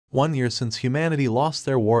1 year since humanity lost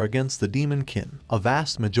their war against the demon kin, a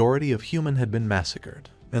vast majority of human had been massacred,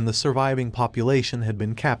 and the surviving population had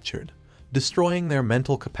been captured, destroying their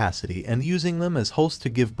mental capacity and using them as hosts to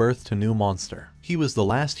give birth to new monster. He was the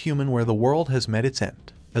last human where the world has met its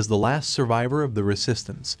end. As the last survivor of the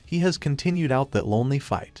resistance, he has continued out that lonely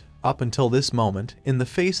fight. Up until this moment, in the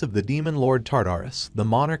face of the demon lord Tartarus, the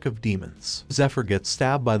monarch of demons. Zephyr gets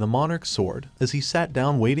stabbed by the monarch's sword as he sat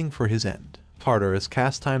down waiting for his end. Tartarus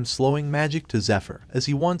casts time-slowing magic to Zephyr as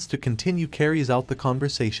he wants to continue carries out the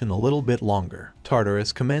conversation a little bit longer.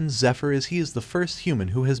 Tartarus commends Zephyr as he is the first human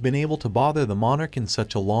who has been able to bother the monarch in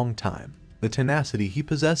such a long time. The tenacity he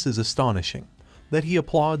possesses is astonishing, that he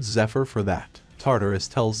applauds Zephyr for that. Tartarus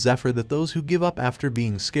tells Zephyr that those who give up after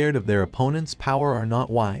being scared of their opponent's power are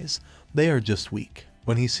not wise, they are just weak.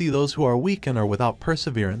 When he sees those who are weak and are without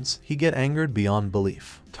perseverance, he gets angered beyond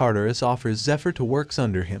belief. Tartarus offers Zephyr to work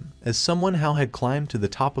under him, as someone how had climbed to the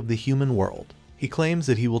top of the human world. He claims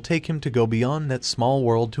that he will take him to go beyond that small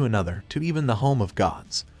world to another, to even the home of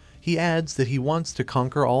gods. He adds that he wants to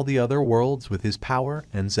conquer all the other worlds with his power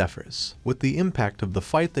and Zephyr's. With the impact of the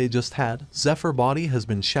fight they just had, Zephyr's body has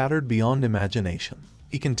been shattered beyond imagination.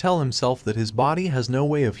 He can tell himself that his body has no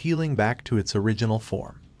way of healing back to its original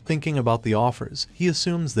form. Thinking about the offers, he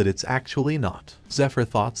assumes that it's actually not. Zephyr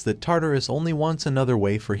thoughts that Tartarus only wants another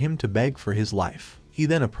way for him to beg for his life. He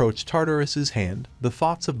then approached Tartarus's hand. The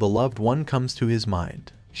thoughts of the loved one comes to his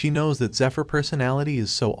mind. She knows that Zephyr's personality is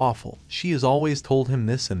so awful, she has always told him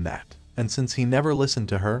this and that, and since he never listened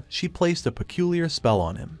to her, she placed a peculiar spell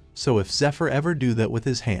on him. So if Zephyr ever do that with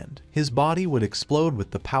his hand, his body would explode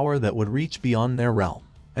with the power that would reach beyond their realm.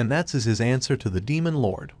 And that's his answer to the demon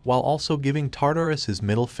lord, while also giving Tartarus his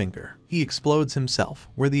middle finger. He explodes himself,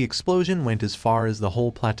 where the explosion went as far as the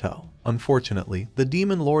whole plateau. Unfortunately, the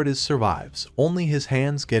demon lord survives, only his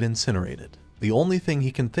hands get incinerated. The only thing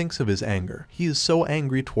he can think of is anger. He is so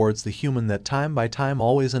angry towards the human that time by time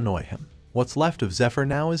always annoy him. What's left of Zephyr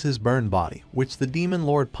now is his burned body, which the demon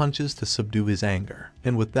lord punches to subdue his anger.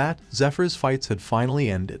 And with that, Zephyr's fights had finally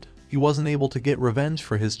ended. He wasn't able to get revenge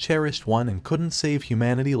for his cherished one and couldn't save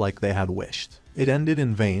humanity like they had wished. It ended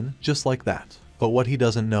in vain, just like that. But what he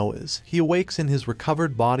doesn't know is, he awakes in his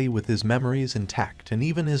recovered body with his memories intact and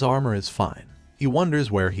even his armor is fine. He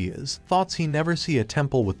wonders where he is, thoughts he never see a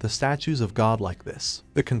temple with the statues of God like this.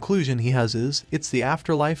 The conclusion he has is, it's the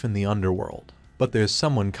afterlife in the underworld. But there's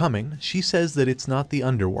someone coming. She says that it's not the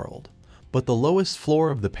underworld, but the lowest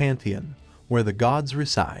floor of the pantheon, where the gods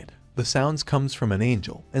reside. The sounds comes from an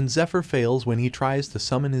angel, and Zephyr fails when he tries to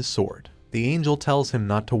summon his sword. The angel tells him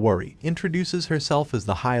not to worry, introduces herself as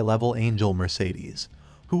the high-level angel Mercedes,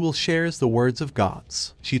 who will shares the words of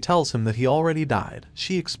gods. She tells him that he already died.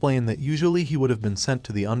 She explained that usually he would have been sent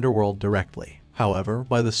to the underworld directly. However,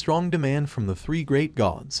 by the strong demand from the three great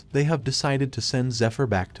gods, they have decided to send Zephyr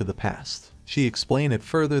back to the past. She explained it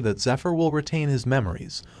further that Zephyr will retain his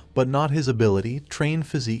memories, but not his ability, train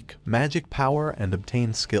physique, magic power, and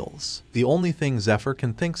obtain skills. The only thing Zephyr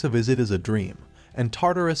can think of is it as a dream, and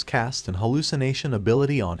Tartarus cast an hallucination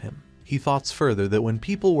ability on him. He thoughts further that when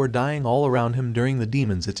people were dying all around him during the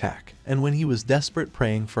demon's attack, and when he was desperate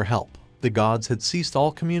praying for help, the gods had ceased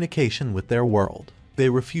all communication with their world. They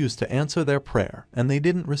refused to answer their prayer, and they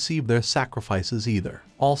didn't receive their sacrifices either.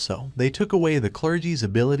 Also, they took away the clergy's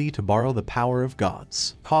ability to borrow the power of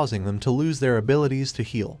gods, causing them to lose their abilities to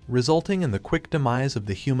heal, resulting in the quick demise of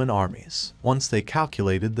the human armies. Once they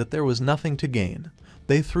calculated that there was nothing to gain,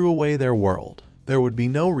 they threw away their world. There would be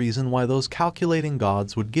no reason why those calculating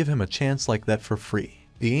gods would give him a chance like that for free.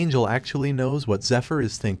 The angel actually knows what Zephyr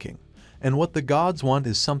is thinking, and what the gods want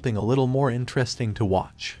is something a little more interesting to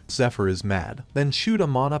watch. Zephyr is mad, then shoot a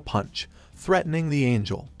mana punch, threatening the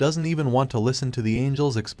angel, doesn't even want to listen to the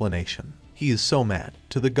angel's explanation. He is so mad.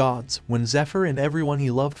 To the gods, when Zephyr and everyone he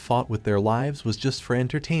loved fought with their lives was just for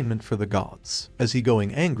entertainment for the gods. As he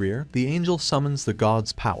going angrier, the angel summons the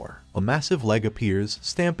god's power. A massive leg appears,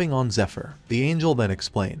 stamping on Zephyr. The angel then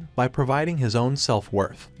explains, by providing his own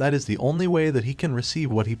self-worth, that is the only way that he can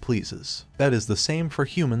receive what he pleases. That is the same for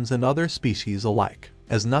humans and other species alike,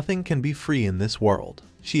 as nothing can be free in this world.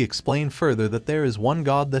 She explained further that there is one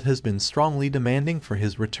god that has been strongly demanding for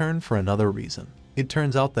his return for another reason. It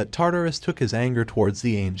turns out that Tartarus took his anger towards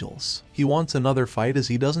the angels. He wants another fight as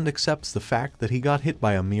he doesn't accept the fact that he got hit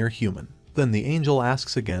by a mere human. Then the angel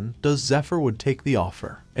asks again, does Zephyr would take the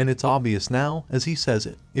offer? And it's obvious now, as he says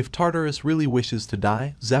it. If Tartarus really wishes to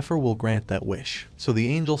die, Zephyr will grant that wish. So the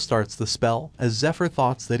angel starts the spell, as Zephyr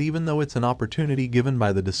thoughts that even though it's an opportunity given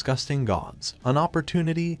by the disgusting gods, an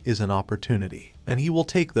opportunity is an opportunity. and he will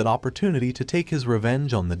take that opportunity to take his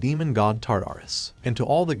revenge on the demon god Tartarus, and to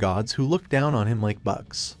all the gods who look down on him like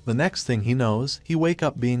bugs. The next thing he knows, he wake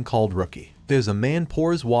up being called Rookie. There's a man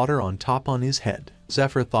pours water on top on his head.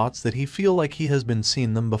 Zephyr thoughts that he feel like he has been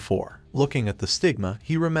seen them before. Looking at the stigma,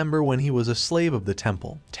 he remember when he was a slave of the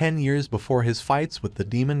temple, 10 years before his fights with the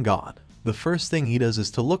demon god. The first thing he does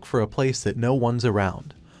is to look for a place that no one's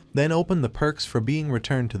around, then open the perks for being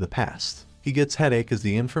returned to the past. He gets headache as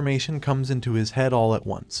the information comes into his head all at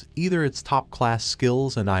once, either its top-class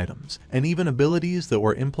skills and items, and even abilities that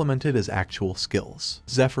were implemented as actual skills.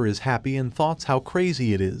 Zephyr is happy and thoughts how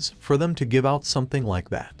crazy it is for them to give out something like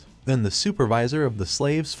that. Then the supervisor of the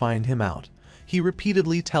slaves find him out. He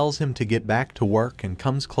repeatedly tells him to get back to work and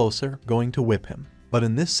comes closer, going to whip him. But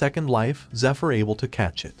in this second life, Zephyr able to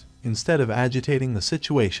catch it. Instead of agitating the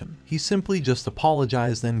situation, he simply just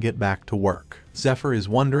apologizes then get back to work. Zephyr is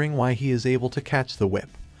wondering why he is able to catch the whip.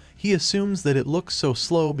 He assumes that it looks so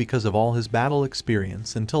slow because of all his battle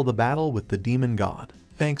experience until the battle with the demon god.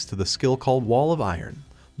 Thanks to the skill called Wall of Iron,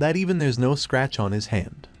 that even there's no scratch on his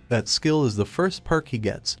hand. That skill is the first perk he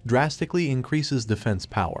gets, drastically increases defense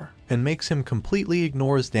power, and makes him completely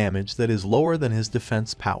ignores damage that is lower than his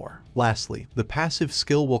defense power. Lastly, the passive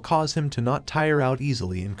skill will cause him to not tire out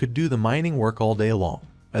easily and could do the mining work all day long.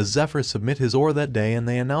 As Zephyr submit his ore that day and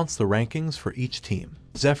they announce the rankings for each team.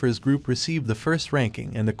 Zephyr's group received the first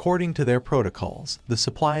ranking and according to their protocols, the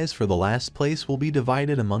supplies for the last place will be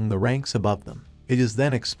divided among the ranks above them. It is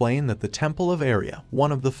then explained that the Temple of Aria,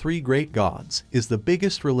 one of the 3 great gods, is the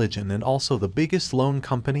biggest religion and also the biggest loan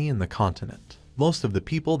company in the continent. Most of the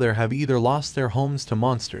people there have either lost their homes to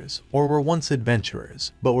monsters, or were once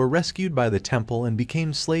adventurers, but were rescued by the temple and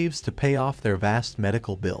became slaves to pay off their vast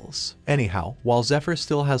medical bills. Anyhow, while Zephyr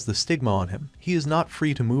still has the stigma on him, he is not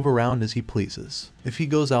free to move around as he pleases. If he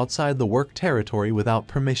goes outside the work territory without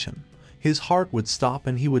permission, his heart would stop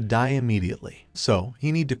and he would die immediately. So,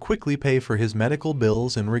 he need to quickly pay for his medical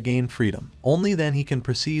bills and regain freedom. Only then he can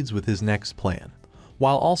proceed with his next plan.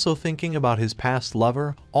 While also thinking about his past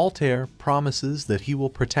lover, Altair promises that he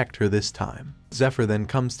will protect her this time. Zephyr then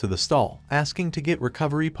comes to the stall, asking to get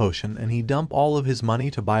recovery potion and he dump all of his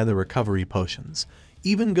money to buy the recovery potions.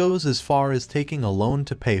 Even goes as far as taking a loan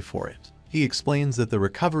to pay for it. He explains that the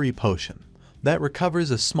recovery potion, that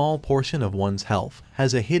recovers a small portion of one's health,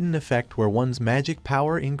 has a hidden effect where one's magic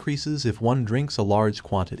power increases if one drinks a large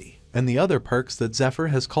quantity. And the other perks that Zephyr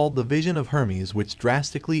has called the Vision of Hermes, which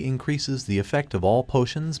drastically increases the effect of all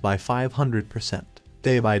potions by 500%.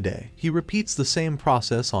 Day by day, he repeats the same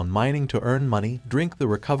process on mining to earn money, drink the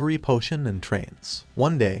recovery potion and trains.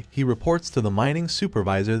 One day, he reports to the mining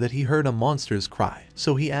supervisor that he heard a monster's cry,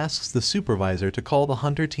 so he asks the supervisor to call the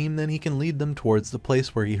hunter team, then he can lead them towards the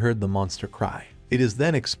place where he heard the monster cry. It is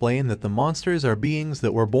then explained that the monsters are beings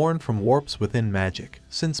that were born from warps within magic.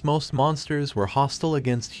 Since most monsters were hostile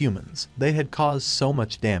against humans, they had caused so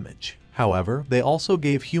much damage. However, they also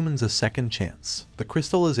gave humans a second chance. The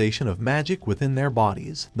crystallization of magic within their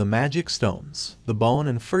bodies, the magic stones, the bone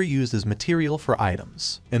and fur used as material for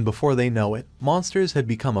items. And before they know it, monsters had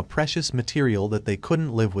become a precious material that they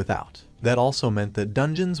couldn't live without. That also meant that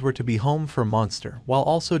dungeons were to be home for monster. While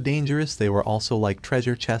also dangerous, they were also like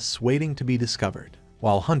treasure chests waiting to be discovered.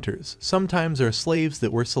 While hunters sometimes are slaves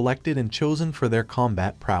that were selected and chosen for their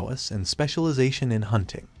combat prowess and specialization in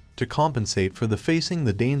hunting. To compensate for the facing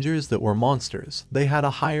the dangers that were monsters, they had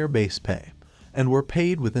a higher base pay, and were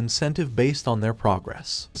paid with incentive based on their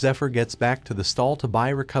progress. Zephyr gets back to the stall to buy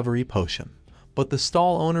recovery potion, but the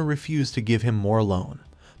stall owner refused to give him more loan,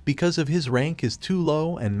 because of his rank is too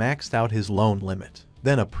low and maxed out his loan limit.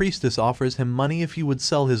 Then a priestess offers him money if he would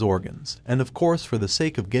sell his organs, and of course for the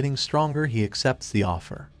sake of getting stronger he accepts the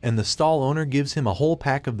offer. And the stall owner gives him a whole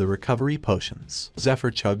pack of the recovery potions. Zephyr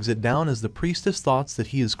chugs it down as the priestess thoughts that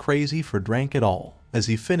he is crazy for drank it all. As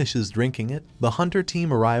he finishes drinking it, the hunter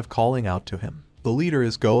team arrive calling out to him. The leader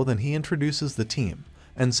is Go, then he introduces the team,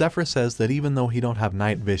 and Zephyr says that even though he don't have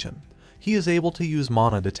night vision, he is able to use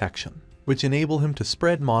mana detection, which enable him to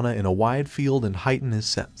spread mana in a wide field and heighten his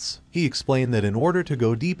sense. He explained that in order to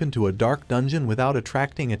go deep into a dark dungeon without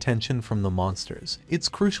attracting attention from the monsters, it's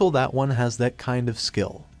crucial that one has that kind of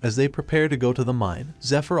skill. As they prepare to go to the mine,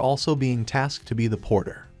 Zephyr also being tasked to be the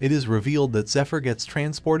porter. It is revealed that Zephyr gets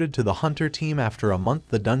transported to the hunter team after a month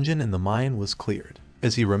the dungeon in the mine was cleared.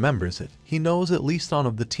 As he remembers it, he knows at least one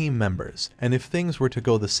of the team members, and if things were to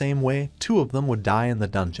go the same way, 2 of them would die in the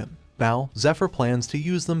dungeon. Now, Zephyr plans to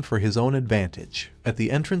use them for his own advantage. At the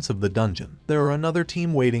entrance of the dungeon, there are another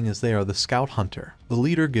team waiting as they are the scout hunter. The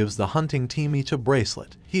leader gives the hunting team each a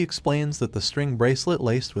bracelet. He explains that the string bracelet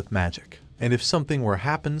laced with magic, and if something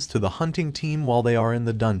happens to the hunting team while they are in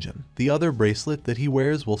the dungeon, the other bracelet that he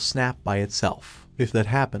wears will snap by itself. If that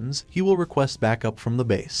happens, he will request backup from the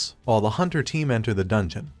base. While the hunter team enter the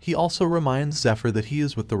dungeon, he also reminds Zephyr that he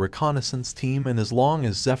is with the reconnaissance team, and as long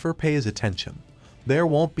as Zephyr pays attention, there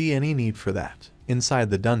won't be any need for that. Inside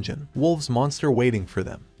the dungeon, wolves monster waiting for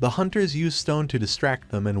them. The hunters use stone to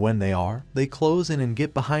distract them, and when they close in and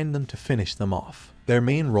get behind them to finish them off. Their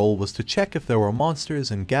main role was to check if there were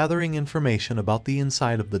monsters and gathering information about the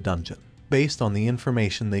inside of the dungeon. Based on the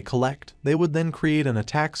information they collect, they would then create an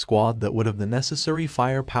attack squad that would have the necessary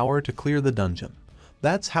firepower to clear the dungeon.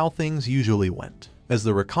 That's how things usually went, as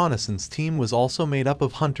the reconnaissance team was also made up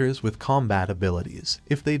of hunters with combat abilities.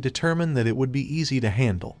 If they determine that it would be easy to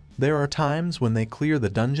handle, there are times when they clear the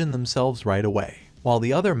dungeon themselves right away. While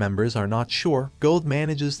the other members are not sure, Goth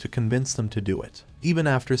manages to convince them to do it, even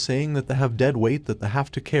after saying that they have dead weight that they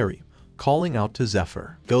have to carry, calling out to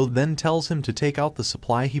Zephyr. Goth then tells him to take out the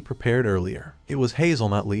supply he prepared earlier. It was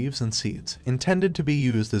hazelnut leaves and seeds, intended to be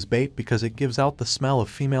used as bait because it gives out the smell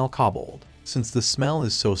of female kobold. Since the smell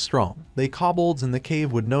is so strong, they kobolds in the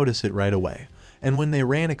cave would notice it right away, and when they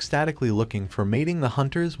ran ecstatically looking for mating, the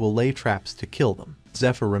hunters will lay traps to kill them.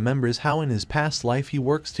 Zephyr remembers how in his past life he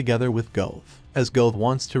works together with Goth. As Goth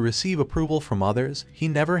wants to receive approval from others, he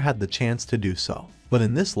never had the chance to do so. But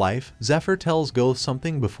in this life, Zephyr tells Goth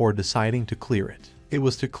something before deciding to clear it. It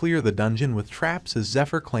was to clear the dungeon with traps, as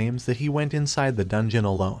Zephyr claims that he went inside the dungeon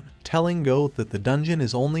alone, telling Goth that the dungeon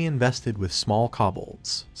is only invested with small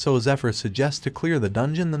kobolds. So Zephyr suggests to clear the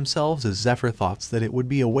dungeon themselves, as Zephyr thoughts that it would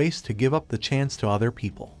be a waste to give up the chance to other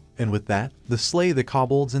people. And with that, they slay the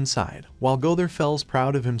kobolds inside, while Gother feels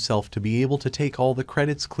proud of himself to be able to take all the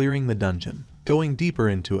credits clearing the dungeon. Going deeper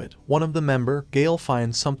into it, one of the member, Gale,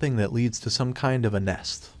 finds something that leads to some kind of a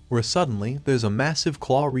nest, where suddenly there's a massive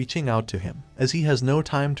claw reaching out to him. As he has no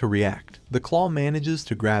time to react, the claw manages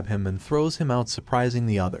to grab him and throws him out, surprising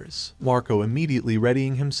the others. Marco immediately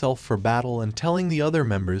readying himself for battle and telling the other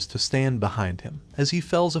members to stand behind him, as he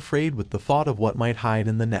feels afraid with the thought of what might hide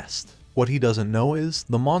in the nest. What he doesn't know is,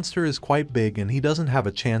 the monster is quite big and he doesn't have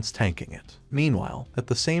a chance tanking it. Meanwhile, at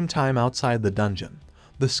the same time outside the dungeon,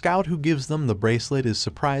 the scout who gives them the bracelet is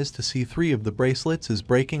surprised to see 3 of the bracelets is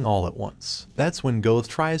breaking all at once. That's when Goth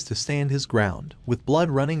tries to stand his ground, with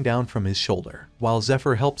blood running down from his shoulder, while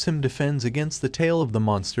Zephyr helps him defend against the tail of the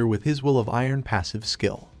monster with his Will of Iron passive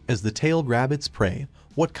skill. As the tail grabs its prey,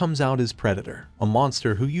 what comes out is Predator, a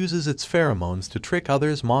monster who uses its pheromones to trick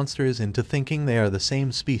others monsters into thinking they are the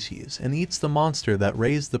same species, and eats the monster that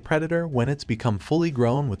raised the predator when it's become fully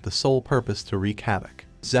grown, with the sole purpose to wreak havoc.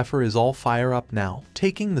 Zephyr is all fire up now,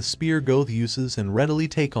 taking the spear Goth uses and readily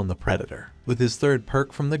take on the predator. With his third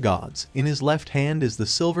perk from the gods, in his left hand is the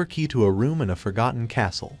silver key to a room in a forgotten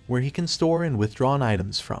castle, where he can store and withdraw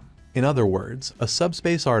items from. In other words, a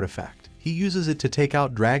subspace artifact. He uses it to take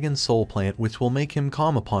out Dragon's soul plant, which will make him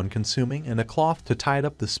calm upon consuming, and a cloth to tie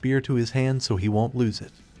up the spear to his hand so he won't lose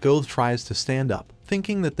it. Goth tries to stand up,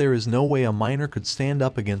 thinking that there is no way a miner could stand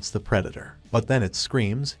up against the predator. But then it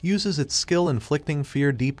screams, uses its skill inflicting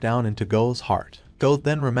fear deep down into Goth's heart. Goth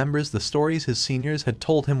then remembers the stories his seniors had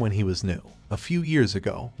told him when he was new. A few years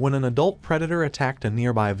ago, when an adult predator attacked a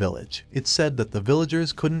nearby village, it said that the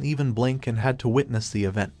villagers couldn't even blink and had to witness the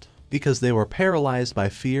event, because they were paralyzed by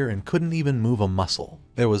fear and couldn't even move a muscle.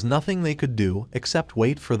 There was nothing they could do except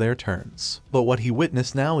wait for their turns. But what he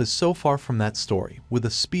witnessed now is so far from that story. With a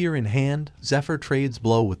spear in hand, Zephyr trades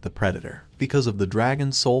blow with the predator. Because of the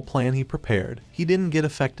dragon's soul plan he prepared, he didn't get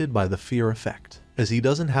affected by the fear effect, as he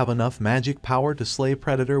doesn't have enough magic power to slay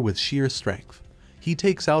predator with sheer strength. He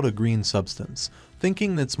takes out a green substance,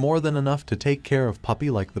 thinking that's more than enough to take care of puppy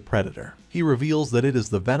like the predator. He reveals that it is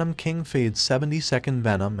the Venom King Fade's 72nd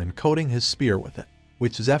venom and coating his spear with it,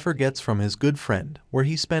 which Zephyr gets from his good friend, where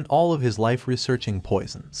he spent all of his life researching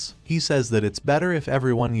poisons. He says that it's better if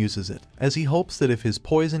everyone uses it, as he hopes that if his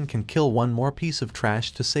poison can kill one more piece of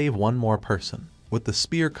trash to save one more person. With the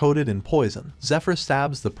spear coated in poison, Zephyr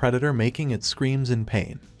stabs the predator, making it screams in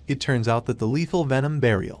pain. It turns out that the lethal venom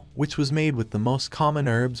burial, which was made with the most common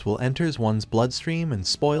herbs, will enter one's bloodstream and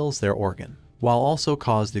spoils their organ, while also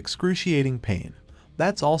caused excruciating pain.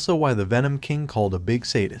 That's also why the Venom King called a big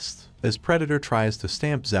sadist. As Predator tries to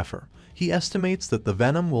stamp Zephyr, he estimates that the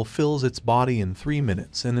venom will fill its body in 3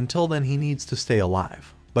 minutes, and until then he needs to stay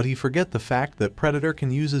alive. But he forget the fact that Predator can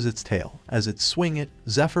use its tail. As it swing it,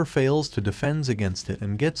 Zephyr fails to defend against it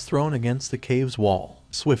and gets thrown against the cave's wall.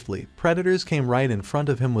 Swiftly, predators came right in front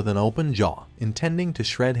of him with an open jaw, intending to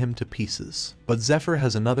shred him to pieces. But Zephyr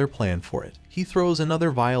has another plan for it. He throws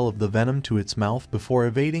another vial of the venom to its mouth before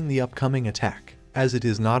evading the upcoming attack. As it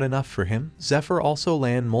is not enough for him, Zephyr also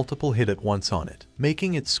land multiple hit at once on it,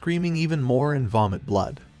 making it screaming even more and vomit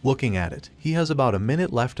blood. Looking at it, he has about a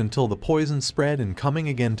minute left until the poison spread, and coming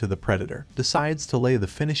again to the predator, decides to lay the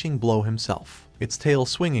finishing blow himself. Its tail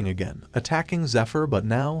swinging again, attacking Zephyr, but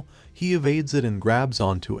now, he evades it and grabs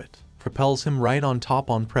onto it, propels him right on top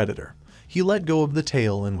on predator. He let go of the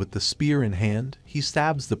tail, and with the spear in hand, he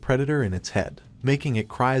stabs the predator in its head, making it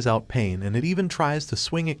cries out pain, and it even tries to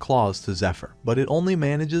swing its claws to Zephyr, but it only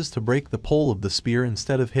manages to break the pole of the spear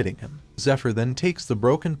instead of hitting him. Zephyr then takes the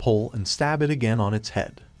broken pole and stab it again on its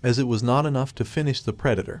head. As it was not enough to finish the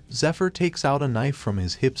predator, Zephyr takes out a knife from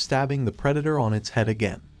his hip, stabbing the predator on its head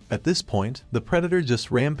again. At this point, the predator just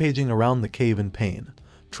rampaging around the cave in pain,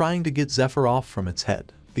 trying to get Zephyr off from its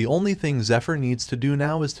head. The only thing Zephyr needs to do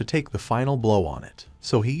now is to take the final blow on it.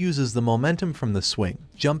 So he uses the momentum from the swing,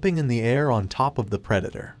 jumping in the air on top of the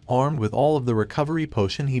predator. Armed with all of the recovery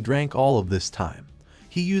potion he drank all of this time,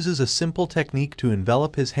 he uses a simple technique to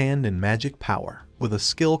envelop his hand in magic power. With a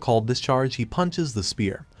skill called Discharge, he punches the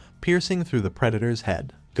spear, piercing through the predator's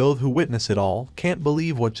head. Goth, who witness it all, can't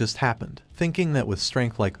believe what just happened, thinking that with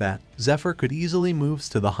strength like that, Zephyr could easily move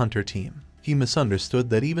to the hunter team. He misunderstood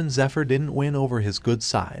that even Zephyr didn't win over his good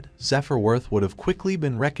side. Zephyr worth would have quickly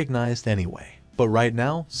been recognized anyway. But right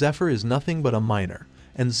now, Zephyr is nothing but a minor,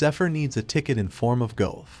 and Zephyr needs a ticket in form of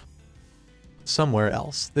Goth. Somewhere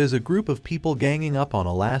else, there's a group of people ganging up on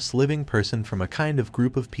a last living person from a kind of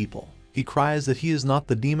group of people. He cries that he is not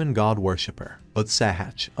the demon god worshipper, but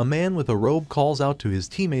Sahach, a man with a robe, calls out to his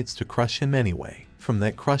teammates to crush him anyway. From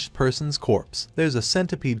that crushed person's corpse, there's a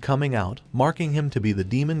centipede coming out, marking him to be the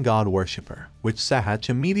demon god worshipper, which Sahach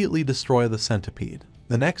immediately destroys the centipede.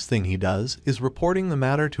 The next thing he does is reporting the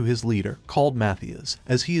matter to his leader, called Matthias,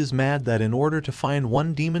 as he is mad that in order to find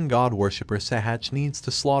one demon god worshipper, Sahach needs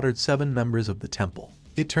to slaughter 7 members of the temple.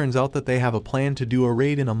 It turns out that they have a plan to do a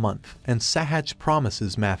raid in a month, and Sahach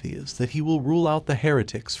promises Matthias that he will rule out the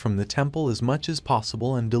heretics from the temple as much as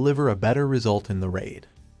possible and deliver a better result in the raid.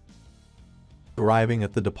 Arriving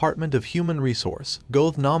at the Department of Human Resource,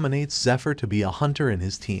 Goth nominates Zephyr to be a hunter in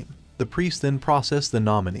his team. The priest then processes the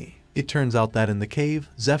nominee. It turns out that in the cave,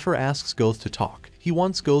 Zephyr asks Goth to talk. He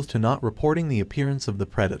wants Goth to not reporting the appearance of the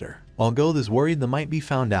predator. While Goth is worried that might be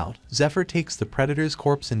found out, Zephyr takes the predator's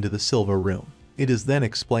corpse into the silver room. It is then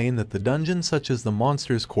explained that the dungeons such as the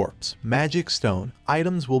monster's corpse, magic stone,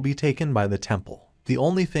 items will be taken by the temple. The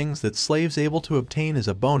only things that slaves able to obtain is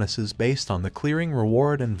a bonuses based on the clearing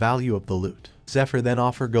reward and value of the loot. Zephyr then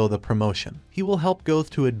offers Goth a promotion. He will help Goth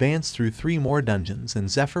to advance through 3 more dungeons, and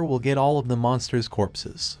Zephyr will get all of the monster's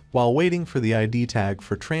corpses. While waiting for the ID tag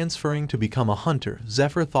for transferring to become a hunter,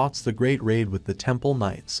 Zephyr thoughts the great raid with the temple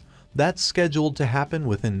knights. That's scheduled to happen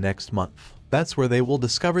within next month. That's where they will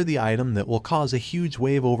discover the item that will cause a huge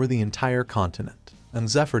wave over the entire continent. And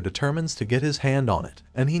Zephyr determines to get his hand on it,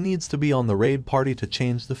 and he needs to be on the raid party to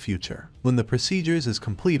change the future. When the procedures is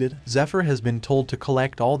completed, Zephyr has been told to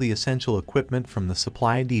collect all the essential equipment from the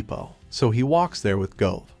supply depot. So he walks there with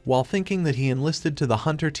Goth, while thinking that he enlisted to the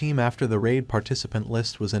hunter team after the raid participant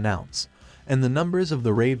list was announced, and the numbers of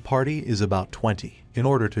the raid party is about 20. In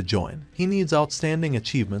order to join, he needs outstanding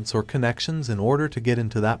achievements or connections in order to get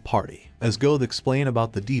into that party. As Goth explains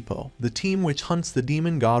about the depot, the team which hunts the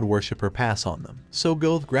demon god worshipper pass on them, so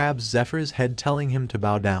Goth grabs Zephyr's head, telling him to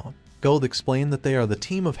bow down. Goth explained that they are the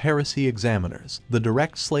team of heresy examiners, the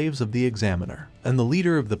direct slaves of the examiner, and the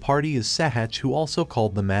leader of the party is Sahach, who also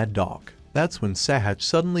called the Mad Dog. That's when Sahach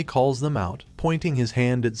suddenly calls them out, pointing his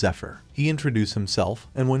hand at Zephyr. He introduces himself,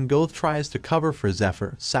 and when Goth tries to cover for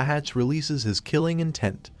Zephyr, Sahach releases his killing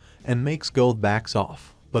intent and makes Goth backs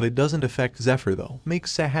off. But it doesn't affect Zephyr though,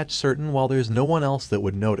 makes Sahach certain while there's no one else that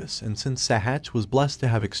would notice, and since Sahach was blessed to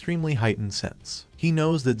have extremely heightened sense, he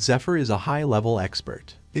knows that Zephyr is a high-level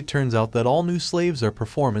expert. It turns out that all new slaves are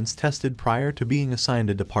performance tested prior to being assigned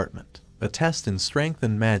a department. A test in strength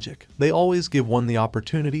and magic. They always give one the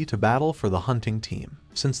opportunity to battle for the hunting team,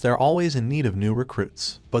 since they're always in need of new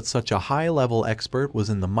recruits. But such a high-level expert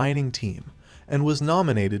was in the mining team, and was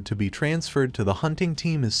nominated to be transferred to the hunting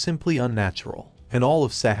team is simply unnatural. And all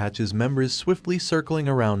of Sahach's members swiftly circling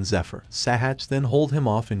around Zephyr. Sahach then hold him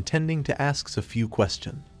off, intending to ask a few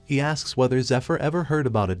questions. He asks whether Zephyr ever heard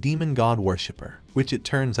about a demon god worshipper. which it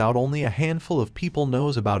turns out only a handful of people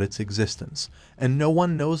knows about its existence, and no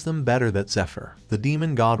one knows them better than Zephyr, the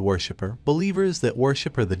demon god worshipper. Believers that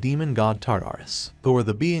worship the demon god Tartarus, who are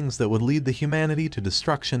the beings that would lead the humanity to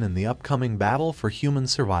destruction in the upcoming battle for human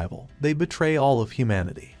survival. They betray all of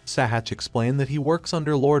humanity. Sahach explained that he works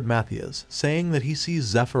under Lord Matthias, saying that he sees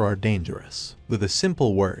Zephyr are dangerous. With the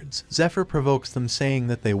simple words, Zephyr provokes them, saying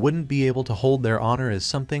that they wouldn't be able to hold their honor as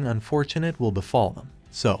something unfortunate will befall them.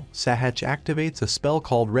 So, Sahach activates a spell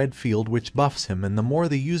called Red Field which buffs him, and the more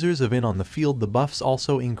the users of in on the field, the buffs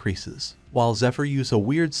also increases. While Zephyr uses a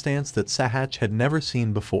weird stance that Sahach had never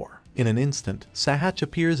seen before. In an instant, Sahach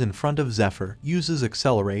appears in front of Zephyr, uses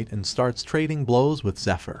Accelerate and starts trading blows with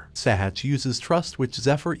Zephyr. Sahach uses Trust, which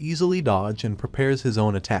Zephyr easily dodges, and prepares his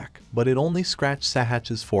own attack, but it only scratches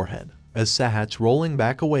Sahach's forehead. As Sahach rolling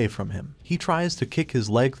back away from him, he tries to kick his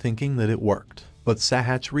leg thinking that it worked. But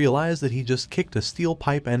Sahach realized that he just kicked a steel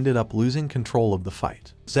pipe, ended up losing control of the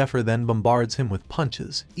fight. Zephyr then bombards him with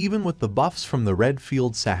punches. Even with the buffs from the red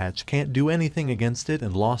field, Sahach can't do anything against it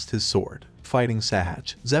and lost his sword. Fighting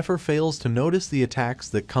Sahach, Zephyr fails to notice the attacks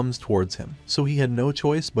that comes towards him, so he had no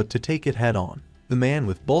choice but to take it head on. The man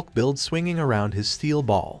with bulk build swinging around his steel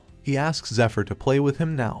ball. He asks Zephyr to play with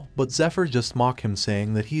him now, but Zephyr just mock him,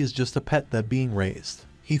 saying that he is just a pet that being raised.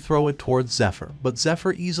 He throw it towards Zephyr, but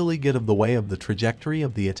Zephyr easily get of the way of the trajectory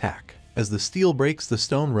of the attack. As the steel breaks the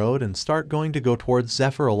stone road and start going to go towards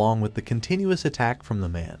Zephyr along with the continuous attack from the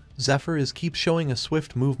man, Zephyr is keep showing a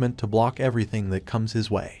swift movement to block everything that comes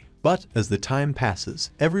his way. But, as the time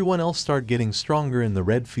passes, everyone else start getting stronger in the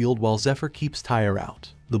red field while Zephyr keeps tire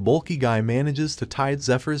out. The bulky guy manages to tie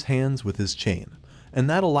Zephyr's hands with his chain, and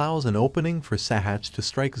that allows an opening for Sahach to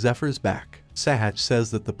strike Zephyr's back. Sahach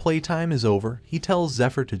says that the playtime is over. He tells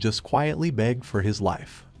Zephyr to just quietly beg for his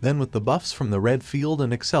life. Then with the buffs from the red field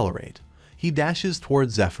and Accelerate, he dashes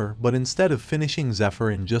towards Zephyr, but instead of finishing Zephyr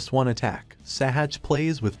in just one attack, Sahach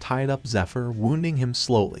plays with tied up Zephyr, wounding him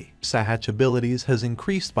slowly. Sahach abilities has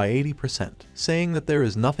increased by 80%, saying that there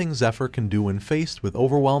is nothing Zephyr can do when faced with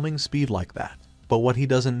overwhelming speed like that. But what he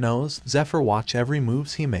doesn't know is Zephyr watch every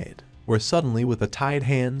moves he made, where suddenly with the tied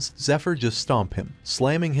hands, Zephyr just stomp him,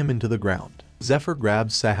 slamming him into the ground. Zephyr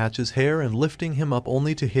grabs Sahach's hair and lifting him up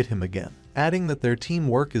only to hit him again, adding that their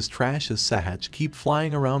teamwork is trash as Sahach keep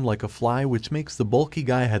flying around like a fly, which makes the bulky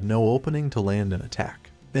guy had no opening to land an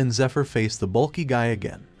attack. Then Zephyr faced the bulky guy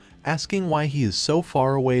again, asking why he is so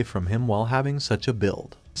far away from him while having such a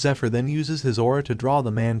build. Zephyr then uses his aura to draw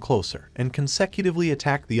the man closer, and consecutively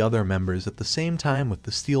attack the other members at the same time with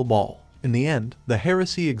the steel ball. In the end, the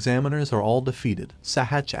heresy examiners are all defeated.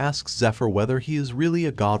 Sahach asks Zephyr whether he is really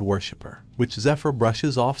a god worshipper, which Zephyr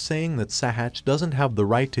brushes off, saying that Sahach doesn't have the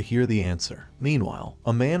right to hear the answer. Meanwhile,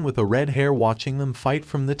 a man with a red hair watching them fight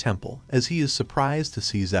from the temple, as he is surprised to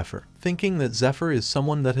see Zephyr, thinking that Zephyr is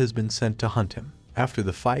someone that has been sent to hunt him. After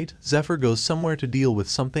the fight, Zephyr goes somewhere to deal with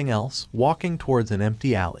something else, walking towards an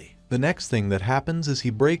empty alley. The next thing that happens is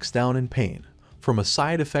he breaks down in pain, from a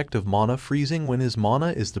side effect of mana freezing when his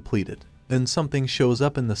mana is depleted. Then something shows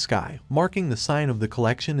up in the sky, marking the sign of the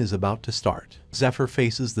collection is about to start. Zephyr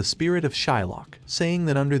faces the spirit of Shylock, saying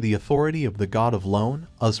that under the authority of the god of Loan,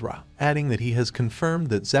 Uzra, adding that he has confirmed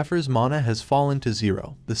that Zephyr's mana has fallen to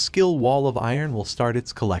 0. The skill Wall of Iron will start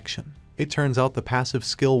its collection. It turns out the passive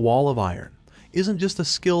skill Wall of Iron isn't just a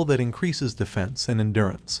skill that increases defense and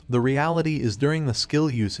endurance. The reality is during the skill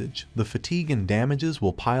usage, the fatigue and damages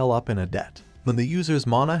will pile up in a debt. When the user's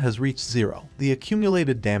mana has reached 0, the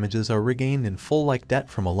accumulated damages are regained in full like debt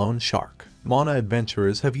from a lone shark. Mana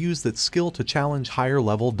adventurers have used that skill to challenge higher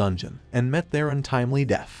level dungeon, and met their untimely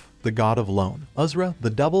death. The god of Loan, Uzra,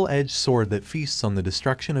 the double-edged sword that feasts on the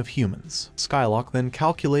destruction of humans. Skylock then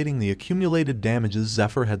calculating the accumulated damages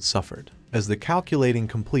Zephyr had suffered. As the calculating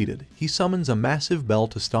completed, he summons a massive bell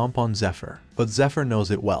to stomp on Zephyr, but Zephyr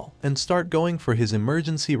knows it well, and start going for his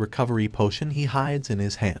emergency recovery potion he hides in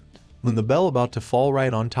his hand. When the bell about to fall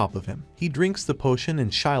right on top of him, he drinks the potion and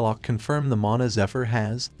Shylock confirm the mana Zephyr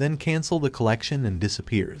has, then cancel the collection and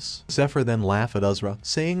disappears. Zephyr then laugh at Uzra,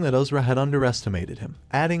 saying that Uzra had underestimated him,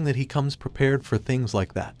 adding that he comes prepared for things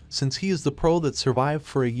like that, since he is the pro that survived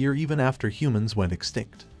for a year even after humans went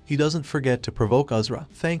extinct. He doesn't forget to provoke Uzra,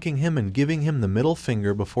 thanking him and giving him the middle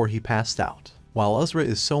finger before he passed out. While Uzra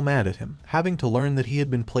is so mad at him, having to learn that he had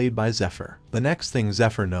been played by Zephyr. The next thing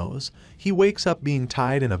Zephyr knows, he wakes up being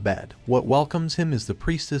tied in a bed. What welcomes him is the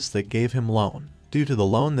priestess that gave him loan. Due to the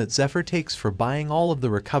loan that Zephyr takes for buying all of the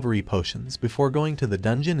recovery potions before going to the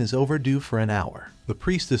dungeon is overdue for an hour. The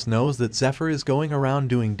priestess knows that Zephyr is going around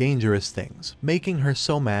doing dangerous things, making her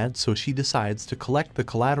so mad, so she decides to collect the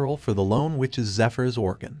collateral for the loan, which is Zephyr's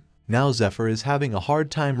organ. Now Zephyr is having a hard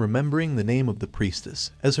time remembering the name of the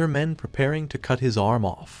priestess, as her men preparing to cut his arm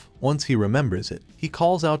off. Once he remembers it, he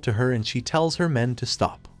calls out to her and she tells her men to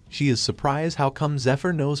stop. She is surprised how come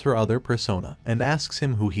Zephyr knows her other persona, and asks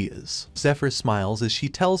him who he is. Zephyr smiles as she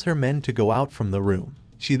tells her men to go out from the room.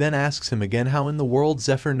 She then asks him again how in the world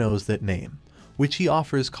Zephyr knows that name, which he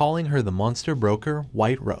offers, calling her the monster broker,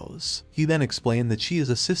 White Rose. He then explained that she is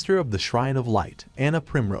a sister of the Shrine of Light, Anna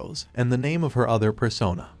Primrose, and the name of her other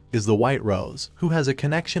persona is the White Rose, who has a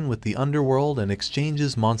connection with the underworld and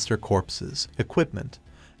exchanges monster corpses, equipment,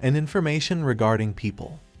 and information regarding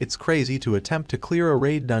people. It's crazy to attempt to clear a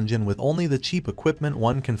raid dungeon with only the cheap equipment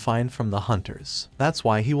one can find from the hunters. That's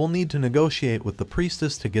why he will need to negotiate with the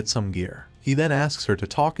priestess to get some gear. He then asks her to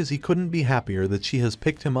talk as he couldn't be happier that she has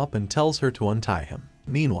picked him up and tells her to untie him.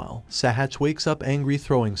 Meanwhile, Sahach wakes up angry,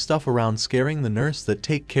 throwing stuff around, scaring the nurse that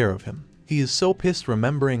take care of him. He is so pissed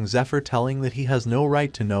remembering Zephyr telling that he has no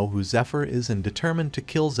right to know who Zephyr is and determined to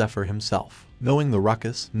kill Zephyr himself. Knowing the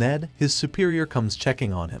ruckus, Ned, his superior, comes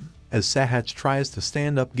checking on him. As Sahach tries to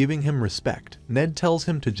stand up, giving him respect, Ned tells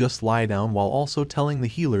him to just lie down while also telling the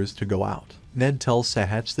healers to go out. Ned tells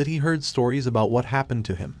Sahach that he heard stories about what happened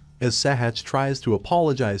to him. As Sahach tries to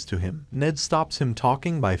apologize to him, Ned stops him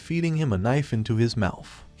talking by feeding him a knife into his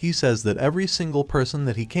mouth. He says that every single person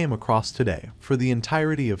that he came across today, for the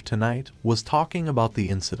entirety of tonight, was talking about the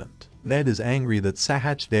incident. Ned is angry that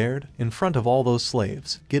Sahach dared, in front of all those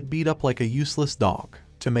slaves, get beat up like a useless dog.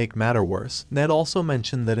 To make matter worse, Ned also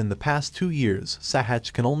mentioned that in the past 2 years,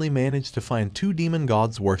 Sahach can only manage to find 2 demon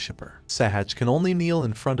gods worshipper. Sahach can only kneel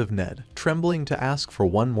in front of Ned, trembling to ask for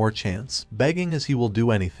one more chance, begging as he will do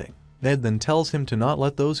anything. Ned then tells him to not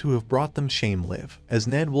let those who have brought them shame live, as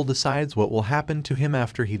Ned will decide what will happen to him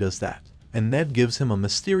after he does that. And Ned gives him a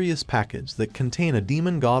mysterious package that contain a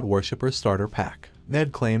demon god worshipper starter pack.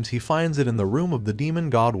 Ned claims he finds it in the room of the demon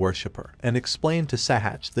god worshipper, and explained to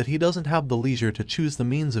Sahach that he doesn't have the leisure to choose the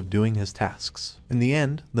means of doing his tasks. In the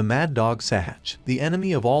end, the mad dog Sahach, the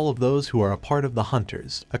enemy of all of those who are a part of the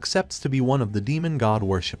hunters, accepts to be one of the demon god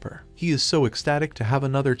worshipper. He is so ecstatic to have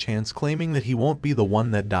another chance, claiming that he won't be the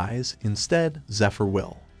one that dies, instead, Zephyr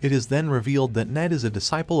will. It is then revealed that Ned is a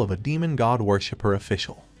disciple of a demon god worshipper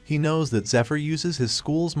official. He knows that Zephyr uses his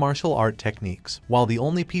school's martial art techniques, while the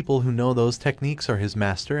only people who know those techniques are his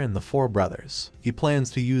master and the 4 brothers. He plans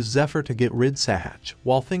to use Zephyr to get rid of Sahach,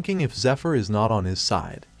 while thinking if Zephyr is not on his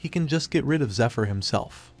side, he can just get rid of Zephyr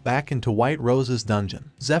himself. Back into White Rose's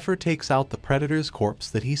dungeon, Zephyr takes out the predator's corpse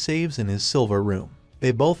that he saves in his silver room.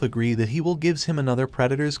 They both agree that he will give him another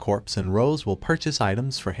predator's corpse and Rose will purchase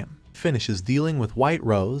items for him. Finishes dealing with White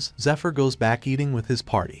Rose, Zephyr goes back eating with his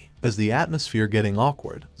party. As the atmosphere getting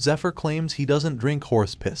awkward, Zephyr claims he doesn't drink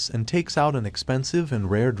horse piss and takes out an expensive and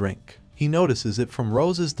rare drink. He notices it from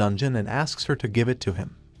Rose's dungeon and asks her to give it to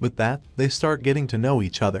him. With that, they start getting to know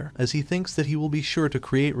each other, as he thinks that he will be sure to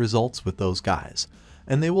create results with those guys,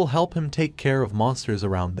 and they will help him take care of monsters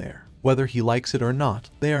around there. Whether he likes it or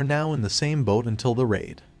not, they are now in the same boat until the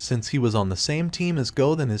raid. Since he was on the same team as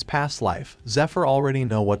Goth in his past life, Zephyr already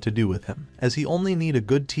know what to do with him, as he only need a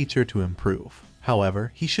good teacher to improve.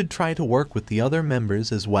 However, he should try to work with the other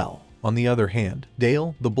members as well. On the other hand,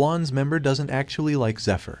 Dale, the Blonde's member, doesn't actually like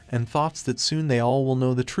Zephyr, and thoughts that soon they all will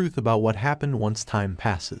know the truth about what happened once time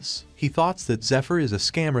passes. He thoughts that Zephyr is a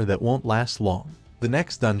scammer that won't last long. The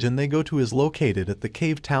next dungeon they go to is located at the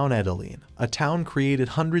cave town Adeline, a town created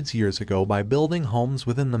hundreds years ago by building homes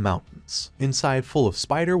within the mountains. Inside, full of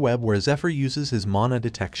spider web, where Zephyr uses his mana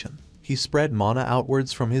detection. He spread mana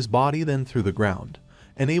outwards from his body, then through the ground,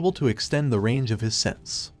 and able to extend the range of his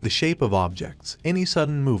sense. The shape of objects, any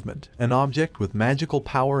sudden movement, an object with magical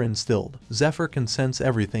power instilled, Zephyr can sense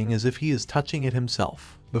everything as if he is touching it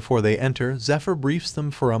himself. Before they enter, Zephyr briefs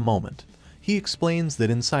them for a moment. He explains that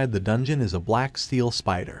inside the dungeon is a black steel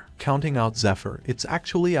spider. Counting out Zephyr, it's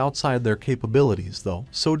actually outside their capabilities though,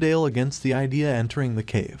 so Dale against the idea entering the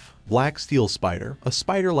cave. Black steel spider, a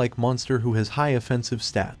spider-like monster who has high offensive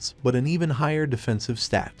stats, but an even higher defensive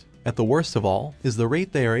stat. At the worst of all, is the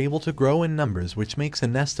rate they are able to grow in numbers, which makes a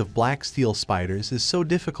nest of black steel spiders is so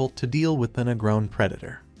difficult to deal with than a grown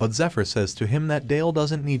predator. But Zephyr says to him that Dale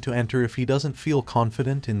doesn't need to enter if he doesn't feel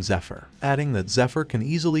confident in Zephyr, adding that Zephyr can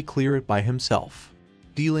easily clear it by himself.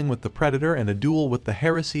 Dealing with the predator and a duel with the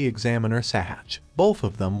heresy examiner Sahach. Both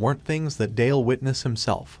of them weren't things that Dale witnessed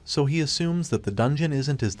himself, so he assumes that the dungeon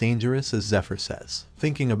isn't as dangerous as Zephyr says.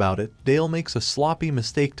 Thinking about it, Dale makes a sloppy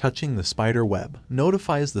mistake touching the spider web,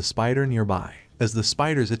 notifies the spider nearby. As the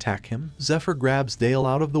spiders attack him, Zephyr grabs Dale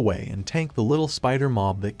out of the way and tank the little spider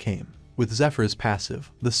mob that came. With Zephyr's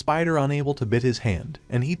passive, the spider unable to bite his hand,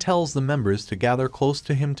 and he tells the members to gather close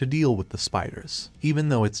to him to deal with the spiders. Even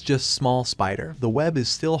though it's just small spider, the web is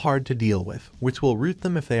still hard to deal with, which will root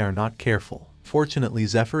them if they are not careful. Fortunately,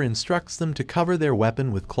 Zephyr instructs them to cover their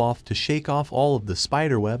weapon with cloth to shake off all of the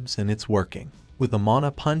spider webs, and it's working. With a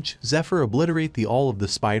mana punch, Zephyr obliterate all of the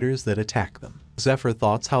spiders that attack them. Zephyr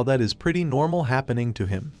thoughts how that is pretty normal happening to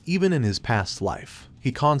him, even in his past life.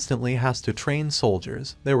 He constantly has to train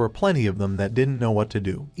soldiers. There were plenty of them that didn't know what to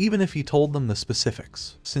do, even if he told them the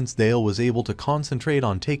specifics. Since Dale was able to concentrate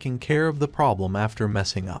on taking care of the problem after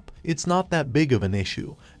messing up, it's not that big of an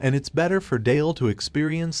issue, and it's better for Dale to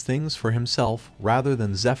experience things for himself rather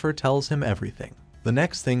than Zephyr tells him everything. The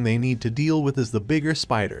next thing they need to deal with is the bigger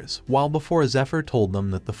spiders, while before Zephyr told them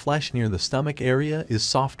that the flesh near the stomach area is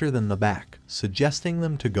softer than the back, suggesting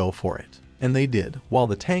them to go for it. And they did. While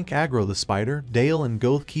the tank aggro the spider, Dale and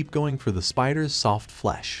Goth keep going for the spider's soft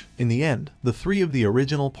flesh. In the end, the three of the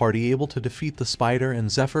original party able to defeat the spider, and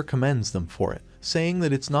Zephyr commends them for it, saying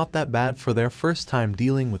that it's not that bad for their first time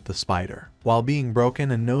dealing with the spider. While being broken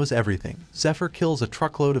and knows everything, Zephyr kills a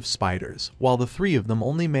truckload of spiders, while the three of them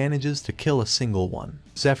only manages to kill a single one.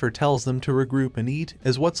 Zephyr tells them to regroup and eat,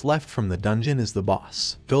 as what's left from the dungeon is the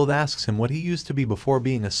boss. Goth asks him what he used to be before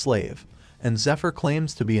being a slave, and Zephyr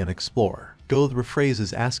claims to be an explorer. Goth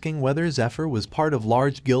rephrases asking whether Zephyr was part of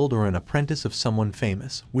large guild or an apprentice of someone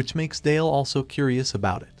famous, which makes Dale also curious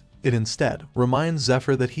about it. It instead reminds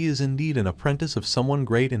Zephyr that he is indeed an apprentice of someone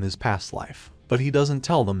great in his past life. But he doesn't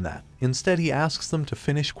tell them that. Instead, he asks them to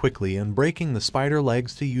finish quickly and breaking the spider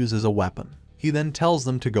legs to use as a weapon. He then tells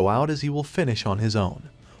them to go out as he will finish on his own,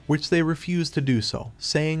 which they refuse to do so,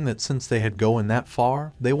 saying that since they had gone that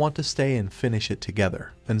far, they want to stay and finish it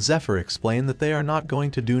together. And Zephyr explained that they are not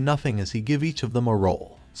going to do nothing as he give each of them a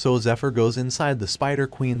role. So Zephyr goes inside the spider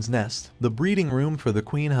queen's nest. The breeding room for the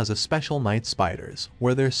queen has a special night spiders,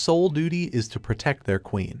 where their sole duty is to protect their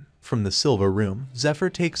queen. From the silver room, Zephyr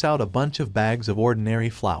takes out a bunch of bags of ordinary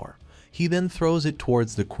flour. He then throws it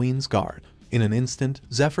towards the queen's guard. In an instant,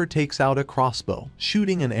 Zephyr takes out a crossbow,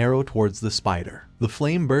 shooting an arrow towards the spider. The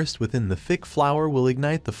flame burst within the thick flour will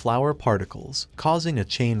ignite the flour particles, causing a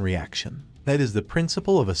chain reaction. That is the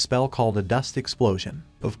principle of a spell called a dust explosion.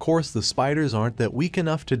 Of course, the spiders aren't that weak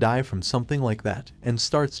enough to die from something like that, and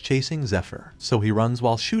starts chasing Zephyr. So he runs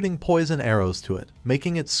while shooting poison arrows to it,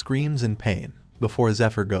 making it screams in pain. Before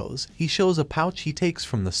Zephyr goes, he shows a pouch he takes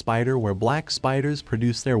from the spider where black spiders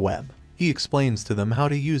produce their web. He explains to them how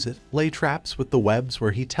to use it, lay traps with the webs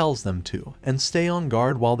where he tells them to, and stay on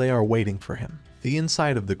guard while they are waiting for him. The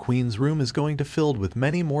inside of the queen's room is going to filled with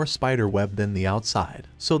many more spider web than the outside,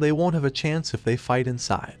 so they won't have a chance if they fight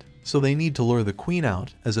inside. So they need to lure the queen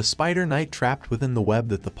out, as a spider knight trapped within the web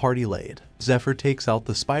that the party laid. Zephyr takes out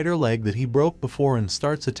the spider leg that he broke before and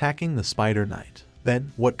starts attacking the spider knight.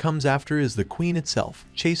 Then, what comes after is the queen itself,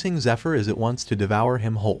 chasing Zephyr as it wants to devour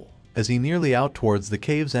him whole. As he nearly out towards the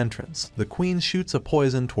cave's entrance, the queen shoots a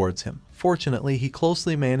poison towards him. Fortunately, he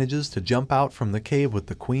closely manages to jump out from the cave with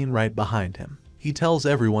the queen right behind him. He tells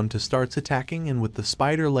everyone to start attacking, and with the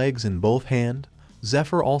spider legs in both hands,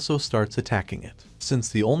 Zephyr also starts attacking it. Since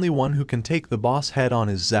the only one who can take the boss head on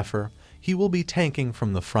is Zephyr, he will be tanking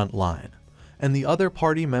from the front line, and the other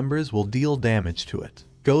party members will deal damage to it.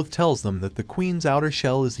 Goth tells them that the queen's outer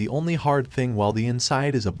shell is the only hard thing while the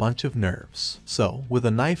inside is a bunch of nerves. So, with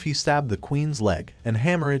a knife he stabbed the queen's leg and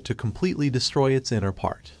hammer it to completely destroy its inner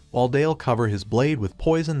part. While Dale cover his blade with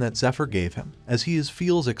poison that Zephyr gave him, as he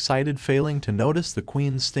feels excited failing to notice the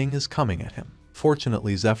queen's sting is coming at him.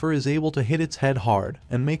 Fortunately, Zephyr is able to hit its head hard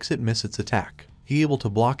and makes it miss its attack. He able to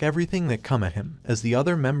block everything that come at him, as the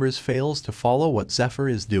other members fails to follow what Zephyr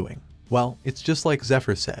is doing. Well, it's just like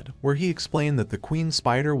Zephyr said, where he explained that the queen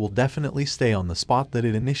spider will definitely stay on the spot that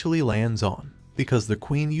it initially lands on, because the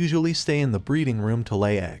queen usually stay in the breeding room to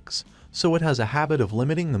lay eggs, so it has a habit of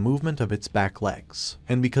limiting the movement of its back legs.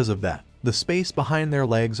 And because of that, the space behind their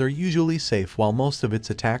legs are usually safe while most of its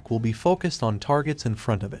attack will be focused on targets in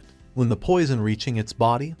front of it. When the poison reaching its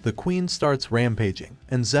body, the queen starts rampaging,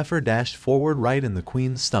 and Zephyr dashed forward right in the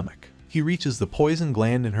queen's stomach. He reaches the poison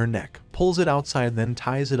gland in her neck, pulls it outside, then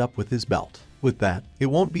ties it up with his belt. With that, it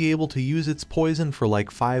won't be able to use its poison for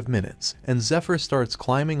like 5 minutes, and Zephyr starts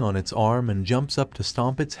climbing on its arm and jumps up to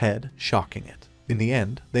stomp its head, shocking it. In the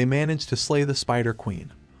end, they manage to slay the Spider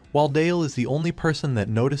Queen, while Dale is the only person that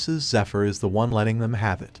notices Zephyr is the one letting them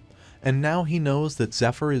have it, and now he knows that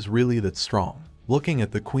Zephyr is really that strong. Looking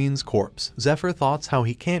at the queen's corpse, Zephyr thoughts how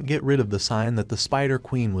he can't get rid of the sign that the Spider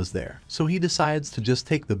Queen was there, so he decides to just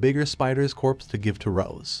take the bigger spider's corpse to give to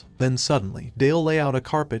Rose. Then suddenly, Dale lay out a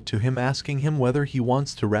carpet to him asking him whether he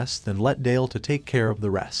wants to rest and let Dale to take care of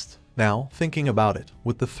the rest. Now, thinking about it,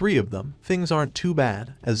 with the three of them, things aren't too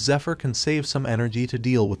bad, as Zephyr can save some energy to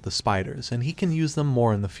deal with the spiders and he can use them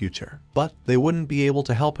more in the future. But they wouldn't be able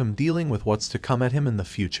to help him dealing with what's to come at him in the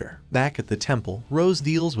future. Back at the temple, Rose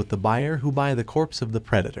deals with the buyer who buy the corpse of the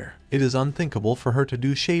predator. It is unthinkable for her to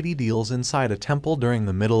do shady deals inside a temple during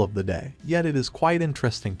the middle of the day, yet it is quite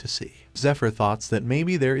interesting to see. Zephyr thoughts that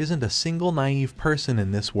maybe there isn't a single naive person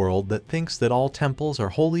in this world that thinks that all temples are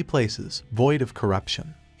holy places, void of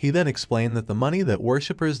corruption. He then explained that the money that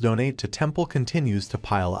worshippers donate to temple continues to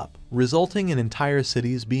pile up, resulting in entire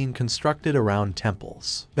cities being constructed around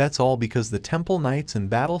temples. That's all because the temple knights and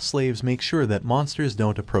battle slaves make sure that monsters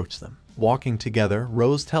don't approach them. Walking together,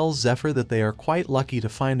 Rose tells Zephyr that they are quite lucky to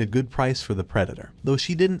find a good price for the predator, though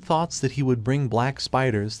she didn't thoughts that he would bring black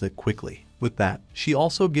spiders that quickly. With that, she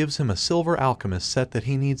also gives him a silver alchemist set that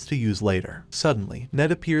he needs to use later. Suddenly,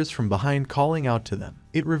 Ned appears from behind calling out to them.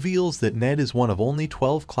 It reveals that Ned is one of only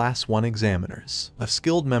 12 Class 1 examiners, a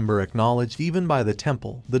skilled member acknowledged even by the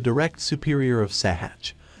temple, the direct superior of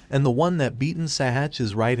Sahach, and the one that beaten Sahach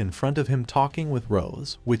is right in front of him talking with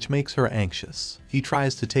Rose, which makes her anxious. He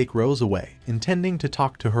tries to take Rose away, intending to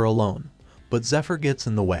talk to her alone, but Zephyr gets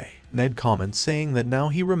in the way. Ned comments saying that now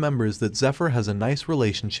he remembers that Zephyr has a nice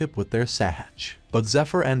relationship with their Sahach. But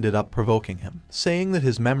Zephyr ended up provoking him, saying that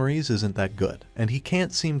his memories isn't that good, and he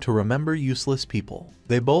can't seem to remember useless people.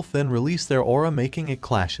 They both then release their aura making it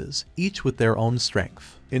clashes, each with their own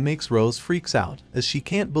strength. It makes Rose freaks out, as she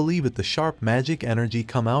can't believe it the sharp magic energy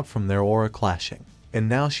come out from their aura clashing. And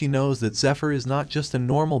now she knows that Zephyr is not just a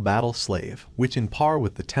normal battle slave, which in par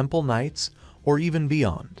with the temple knights, or even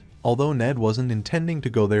beyond. Although Ned wasn't intending to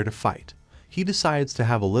go there to fight, he decides to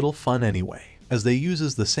have a little fun anyway. As they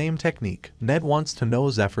uses the same technique, Ned wants to know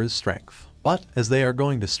Zephyr's strength. But, as they are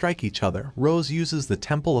going to strike each other, Rose uses the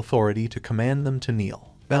temple authority to command them to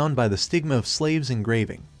kneel. Bound by the stigma of slaves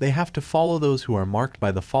engraving, they have to follow those who are marked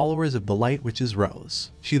by the followers of the light, which is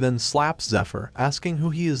Rose. She then slaps Zephyr, asking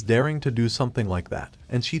who he is daring to do something like that,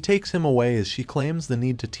 and she takes him away as she claims the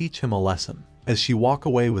need to teach him a lesson. As she walk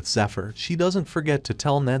away with Zephyr, she doesn't forget to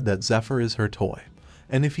tell Ned that Zephyr is her toy,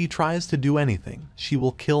 and if he tries to do anything, she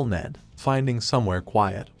will kill Ned. Finding somewhere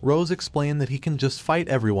quiet, Rose explained that he can just fight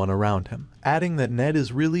everyone around him, adding that Ned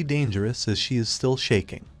is really dangerous as she is still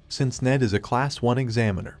shaking. Since Ned is a Class 1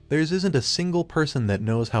 examiner, there isn't a single person that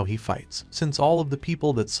knows how he fights, since all of the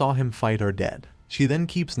people that saw him fight are dead. She then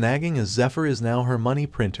keeps nagging as Zephyr is now her money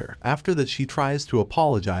printer. After that, she tries to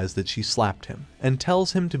apologize that she slapped him, and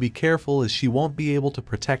tells him to be careful as she won't be able to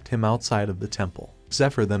protect him outside of the temple.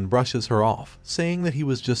 Zephyr then brushes her off, saying that he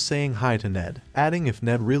was just saying hi to Ned, adding if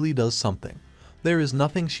Ned really does something, there is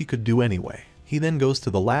nothing she could do anyway. He then goes to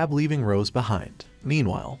the lab, leaving Rose behind.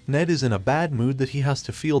 Meanwhile, Ned is in a bad mood that he has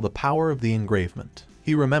to feel the power of the engravement.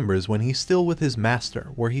 He remembers when he's still with his master,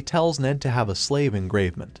 where he tells Ned to have a slave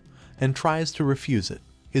engravement, and tries to refuse it.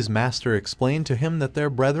 His master explained to him that their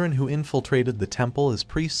brethren who infiltrated the temple as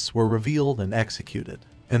priests were revealed and executed,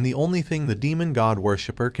 and the only thing the demon god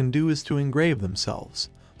worshipper can do is to engrave themselves,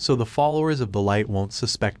 so the followers of the light won't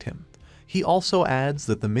suspect him. He also adds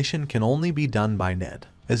that the mission can only be done by Ned,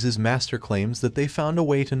 as his master claims that they found a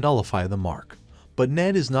way to nullify the mark, but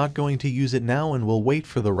Ned is not going to use it now and will wait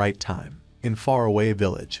for the right time. In faraway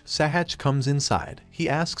village, Sahach comes inside. He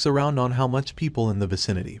asks around on how much people in the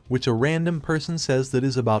vicinity, which a random person says that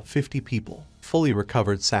is about 50 people. Fully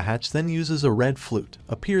recovered, Sahach then uses a red flute.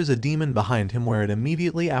 Appears a demon behind him, where it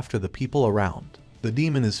immediately after the people around. The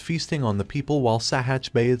demon is feasting on the people while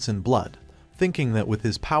Sahach bathes in blood, thinking that with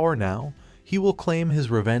his power now, he will claim his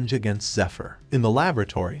revenge against Zephyr. In the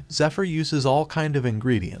laboratory, Zephyr uses all kind of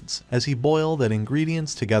ingredients, as he boils that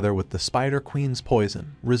ingredients together with the Spider Queen's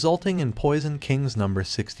poison, resulting in Poison King's number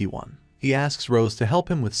 61. He asks Rose to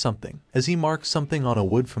help him with something, as he marks something on a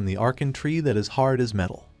wood from the Arkan tree that is hard as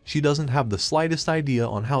metal. She doesn't have the slightest idea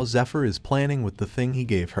on how Zephyr is planning with the thing he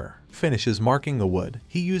gave her. Finishes marking the wood,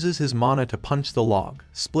 he uses his mana to punch the log,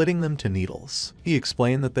 splitting them to needles. He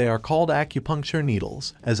explained that they are called acupuncture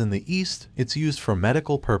needles, as in the East, it's used for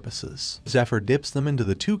medical purposes. Zephyr dips them into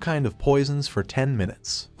the two kind of poisons for 10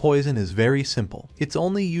 minutes. Poison is very simple. Its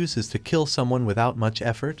only use is to kill someone without much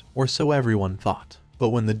effort, or so everyone thought. But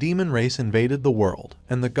when the demon race invaded the world,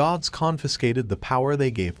 and the gods confiscated the power they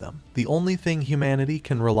gave them, the only thing humanity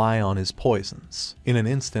can rely on is poisons. In an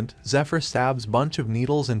instant, Zephyr stabs a bunch of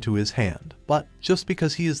needles into his hand, but just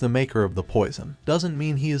because he is the maker of the poison, doesn't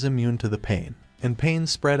mean he is immune to the pain, and pain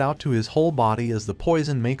spread out to his whole body as the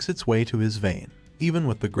poison makes its way to his vein. Even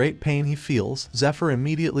with the great pain he feels, Zephyr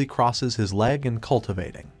immediately crosses his leg and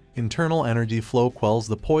cultivating internal energy flow quells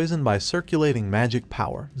the poison by circulating magic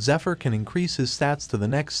power. Zephyr can increase his stats to the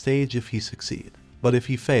next stage if he succeeds. But if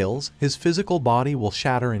he fails, his physical body will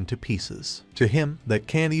shatter into pieces. To him, that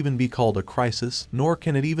can't even be called a crisis, nor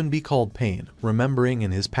can it even be called pain, remembering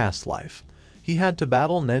in his past life he had to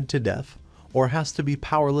battle Ned to death, or has to be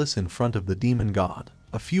powerless in front of the demon god.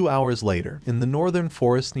 A few hours later, in the northern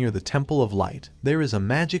forest near the Temple of Light, there is a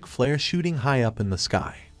magic flare shooting high up in the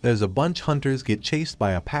sky. There's a bunch hunters get chased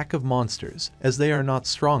by a pack of monsters. As they are not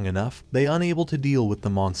strong enough, they unable to deal with the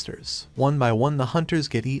monsters. One by one the hunters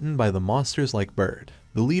get eaten by the monsters like bird.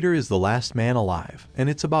 The leader is the last man alive, and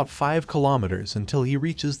it's about 5 kilometers until he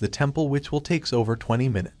reaches the temple, which will take over 20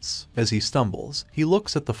 minutes. As he stumbles, he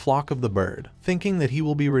looks at the flock of the bird, thinking that he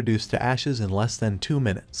will be reduced to ashes in less than 2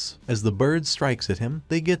 minutes. As the bird strikes at him,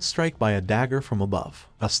 they get struck by a dagger from above.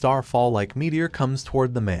 A starfall-like meteor comes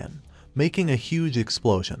toward the man, making a huge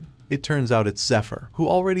explosion. It turns out it's Zephyr, who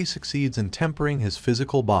already succeeds in tempering his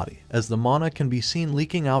physical body, as the mana can be seen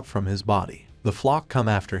leaking out from his body. The flock come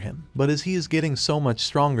after him, but as he is getting so much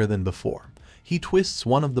stronger than before, he twists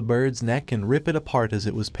one of the bird's neck and rip it apart as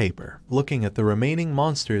it was paper. Looking at the remaining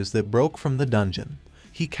monsters that broke from the dungeon,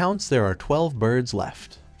 he counts there are 12 birds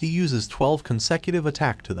left. He uses 12 consecutive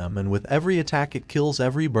attacks to them, and with every attack it kills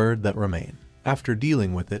every bird that remain. After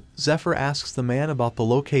dealing with it, Zephyr asks the man about the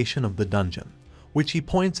location of the dungeon, which he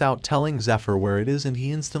points out, telling Zephyr where it is, and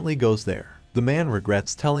he instantly goes there. The man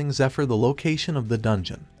regrets telling Zephyr the location of the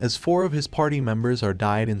dungeon, as 4 of his party members are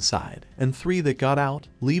died inside, and 3 that got out,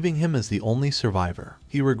 leaving him as the only survivor.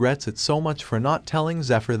 He regrets it so much for not telling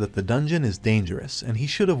Zephyr that the dungeon is dangerous and he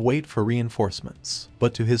should have waited for reinforcements.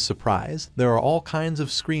 But to his surprise, there are all kinds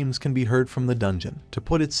of screams can be heard from the dungeon. To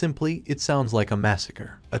put it simply, it sounds like a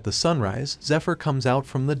massacre. At the sunrise, Zephyr comes out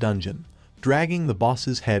from the dungeon, dragging the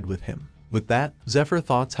boss's head with him. With that, Zephyr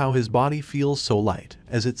thoughts how his body feels so light,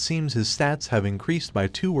 as it seems his stats have increased by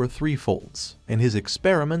 2 or 3 folds, and his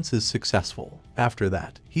experiments is successful. After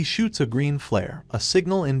that, he shoots a green flare. A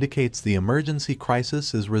signal indicates the emergency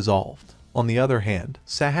crisis is resolved. On the other hand,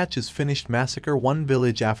 Sahach is finished massacre one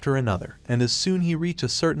village after another, and as soon he reach a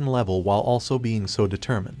certain level while also being so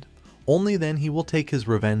determined, only then he will take his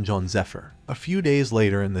revenge on Zephyr. A few days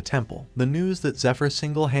later in the temple, the news that Zephyr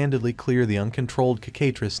single-handedly cleared the uncontrolled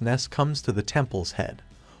cicatrice nest comes to the temple's head.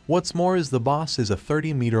 What's more is the boss is a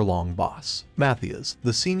 30-meter-long boss. Matthias,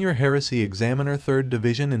 the senior heresy examiner 3rd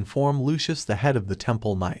Division, informed Lucius, the head of the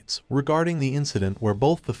Temple Knights, regarding the incident where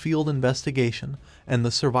both the field investigation and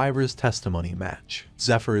the survivors' testimony match.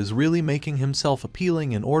 Zephyr is really making himself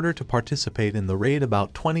appealing in order to participate in the raid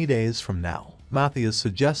about 20 days from now. Matthias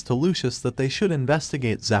suggests to Lucius that they should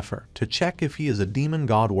investigate Zephyr to check if he is a demon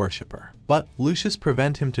god worshipper. But Lucius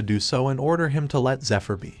prevents him to do so and order him to let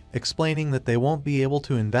Zephyr be, explaining that they won't be able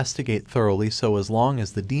to investigate thoroughly, so as long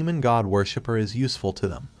as the demon god worshipper is useful to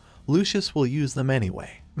them, Lucius will use them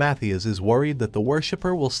anyway. Matthias is worried that the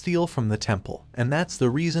worshipper will steal from the temple, and that's the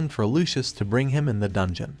reason for Lucius to bring him in the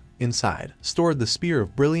dungeon. Inside, stored the Spear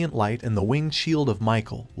of Brilliant Light and the Winged Shield of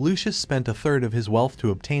Michael. Lucius spent a third of his wealth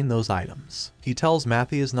to obtain those items. He tells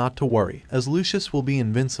Matthias not to worry, as Lucius will be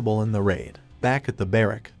invincible in the raid. Back at the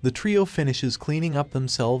barrack, the trio finishes cleaning up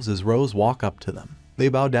themselves as Rose walk up to them. They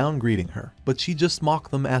bow down greeting her, but she just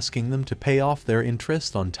mock them, asking them to pay off their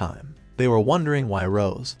interest on time. They were wondering why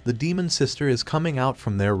Rose, the demon sister, is coming out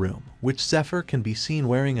from their room, which Zephyr can be seen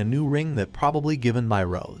wearing a new ring that probably given by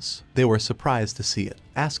Rose. They were surprised to see it,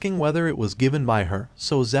 asking whether it was given by her,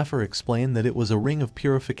 so Zephyr explained that it was a ring of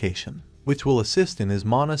purification, which will assist in his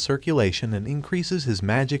mana circulation and increases his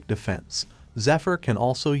magic defense. Zephyr can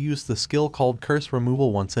also use the skill called Curse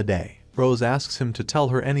Removal once a day. Rose asks him to tell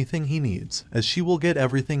her anything he needs, as she will get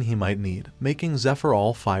everything he might need, making Zephyr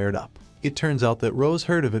all fired up. It turns out that Rose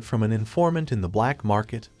heard of it from an informant in the black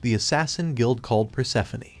market, the assassin guild called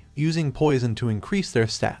Persephone. Using poison to increase their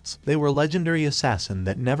stats, they were legendary assassin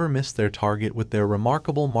that never missed their target with their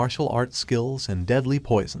remarkable martial arts skills and deadly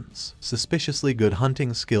poisons, suspiciously good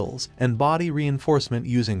hunting skills, and body reinforcement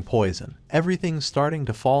using poison. Everything's starting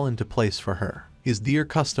to fall into place for her. His dear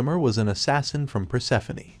customer was an assassin from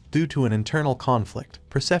Persephone. Due to an internal conflict,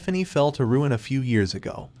 Persephone fell to ruin a few years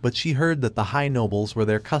ago, but she heard that the high nobles were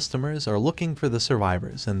their customers are looking for the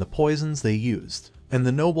survivors and the poisons they used, and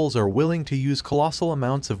the nobles are willing to use colossal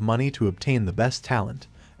amounts of money to obtain the best talent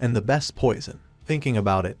and the best poison. Thinking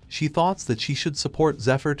about it, she thought that she should support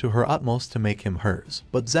Zephyr to her utmost to make him hers,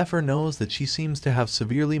 but Zephyr knows that she seems to have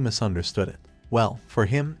severely misunderstood it. Well, for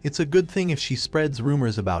him, it's a good thing if she spreads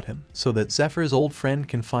rumors about him, so that Zephyr's old friend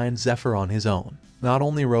can find Zephyr on his own. Not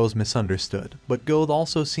only Rose misunderstood, but Goth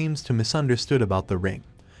also seems to misunderstood about the ring.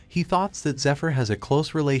 He thought that Zephyr has a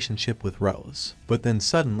close relationship with Rose. But then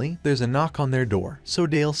suddenly, there's a knock on their door, so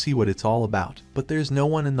they'll see what it's all about, but there's no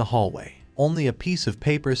one in the hallway. only a piece of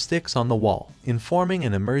paper sticks on the wall, informing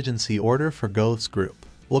an emergency order for Goth's group.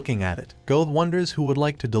 Looking at it, Goth wonders who would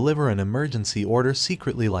like to deliver an emergency order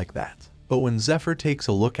secretly like that. But when Zephyr takes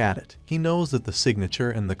a look at it, he knows that the signature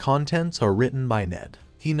and the contents are written by Ned.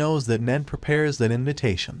 He knows that Ned prepares that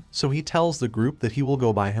invitation, so he tells the group that he will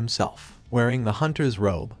go by himself. Wearing the hunter's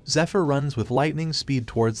robe, Zephyr runs with lightning speed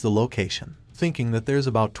towards the location, thinking that there's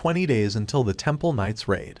about 20 days until the Temple Knight's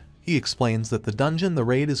raid. He explains that the dungeon the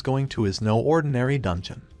raid is going to is no ordinary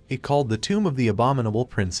dungeon. It called the Tomb of the Abominable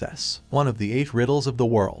Princess, one of the 8 riddles of the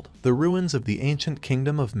world, the ruins of the ancient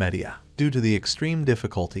kingdom of Media. Due to the extreme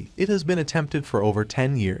difficulty, it has been attempted for over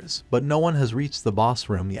 10 years, but no one has reached the boss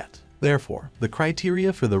room yet. Therefore, the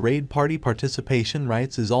criteria for the raid party participation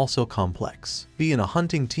rights is also complex. Be in a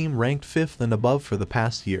hunting team ranked 5th and above for the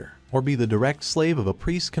past year, or be the direct slave of a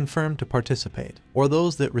priest confirmed to participate, or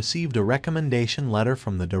those that received a recommendation letter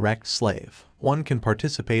from the direct slave. One can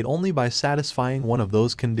participate only by satisfying one of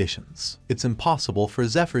those conditions. It's impossible for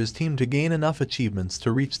Zephyr's team to gain enough achievements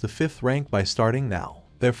to reach the 5th rank by starting now.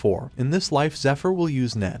 Therefore, in this life Zephyr will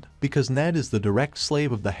use Ned, because Ned is the direct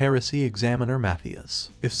slave of the heresy examiner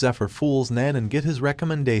Matthias. If Zephyr fools Ned and get his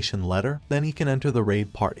recommendation letter, then he can enter the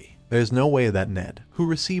raid party. There's no way that Ned, who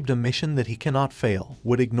received a mission that he cannot fail,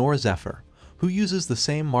 would ignore Zephyr, who uses the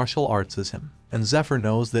same martial arts as him. And Zephyr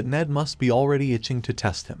knows that Ned must be already itching to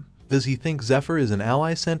test him. Does he think Zephyr is an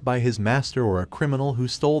ally sent by his master or a criminal who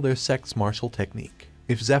stole their sect's martial technique?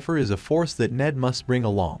 If Zephyr is a force that Ned must bring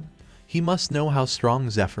along, he must know how strong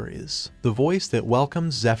Zephyr is. The voice that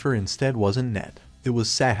welcomes Zephyr instead wasn't Ned. It was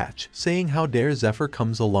Sahach, saying how dare Zephyr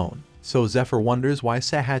comes alone. So Zephyr wonders why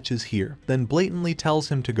Sahach is here, then blatantly tells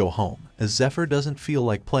him to go home, as Zephyr doesn't feel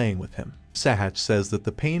like playing with him. Sahach says that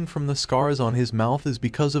the pain from the scars on his mouth is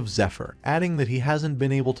because of Zephyr, adding that he hasn't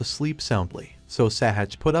been able to sleep soundly. So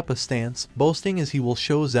Sahach put up a stance, boasting as he will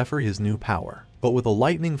show Zephyr his new power. But with a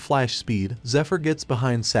lightning flash speed, Zephyr gets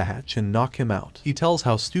behind Sahach and knock him out. He tells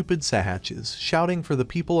how stupid Sahach is, shouting for the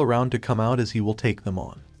people around to come out as he will take them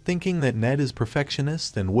on, thinking that Ned is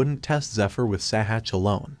perfectionist and wouldn't test Zephyr with Sahach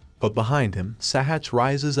alone. But behind him, Sahach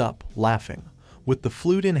rises up, laughing. With the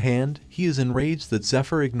flute in hand, he is enraged that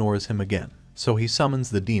Zephyr ignores him again. So he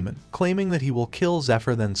summons the demon, claiming that he will kill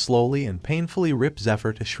Zephyr, then slowly and painfully rip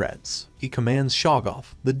Zephyr to shreds. He commands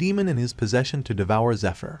Shoggoth, the demon in his possession, to devour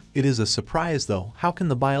Zephyr. It is a surprise though, how can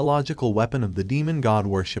the biological weapon of the demon god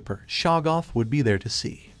worshipper, Shoggoth, would be there to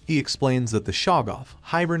see? He explains that the Shoggoth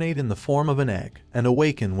hibernate in the form of an egg, and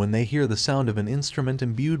awaken when they hear the sound of an instrument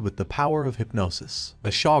imbued with the power of hypnosis. The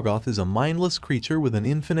Shoggoth is a mindless creature with an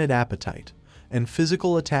infinite appetite, and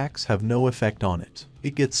physical attacks have no effect on it.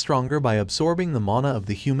 It gets stronger by absorbing the mana of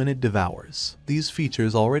the human it devours. These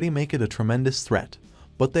features already make it a tremendous threat,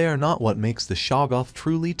 but they are not what makes the Shoggoth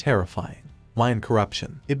truly terrifying. Mind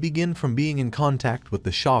corruption. It begins from being in contact with the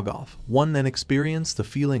Shoggoth. One then experiences the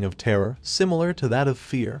feeling of terror, similar to that of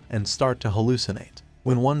fear, and start to hallucinate.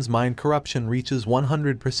 When one's mind corruption reaches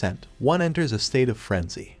 100%, one enters a state of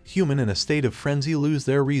frenzy. Human in a state of frenzy lose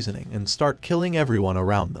their reasoning and start killing everyone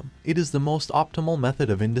around them. It is the most optimal method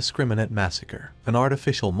of indiscriminate massacre, an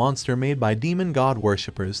artificial monster made by demon god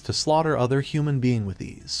worshippers to slaughter other human beings with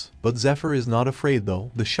ease. But Zephyr is not afraid though.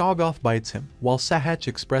 The Shoggoth bites him, while Sahach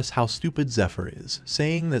express how stupid Zephyr is,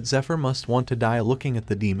 saying that Zephyr must want to die looking at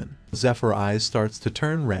the demon. Zephyr's eyes starts to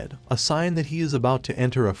turn red, a sign that he is about to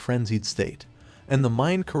enter a frenzied state, and the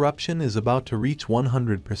mind corruption is about to reach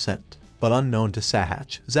 100%. But unknown to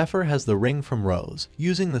Sahach, Zephyr has the ring from Rose.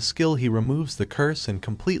 Using the skill, he removes the curse and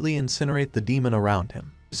completely incinerate the demon around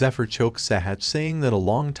him. Zephyr chokes Sahach, saying that a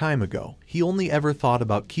long time ago, he only ever thought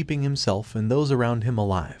about keeping himself and those around him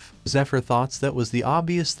alive. Zephyr thought that was the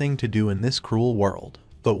obvious thing to do in this cruel world.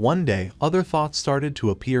 But one day, other thoughts started to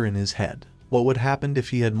appear in his head. What would happen if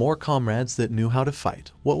he had more comrades that knew how to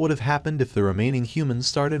fight? What would have happened if the remaining humans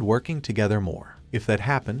started working together more? If that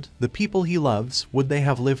happened, the people he loves, would they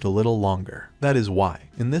have lived a little longer? That is why,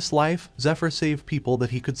 in this life, Zephyr saved people that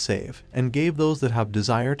he could save, and gave those that have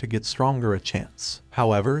desire to get stronger a chance.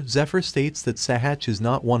 However, Zephyr states that Sahach is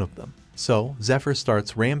not one of them. So, Zephyr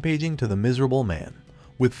starts rampaging to the miserable man.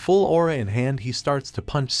 With full aura in hand, he starts to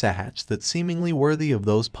punch Sahach that's seemingly worthy of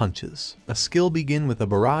those punches. A skill begins with a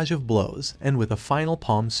barrage of blows, and with a final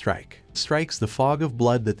palm strike, strikes the fog of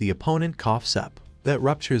blood that the opponent coughs up. That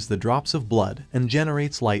ruptures the drops of blood and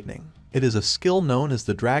generates lightning. It is a skill known as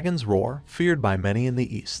the Dragon's Roar, feared by many in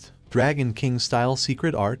the East. Dragon King style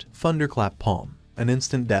secret art, Thunderclap Palm. An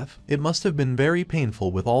instant death. It must have been very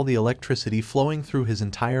painful with all the electricity flowing through his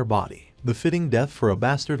entire body. the fitting death for a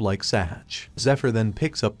bastard like Sahach. Zephyr then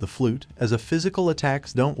picks up the flute, as a physical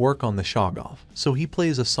attacks don't work on the Shoggoth, so he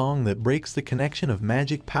plays a song that breaks the connection of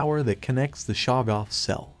magic power that connects the Shoggoth's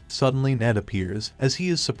cell. Suddenly Ned appears, as he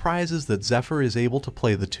is surprised that Zephyr is able to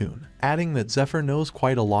play the tune, adding that Zephyr knows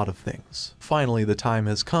quite a lot of things. Finally the time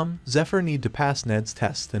has come. Zephyr need to pass Ned's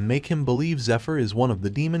test and make him believe Zephyr is one of the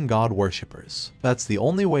demon god worshippers. That's the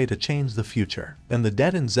only way to change the future, and the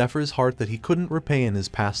debt in Zephyr's heart that he couldn't repay in his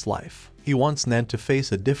past life. He wants Ned to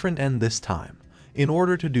face a different end this time. In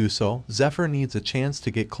order to do so, Zephyr needs a chance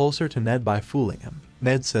to get closer to Ned by fooling him.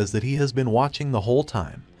 Ned says that he has been watching the whole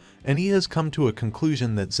time, and he has come to a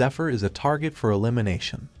conclusion that Zephyr is a target for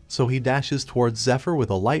elimination. So he dashes towards Zephyr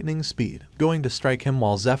with a lightning speed, going to strike him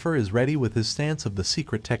while Zephyr is ready with his stance of the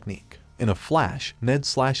secret technique. In a flash, Ned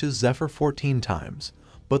slashes Zephyr 14 times,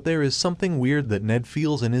 but there is something weird that Ned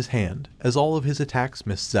feels in his hand, as all of his attacks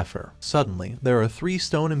miss Zephyr. Suddenly, there are 3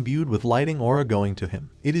 stone imbued with lighting aura going to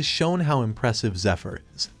him. It is shown how impressive Zephyr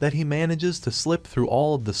is, that he manages to slip through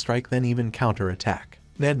all of the strike then even counter-attack.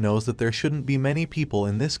 Ned knows that there shouldn't be many people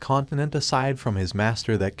in this continent aside from his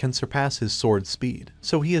master that can surpass his sword speed,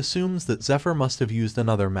 so he assumes that Zephyr must have used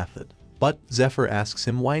another method. But Zephyr asks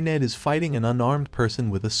him why Ned is fighting an unarmed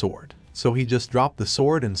person with a sword. So he just dropped the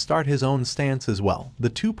sword and start his own stance as well. The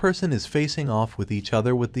two-person is facing off with each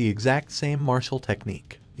other with the exact same martial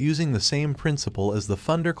technique. Using the same principle as the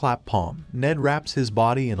thunderclap palm, Ned wraps his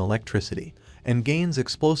body in electricity and gains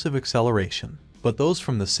explosive acceleration. But those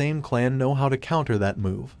from the same clan know how to counter that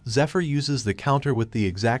move. Zephyr uses the counter with the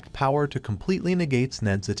exact power to completely negate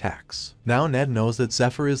Ned's attacks. Now Ned knows that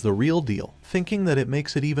Zephyr is the real deal, thinking that it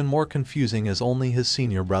makes it even more confusing as only his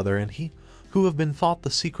senior brother and he, who have been taught the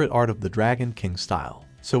secret art of the Dragon King style.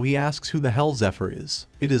 So he asks who the hell Zephyr is.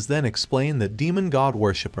 It is then explained that demon god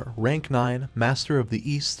worshipper, rank 9, master of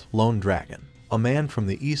the East, lone dragon. A man from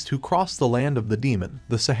the East who crossed the land of the demon,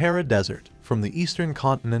 the Sahara Desert, from the eastern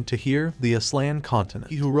continent to here, the Aslan continent.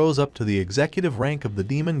 He who rose up to the executive rank of the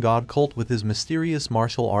demon god cult with his mysterious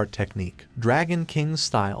martial art technique, Dragon King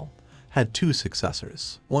style, had 2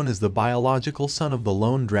 successors. One is the biological son of the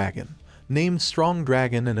lone dragon, named Strong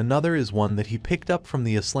Dragon, and another is one that he picked up from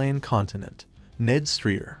the Aslan continent, Ned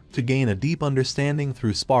Streer. To gain a deep understanding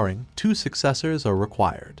through sparring, 2 successors are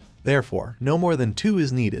required. Therefore, no more than 2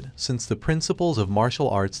 is needed, since the principles of martial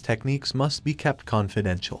arts techniques must be kept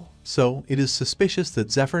confidential. So, it is suspicious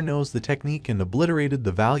that Zephyr knows the technique and obliterated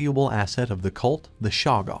the valuable asset of the cult, the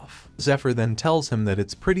Shoggoth. Zephyr then tells him that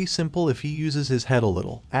it's pretty simple if he uses his head a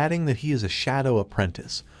little, adding that he is a shadow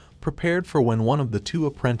apprentice, prepared for when one of the 2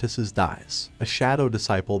 apprentices dies. A shadow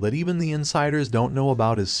disciple that even the insiders don't know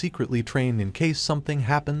about is secretly trained in case something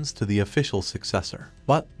happens to the official successor.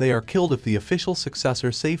 But they are killed if the official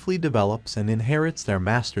successor safely develops and inherits their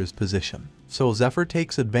master's position. So Zephyr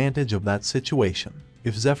takes advantage of that situation.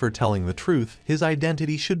 If Zephyr telling the truth, his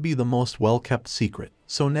identity should be the most well-kept secret.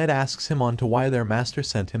 So Ned asks him on to why their master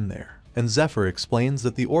sent him there. And Zephyr explains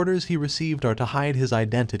that the orders he received are to hide his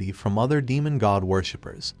identity from other demon god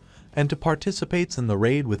worshippers, and to participate in the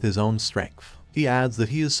raid with his own strength. He adds that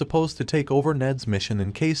he is supposed to take over Ned's mission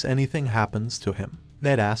in case anything happens to him.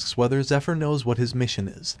 Ned asks whether Zephyr knows what his mission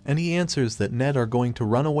is, and he answers that Ned are going to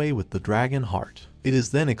run away with the dragon heart. It is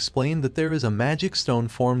then explained that there is a magic stone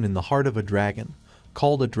formed in the heart of a dragon,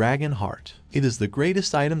 called a dragon heart. It is the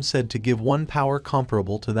greatest item said to give one power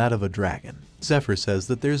comparable to that of a dragon. Zephyr says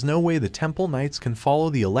that there's no way the Temple Knights can follow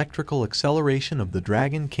the electrical acceleration of the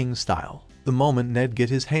Dragon King style. The moment Ned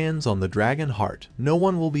gets his hands on the dragon heart, no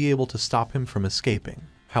one will be able to stop him from escaping.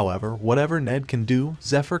 However, whatever Ned can do,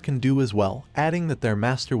 Zephyr can do as well, adding that their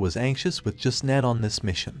master was anxious with just Ned on this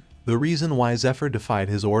mission. The reason why Zephyr defied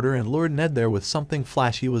his order and lured Ned there with something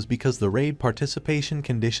flashy was because the raid participation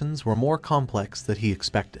conditions were more complex than he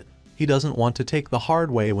expected. He doesn't want to take the hard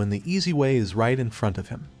way when the easy way is right in front of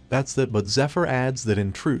him. That's that, but Zephyr adds that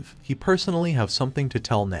in truth, he personally have something to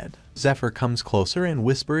tell Ned. Zephyr comes closer and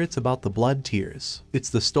whispers it's about the blood tears. It's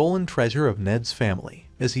the stolen treasure of Ned's family,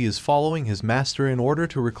 as he is following his master in order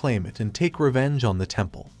to reclaim it and take revenge on the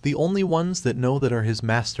temple. The only ones that know that are his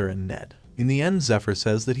master and Ned. In the end, Zephyr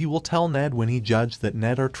says that he will tell Ned when he judged that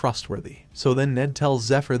Ned are trustworthy. So then Ned tells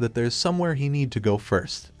Zephyr that there's somewhere he need to go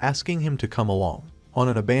first, asking him to come along. On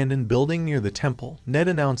an abandoned building near the temple, Ned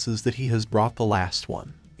announces that he has brought the last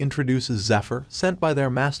one. Introduces Zephyr, sent by their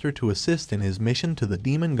master to assist in his mission to the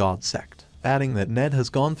demon god sect, adding that Ned has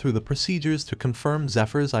gone through the procedures to confirm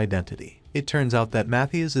Zephyr's identity. It turns out that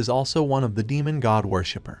Matthias is also one of the demon god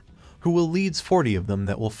worshipper, who will leads 40 of them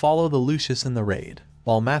that will follow the Lucius in the raid.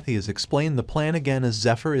 While Matthias explained the plan again as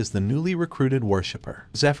Zephyr is the newly recruited worshipper.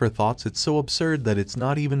 Zephyr thoughts it's so absurd that it's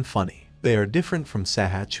not even funny. They are different from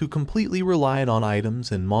Sahach, who completely relied on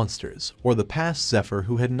items and monsters, or the past Zephyr,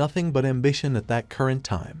 who had nothing but ambition at that current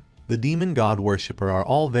time. The demon god worshipper are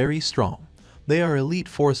all very strong. They are elite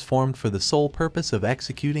force formed for the sole purpose of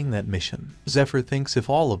executing that mission. Zephyr thinks if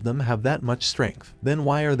all of them have that much strength, then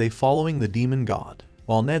why are they following the demon god?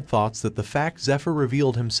 While Ned thoughts that the fact Zephyr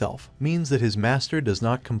revealed himself means that his master does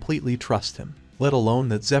not completely trust him, let alone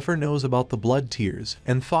that Zephyr knows about the blood tears,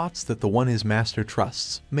 and thoughts that the one his master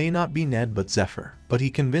trusts may not be Ned but Zephyr. But he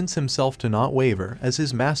convinced himself to not waver, as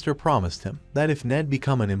his master promised him that if Ned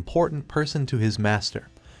become an important person to his master,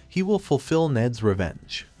 he will fulfill Ned's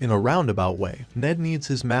revenge. In a roundabout way, Ned needs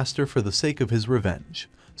his master for the sake of his revenge.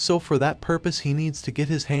 So for that purpose he needs to get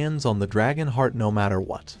his hands on the dragon heart no matter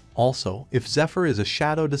what. Also, if Zephyr is a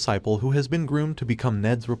shadow disciple who has been groomed to become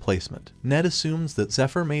Ned's replacement, Ned assumes that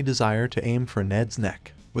Zephyr may desire to aim for Ned's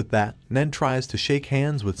neck. With that, Ned tries to shake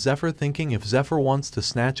hands with Zephyr, thinking if Zephyr wants to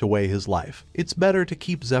snatch away his life, it's better to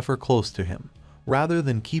keep Zephyr close to him, rather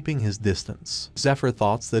than keeping his distance. Zephyr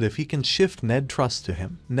thoughts that if he can shift Ned's trust to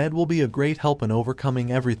him, Ned will be a great help in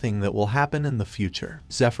overcoming everything that will happen in the future.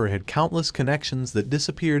 Zephyr had countless connections that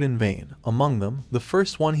disappeared in vain. Among them, the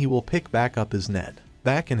first one he will pick back up is Ned.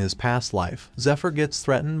 Back in his past life, Zephyr gets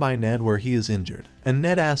threatened by Ned where he is injured, and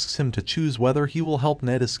Ned asks him to choose whether he will help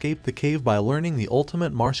Ned escape the cave by learning the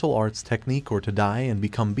ultimate martial arts technique or to die and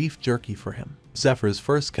become beef jerky for him. Zephyr's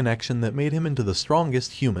first connection that made him into the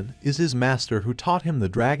strongest human is his master, who taught him the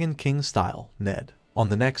Dragon King style, Ned. On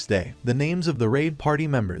the next day, the names of the raid party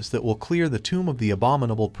members that will clear the Tomb of the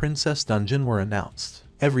Abominable Princess dungeon were announced.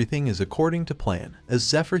 Everything is according to plan, as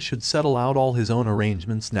Zephyr should settle out all his own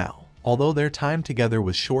arrangements now. Although their time together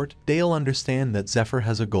was short, they'll understand that Zephyr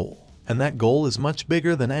has a goal, and that goal is much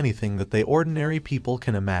bigger than anything that they ordinary people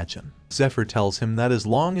can imagine. Zephyr tells him that as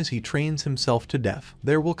long as he trains himself to death,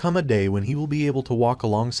 there will come a day when he will be able to walk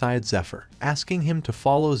alongside Zephyr, asking him to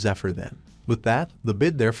follow Zephyr then. With that, they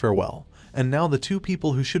bid their farewell, and now the two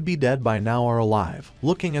people who should be dead by now are alive.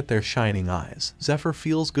 Looking at their shining eyes, Zephyr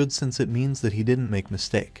feels good since it means that he didn't make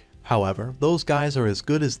mistake. However, those guys are as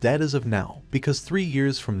good as dead as of now, because 3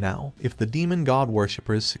 years from now, if the demon god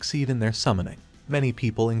worshippers succeed in their summoning, many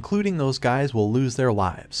people, including those guys, will lose their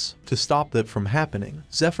lives. To stop that from happening,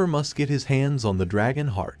 Zephyr must get his hands on the dragon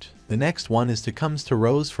heart. The next one is to comes to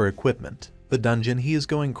Rose for equipment. The dungeon he is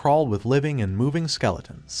going crawled with living and moving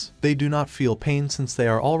skeletons. They do not feel pain since they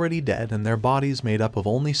are already dead and their bodies made up of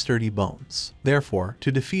only sturdy bones. Therefore,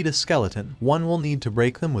 to defeat a skeleton, one will need to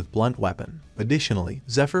break them with blunt weapon. Additionally,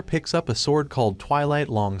 Zephyr picks up a sword called Twilight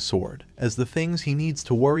Long Sword, as the things he needs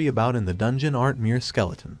to worry about in the dungeon aren't mere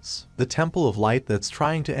skeletons. The Temple of Light that's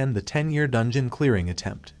trying to end the 10-year dungeon clearing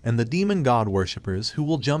attempt, and the demon god worshippers who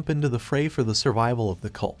will jump into the fray for the survival of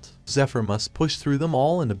the cult. Zephyr must push through them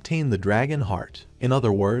all and obtain the dragon heart. In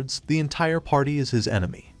other words, the entire party is his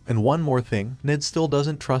enemy. And one more thing, Ned still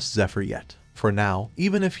doesn't trust Zephyr yet. For now,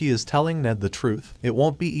 even if he is telling Ned the truth, it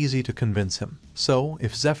won't be easy to convince him. So,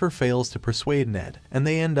 if Zephyr fails to persuade Ned, and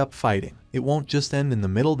they end up fighting, it won't just end in the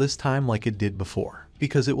middle this time like it did before,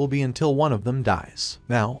 because it will be until one of them dies.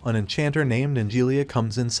 Now, an enchanter named Angelia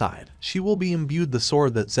comes inside. She will be imbued the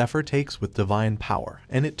sword that Zephyr takes with divine power,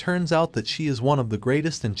 and it turns out that she is one of the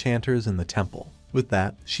greatest enchanters in the temple. With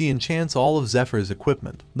that, she enchants all of Zephyr's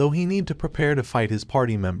equipment. Though he need to prepare to fight his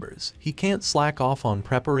party members, he can't slack off on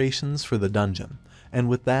preparations for the dungeon, and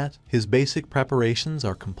with that, his basic preparations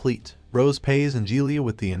are complete. Rose pays Angelia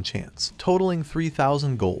with the enchants, totaling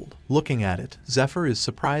 3,000 gold. Looking at it, Zephyr is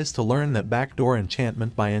surprised to learn that backdoor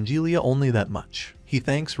enchantment by Angelia only that much. He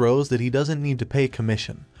thanks Rose that he doesn't need to pay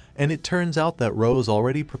commission, and it turns out that Rose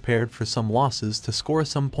already prepared for some losses to score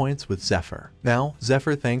some points with Zephyr. Now,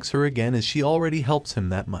 Zephyr thanks her again as she already helps him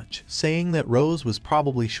that much, saying that Rose was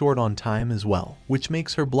probably short on time as well, which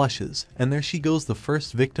makes her blushes, and there she goes, the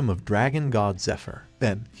first victim of Dragon God Zephyr.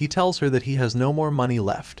 Then, he tells her that he has no more money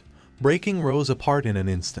left, breaking Rose apart in an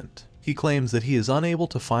instant. He claims that he is unable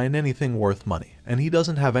to find anything worth money, and he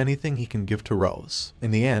doesn't have anything he can give to Rose.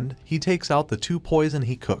 In the end, he takes out the 2 poison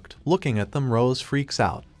he cooked. Looking at them, Rose freaks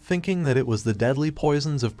out, thinking that it was the deadly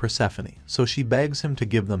poisons of Persephone, so she begs him to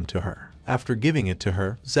give them to her. After giving it to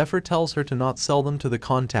her, Zephyr tells her to not sell them to the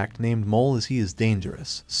contact named Mole as he is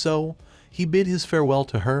dangerous, so he bid his farewell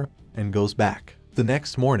to her and goes back. The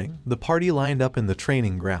next morning, the party lined up in the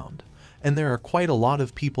training ground, and there are quite a lot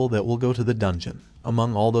of people that will go to the dungeon.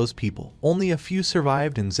 Among all those people, only a few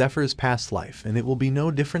survived in Zephyr's past life, and it will be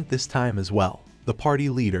no different this time as well. The party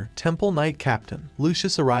leader, Temple Knight Captain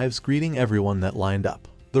Lucius, arrives greeting everyone that lined up.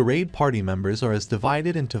 The raid party members are as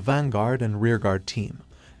divided into Vanguard and Rearguard team,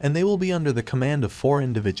 and they will be under the command of 4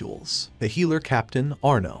 individuals: the healer captain,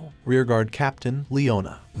 Arno, rearguard captain,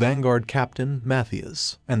 Leona, vanguard captain,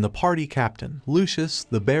 Matthias, and the party captain, Lucius,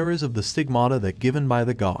 the bearers of the stigmata that given by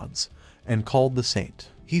the gods, and called the Saint.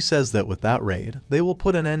 He says that with that raid, they will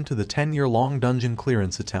put an end to the 10-year-long dungeon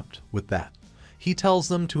clearance attempt. With that, he tells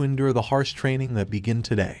them to endure the harsh training that begin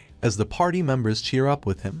today. As the party members cheer up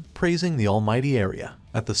with him, praising the almighty area.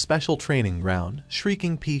 At the special training ground,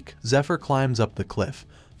 Shrieking Peak, Zephyr climbs up the cliff,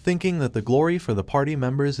 thinking that the glory for the party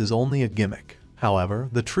members is only a gimmick. However,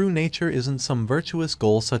 the true nature isn't some virtuous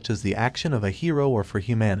goal such as the action of a hero or for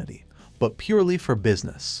humanity, but purely for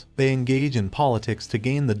business. They engage in politics to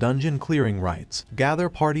gain the dungeon clearing rights, gather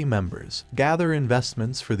party members, gather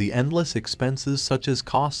investments for the endless expenses such as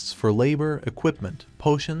costs for labor, equipment,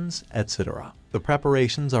 potions, etc. The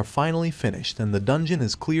preparations are finally finished and the dungeon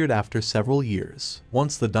is cleared after several years.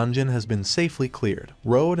 Once the dungeon has been safely cleared,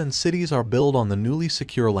 road and cities are built on the newly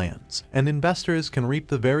secure lands, and investors can reap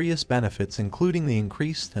the various benefits including the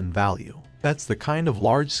increased and value. That's the kind of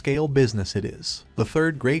large-scale business it is. The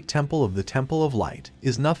third great temple of the Temple of Light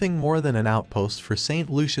is nothing more than an outpost for St.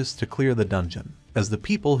 Lucius to clear the dungeon, as the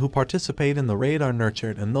people who participate in the raid are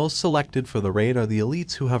nurtured and those selected for the raid are the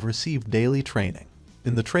elites who have received daily training.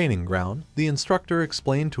 In the training ground, the instructor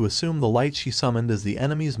explained to assume the light she summoned as the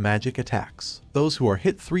enemy's magic attacks. Those who are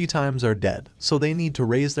hit 3 times are dead, so they need to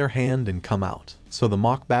raise their hand and come out. So the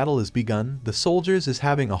mock battle is begun. The soldiers is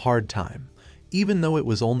having a hard time, even though it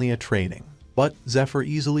was only a training. But Zephyr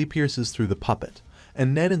easily pierces through the puppet,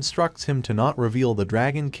 and Ned instructs him to not reveal the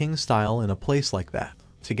Dragon King style in a place like that.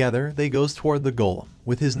 Together, they goes toward the golem.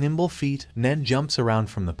 With his nimble feet, Ned jumps around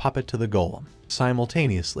from the puppet to the golem.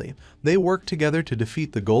 Simultaneously, they work together to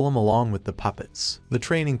defeat the golem along with the puppets. The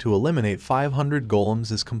training to eliminate 500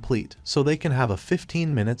 golems is complete, so they can have a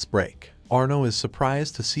 15 minutes break. Arno is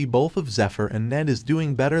surprised to see both of Zephyr and Ned is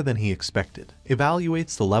doing better than he expected.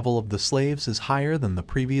 Evaluates the level of the slaves is higher than the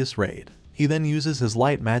previous raid. He then uses his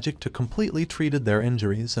light magic to completely treat their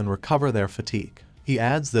injuries and recover their fatigue. He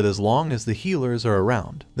adds that as long as the healers are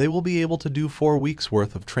around, they will be able to do 4 weeks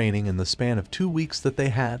worth of training in the span of 2 weeks that they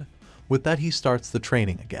had. With that, he starts the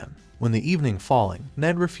training again. When the evening falling,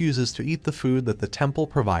 Ned refuses to eat the food that the temple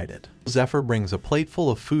provided. Zephyr brings a plate full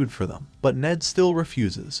of food for them, but Ned still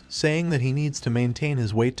refuses, saying that he needs to maintain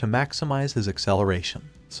his weight to maximize his acceleration.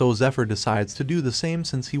 So Zephyr decides to do the same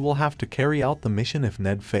since he will have to carry out the mission if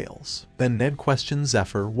Ned fails. Then Ned questions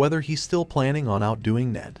Zephyr whether he's still planning on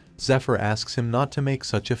outdoing Ned. Zephyr asks him not to make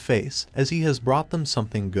such a face, as he has brought them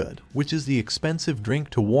something good, which is the expensive drink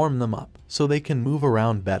to warm them up, so they can move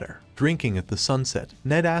around better. Drinking at the sunset,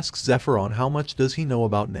 Ned asks Zephyr on how much does he know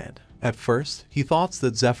about Ned. At first, he thought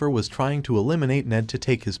that Zephyr was trying to eliminate Ned to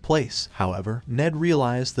take his place. However, Ned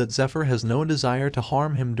realized that Zephyr has no desire to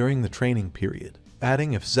harm him during the training period,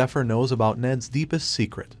 adding if Zephyr knows about Ned's deepest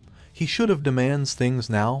secret, he should have demands things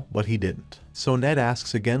now, but he didn't. So Ned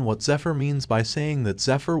asks again what Zephyr means by saying that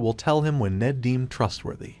Zephyr will tell him when Ned deemed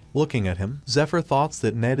trustworthy. Looking at him, Zephyr thought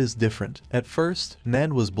that Ned is different. At first,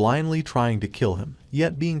 Ned was blindly trying to kill him,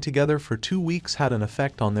 yet being together for 2 weeks had an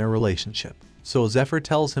effect on their relationship. So Zephyr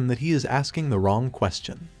tells him that he is asking the wrong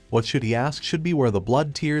question. What should he ask should be where the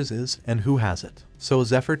blood tears is and who has it. So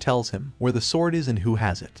Zephyr tells him where the sword is and who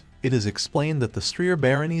has it. It is explained that the Strier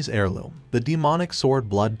Barony's heirloom, the demonic sword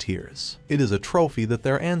Blood Tears. It is a trophy that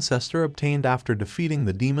their ancestor obtained after defeating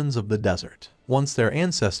the demons of the desert. Once their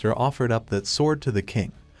ancestor offered up that sword to the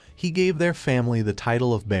king, he gave their family the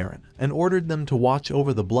title of Baron and ordered them to watch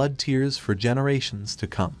over the Blood Tears for generations to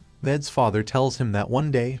come. Ned's father tells him that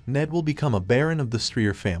one day Ned will become a Baron of the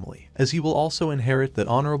Strier family, as he will also inherit that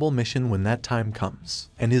honorable mission when that time comes.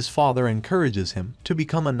 And his father encourages him to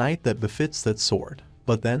become a knight that befits that sword.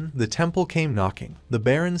 But then, the temple came knocking, the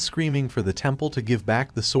Baron screaming for the temple to give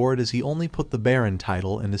back the sword as he only put the Baron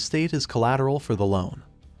title and estate as collateral for the loan.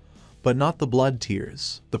 But not the Blood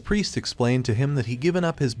Tears. The priest explained to him that he given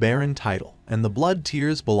up his Baron title, and the Blood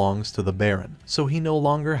Tears belongs to the Baron, so he no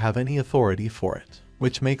longer have any authority for it.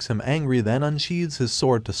 Which makes him angry, then unsheathes his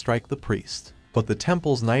sword to strike the priest. But the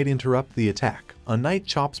temple's knight interrupts the attack. A knight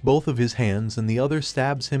chops both of his hands and the other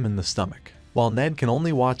stabs him in the stomach. While Ned can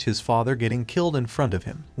only watch his father getting killed in front of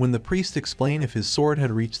him. When the priest explained if his sword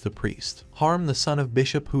had reached the priest, harm the son of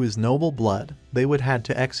Bishop who is noble blood, they would had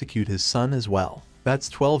to execute his son as well. That's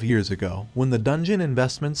 12 years ago, when the dungeon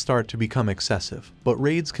investments start to become excessive, but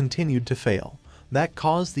raids continued to fail. That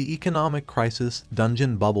caused the economic crisis,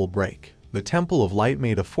 dungeon bubble break. The Temple of Light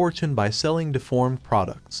made a fortune by selling deformed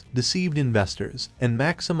products, deceived investors, and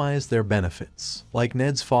maximized their benefits. Like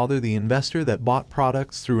Ned's father, the investor that bought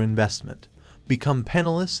products through investment, become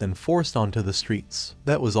penniless and forced onto the streets.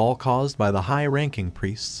 That was all caused by the high-ranking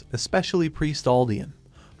priests, especially Priest Aldean,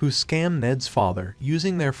 who scammed Ned's father,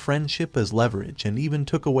 using their friendship as leverage and even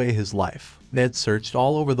took away his life. Ned searched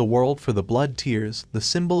all over the world for the blood tears, the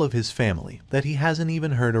symbol of his family, that he hasn't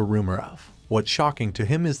even heard a rumor of. What's shocking to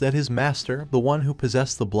him is that his master, the one who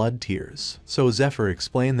possessed the blood tears. So Zephyr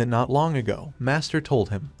explained that not long ago, Master told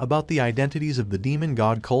him about the identities of the demon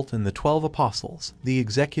god cult and the 12 apostles, the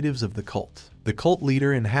executives of the cult. The cult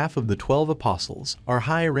leader and half of the 12 apostles are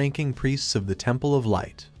high-ranking priests of the Temple of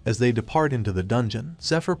Light. As they depart into the dungeon,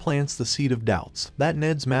 Zephyr plants the seed of doubts that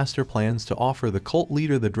Ned's master plans to offer the cult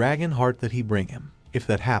leader the dragon heart that he bring him. If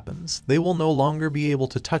that happens, they will no longer be able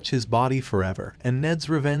to touch his body forever, and Ned's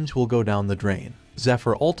revenge will go down the drain.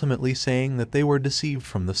 Zephyr ultimately saying that they were deceived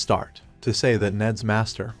from the start. To say that Ned's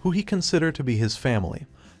master, who he considered to be his family,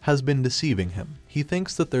 has been deceiving him, he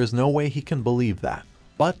thinks that there's no way he can believe that.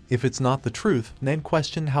 But if it's not the truth, Ned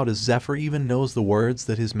questioned how does Zephyr even knows the words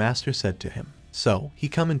that his master said to him. So, he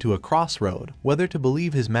come into a crossroad, whether to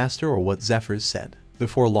believe his master or what Zephyr said.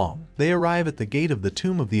 Before long, they arrive at the gate of the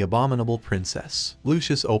tomb of the abominable princess.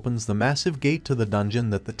 Lucius opens the massive gate to the dungeon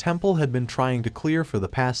that the temple had been trying to clear for the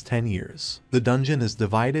past 10 years. The dungeon is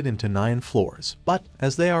divided into 9 floors, but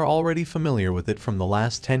as they are already familiar with it from the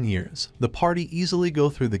last 10 years, the party easily go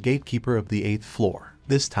through the gatekeeper of the 8th floor.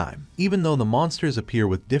 This time, even though the monsters appear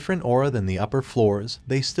with different aura than the upper floors,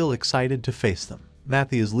 they still excited to face them.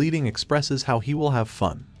 Matthias leading expresses how he will have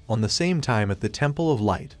fun. On the same time at the Temple of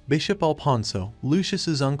Light, Bishop Alfonso,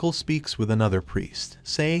 Lucius's uncle, speaks with another priest,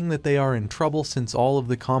 saying that they are in trouble since all of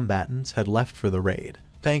the combatants had left for the raid,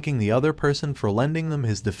 thanking the other person for lending them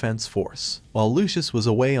his defense force. While Lucius was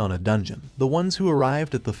away on a dungeon, the ones who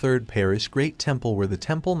arrived at the 3rd parish great temple were the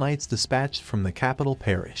temple knights dispatched from the capital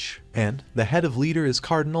parish. And the head of leader is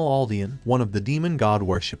Cardinal Aldean, one of the demon god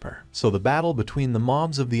worshipper. So the battle between the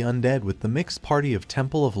mobs of the undead with the mixed party of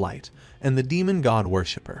Temple of Light and the demon god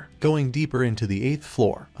worshipper. Going deeper into the 8th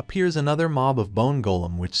floor, appears another mob of bone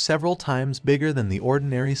golem which several times bigger than the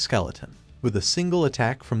ordinary skeleton. With a single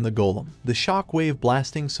attack from the golem, the shockwave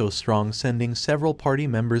blasting so strong sending several party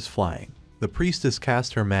members flying. The priestess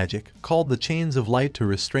cast her magic, called the Chains of Light to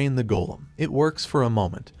restrain the golem. It works for a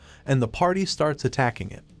moment, and the party starts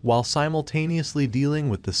attacking it, while simultaneously dealing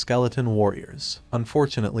with the skeleton warriors.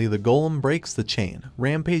 Unfortunately, the golem breaks the chain,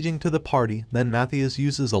 rampaging to the party. Then Matthias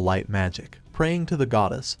uses a light magic, praying to the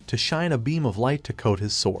goddess to shine a beam of light to coat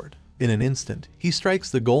his sword. In an instant, he strikes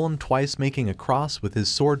the golem twice, making a cross with his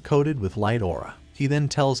sword coated with light aura. He then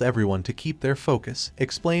tells everyone to keep their focus,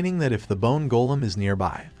 explaining that if the bone golem is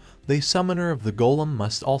nearby, the summoner of the golem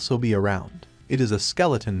must also be around. It is a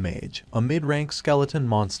skeleton mage, a mid-rank skeleton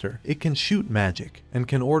monster. It can shoot magic, and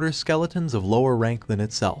can order skeletons of lower rank than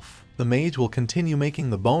itself. The mage will continue making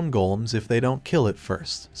the bone golems if they don't kill it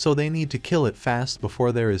first, so they need to kill it fast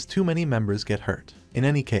before there is too many members get hurt. In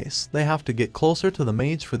any case, they have to get closer to the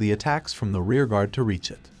mage for the attacks from the rearguard to reach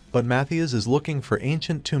it. But Matthias is looking for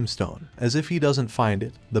ancient tombstone, as if he doesn't find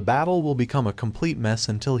it, the battle will become a complete mess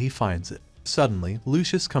until he finds it. Suddenly,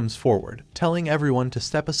 Lucius comes forward, telling everyone to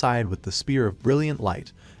step aside with the spear of brilliant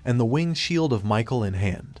light and the winged shield of Michael in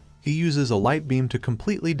hand. He uses a light beam to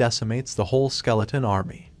completely decimates the whole skeleton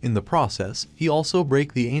army. In the process, he also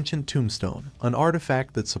breaks the ancient tombstone, an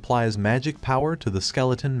artifact that supplies magic power to the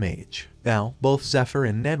skeleton mage. Now, both Zephyr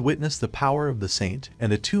and Ned witness the power of the saint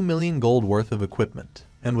and a 2 million gold worth of equipment.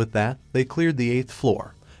 And with that, they cleared the 8th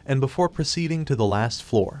floor. And before proceeding to the last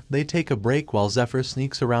floor, they take a break while Zephyr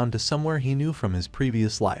sneaks around to somewhere he knew from his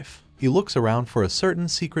previous life. He looks around for a certain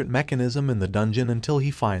secret mechanism in the dungeon until he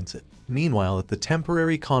finds it. Meanwhile, at the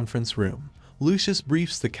temporary conference room, Lucius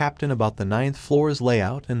briefs the captain about the 9th floor's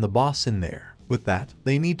layout and the boss in there. With that,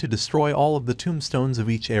 they need to destroy all of the tombstones of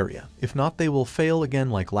each area. If not, they will fail again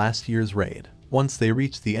like last year's raid. Once they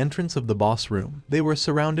reached the entrance of the boss room, they were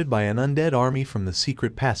surrounded by an undead army from the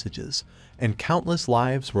secret passages, and countless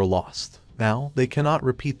lives were lost. Now, they cannot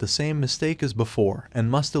repeat the same mistake as before and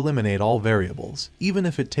must eliminate all variables, even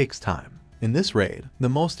if it takes time. In this raid, the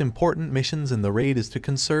most important missions in the raid is to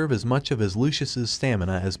conserve as much of his Lucius's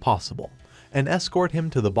stamina as possible, and escort him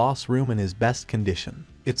to the boss room in his best condition.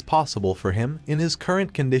 It's possible for him, in his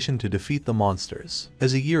current condition, to defeat the monsters,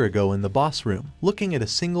 as a year ago in the boss room, looking at a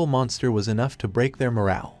single monster was enough to break their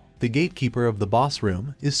morale. The gatekeeper of the boss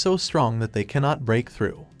room is so strong that they cannot break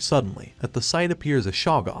through. Suddenly, at the site appears a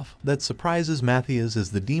Shoggoth that surprises Matthias,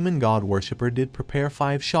 as the demon god worshipper did prepare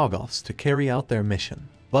 5 Shoggoths to carry out their mission.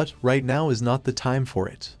 But right now is not the time for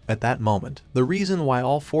it. At that moment, the reason why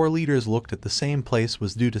all 4 leaders looked at the same place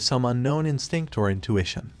was due to some unknown instinct or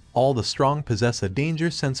intuition. All the strong possess a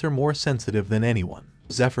danger sensor more sensitive than anyone.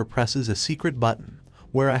 Zephyr presses a secret button,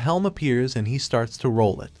 where a helm appears and he starts to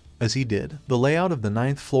roll it. As he did, the layout of the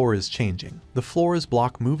 9th floor is changing. The floor is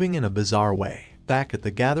block moving in a bizarre way. Back at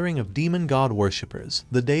the gathering of demon god worshippers,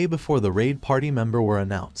 the day before the raid party member were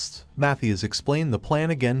announced, Matthias explained the plan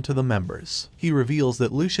again to the members. He reveals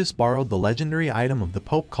that Lucius borrowed the legendary item of the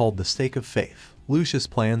Pope called the Stake of Faith. Lucius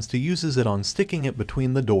plans to use it on sticking it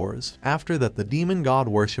between the doors. After that, the demon god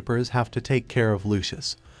worshippers have to take care of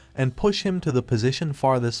Lucius and push him to the position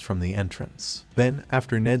farthest from the entrance. Then,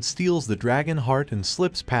 after Ned steals the dragon heart and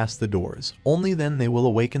slips past the doors, only then they will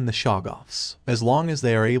awaken the Shoggoths. As long as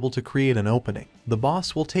they are able to create an opening, the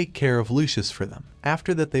boss will take care of Lucius for them.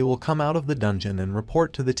 After that, they will come out of the dungeon and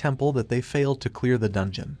report to the temple that they failed to clear the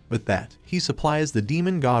dungeon. With that, he supplies the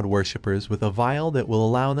demon god worshippers with a vial that will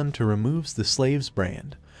allow them to remove the slave's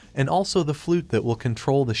brand, and also the flute that will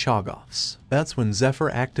control the Shoggoths. That's when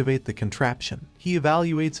Zephyr activates the contraption. He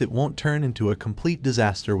evaluates it won't turn into a complete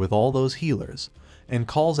disaster with all those healers, and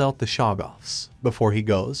calls out the Shoggoths. Before he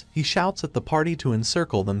goes, he shouts at the party to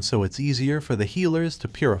encircle them so it's easier for the healers to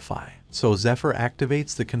purify. So Zephyr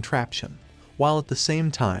activates the contraption, while at the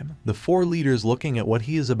same time, the 4 leaders looking at what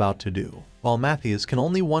he is about to do, while Matthias can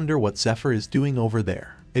only wonder what Zephyr is doing over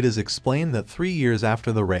there. It is explained that 3 years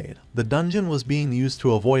after the raid, the dungeon was being used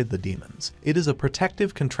to avoid the demons. It is a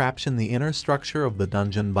protective contraption, the inner structure of the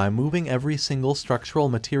dungeon, by moving every single structural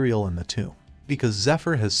material in the tomb. Because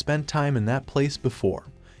Zephyr has spent time in that place before,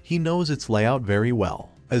 he knows its layout very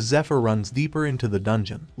well. As Zephyr runs deeper into the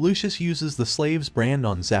dungeon, Lucius uses the slave's brand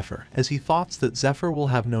on Zephyr, as he thoughts that Zephyr will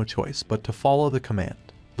have no choice but to follow the command.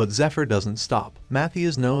 But Zephyr doesn't stop.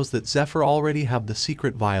 Matthias knows that Zephyr already have the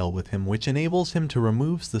secret vial with him, which enables him to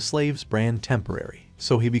remove the slave's brand temporary.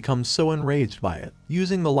 So he becomes so enraged by it.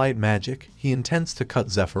 Using the light magic, he intends to cut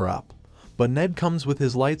Zephyr up. But Ned comes with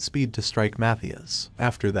his light speed to strike Matthias.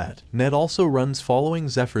 After that, Ned also runs following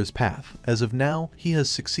Zephyr's path. As of now, he has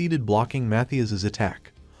succeeded blocking Matthias's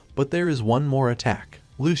attack. But there is one more attack.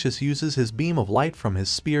 Lucius uses his beam of light from his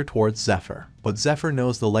spear towards Zephyr. But Zephyr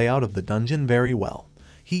knows the layout of the dungeon very well.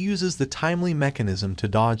 He uses the timely mechanism to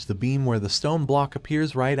dodge the beam where the stone block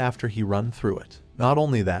appears right after he runs through it. Not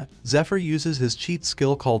only that, Zephyr uses his cheat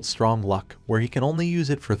skill called Strong Luck, where he can only use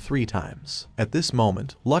it for 3 times. At this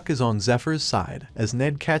moment, luck is on Zephyr's side. As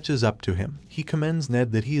Ned catches up to him, he commends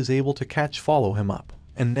Ned that he is able to follow him up,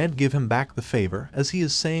 and Ned give him back the favor, as he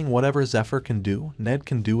is saying whatever Zephyr can do, Ned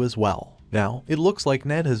can do as well. Now, it looks like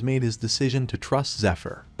Ned has made his decision to trust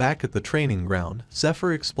Zephyr. Back at the training ground,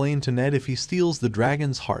 Zephyr explained to Ned if he steals the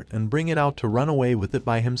dragon's heart and bring it out to run away with it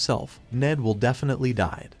by himself, Ned will definitely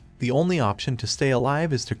die. The only option to stay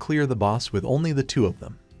alive is to clear the boss with only the 2 of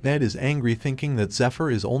them. Ned is angry, thinking that Zephyr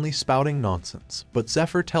is only spouting nonsense, but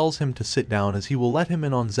Zephyr tells him to sit down as he will let him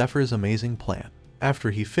in on Zephyr's amazing plan.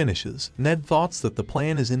 After he finishes, Ned thoughts that the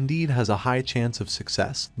plan indeed has a high chance of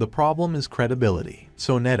success. The problem is credibility.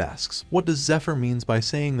 So Ned asks, what does Zephyr means by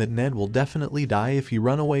saying that Ned will definitely die if he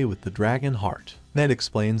run away with the dragon heart? Ned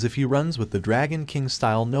explains if he runs with the Dragon King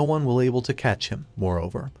style, no one will able to catch him.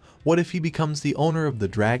 Moreover, what if he becomes the owner of the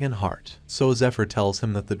dragon heart? So Zephyr tells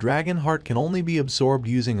him that the dragon heart can only be absorbed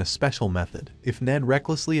using a special method. If Ned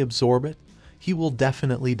recklessly absorb it, he will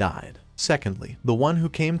definitely die. Secondly, the one who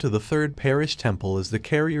came to the 3rd parish temple as the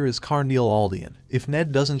carrier is Carneal Aldean. If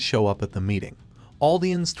Ned doesn't show up at the meeting,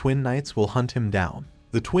 Aldean's twin knights will hunt him down.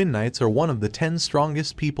 The twin knights are one of the 10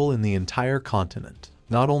 strongest people in the entire continent.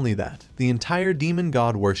 Not only that, the entire demon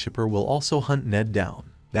god worshipper will also hunt Ned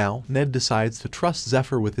down. Now, Ned decides to trust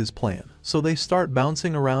Zephyr with his plan, so they start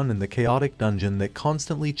bouncing around in the chaotic dungeon that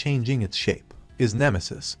constantly changing its shape. His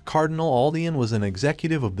nemesis, Cardinal Aldean, was an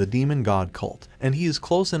executive of the demon god cult, and he is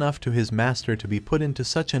close enough to his master to be put into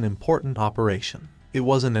such an important operation. It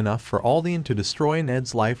wasn't enough for Aldean to destroy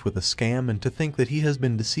Ned's life with a scam and to think that he has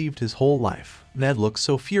been deceived his whole life. Ned looks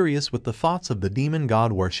so furious with the thoughts of the demon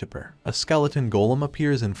god worshipper. A skeleton golem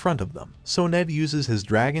appears in front of them, so Ned uses his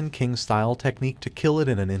Dragon King style technique to kill it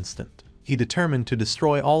in an instant. He determined to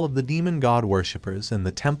destroy all of the demon god worshippers in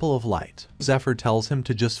the Temple of Light. Zephyr tells him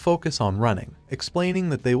to just focus on running, explaining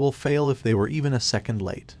that they will fail if they were even a second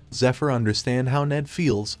late. Zephyr understands how Ned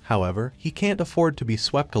feels, however, he can't afford to be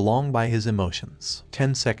swept along by his emotions.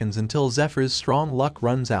 10 seconds until Zephyr's strong luck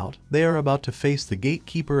runs out, they are about to face the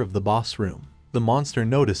gatekeeper of the boss room. The monster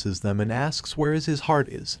notices them and asks where his heart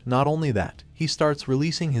is. Not only that, he starts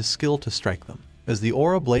releasing his skill to strike them. As the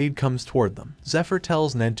aura blade comes toward them, Zephyr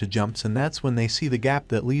tells Ned to jump, and that's when they see the gap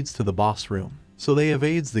that leads to the boss room. So they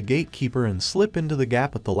evades the gatekeeper and slip into the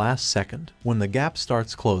gap at the last second, when the gap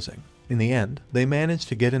starts closing. In the end, they manage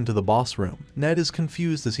to get into the boss room. Ned is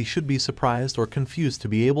confused, as he should be surprised or confused to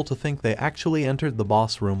be able to think they actually entered the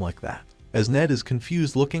boss room like that. As Ned is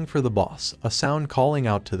confused looking for the boss, a sound calling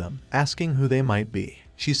out to them, asking who they might be.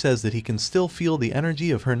 She says that he can still feel the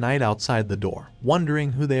energy of her knight outside the door,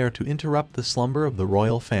 wondering who they are to interrupt the slumber of the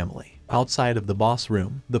royal family. Outside of the boss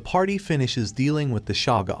room, the party finishes dealing with the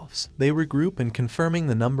Shoggoths. They regroup and confirming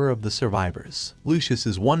the number of the survivors. Lucius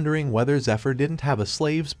is wondering whether Zephyr didn't have a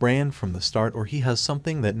slave's brand from the start or he has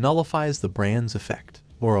something that nullifies the brand's effect.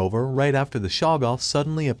 Moreover, right after the Shoggoths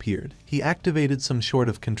suddenly appeared, he activated some sort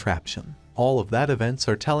of contraption. All of that events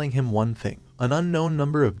are telling him one thing. An unknown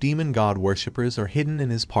number of demon god worshippers are hidden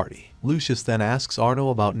in his party. Lucius then asks Arno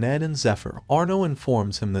about Ned and Zephyr. Arno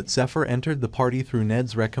informs him that Zephyr entered the party through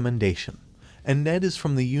Ned's recommendation, and Ned is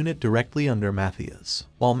from the unit directly under Matthias.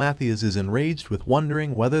 While Matthias is enraged with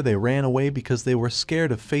wondering whether they ran away because they were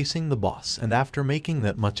scared of facing the boss and after making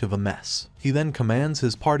that much of a mess. He then commands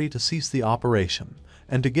his party to cease the operation,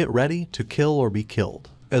 and to get ready to kill or be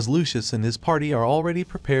killed. As Lucius and his party are already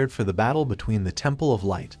prepared for the battle between the Temple of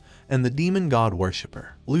Light and the demon god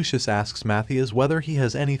worshipper, Lucius asks Matthias whether he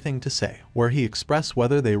has anything to say, where he expresses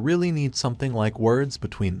whether they really need something like words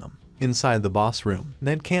between them. Inside the boss room,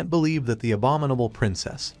 Ned can't believe that the abominable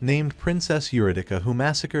princess, named Princess Eurydice, who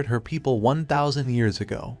massacred her people 1,000 years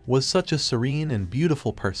ago, was such a serene and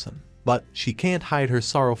beautiful person. But she can't hide her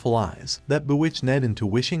sorrowful eyes that bewitch Ned into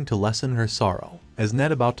wishing to lessen her sorrow. As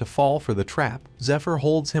Ned about to fall for the trap, Zephyr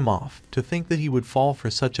holds him off. To think that he would fall for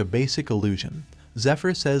such a basic illusion.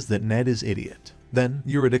 Zephyr says that Ned is idiot. Then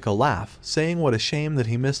Eurydice laughs, saying what a shame that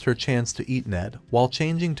he missed her chance to eat Ned while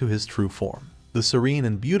changing to his true form. The serene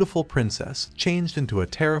and beautiful princess changed into a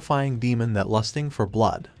terrifying demon that lusting for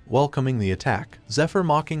blood. Welcoming the attack, Zephyr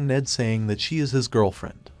mocking Ned, saying that she is his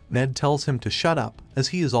girlfriend. Ned tells him to shut up, as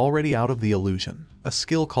he is already out of the illusion. A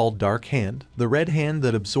skill called Dark Hand, the red hand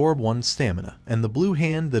that absorb one's stamina, and the blue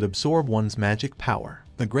hand that absorb one's magic power.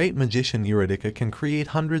 The great magician Eurydice can create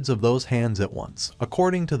hundreds of those hands at once.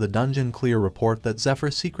 According to the Dungeon Clear report that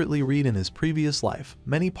Zephyr secretly read in his previous life,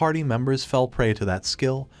 many party members fell prey to that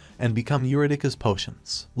skill and become Eurydice's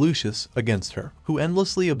potions. Lucius, against her, who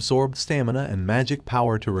endlessly absorbed stamina and magic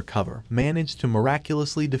power to recover, managed to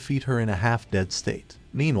miraculously defeat her in a half-dead state.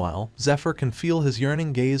 Meanwhile, Zephyr can feel his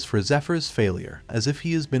yearning gaze for Zephyr's failure, as if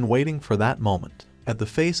he has been waiting for that moment. At the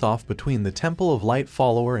face-off between the Temple of Light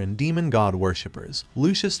follower and demon god worshippers,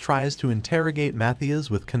 Lucius tries to interrogate Matthias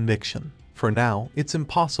with conviction. For now, it's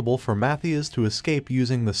impossible for Matthias to escape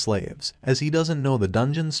using the slaves, as he doesn't know the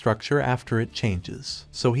dungeon structure after it changes.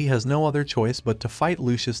 So he has no other choice but to fight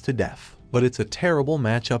Lucius to death. But it's a terrible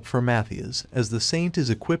matchup for Matthias, as the saint is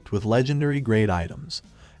equipped with legendary grade items,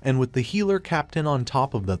 and with the healer captain on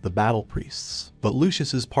top of that, the battle priests. But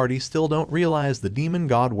Lucius's party still don't realize the demon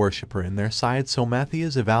god worshipper in their side, so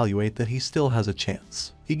Matthias evaluate that he still has a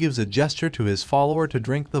chance. He gives a gesture to his follower to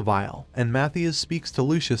drink the vial, and Matthias speaks to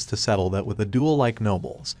Lucius to settle that with a duel like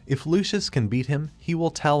nobles. If Lucius can beat him, he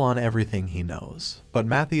will tell on everything he knows. But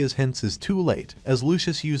Matthias hints is too late, as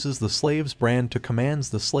Lucius uses the slave's brand to commands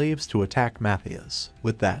the slaves to attack Matthias.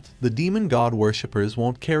 With that, the demon god worshippers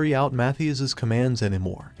won't carry out Matthias's commands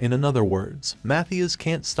anymore. In other words, Matthias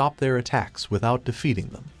can't stop their attacks without defeating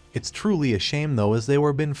them. It's truly a shame though, as they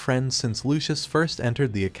were been friends since Lucius first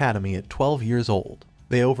entered the academy at 12 years old.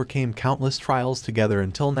 They overcame countless trials together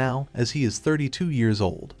until now, as he is 32 years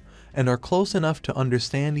old, and are close enough to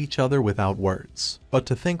understand each other without words. But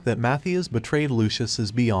to think that Matthias betrayed Lucius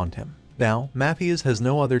is beyond him. Now, Matthias has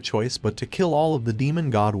no other choice but to kill all of the demon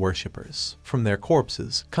god worshippers. From their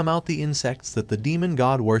corpses come out the insects that the demon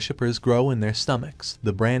god worshippers grow in their stomachs,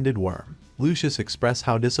 the branded worm. Lucius expressed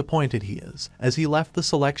how disappointed he is, as he left the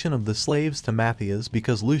selection of the slaves to Matthias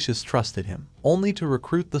because Lucius trusted him, only to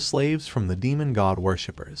recruit the slaves from the demon god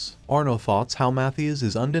worshippers. Arno thoughts how Matthias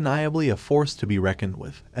is undeniably a force to be reckoned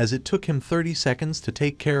with, as it took him 30 seconds to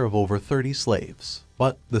take care of over 30 slaves.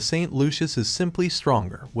 But the Saint Lucius is simply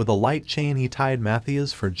stronger. With a light chain he tied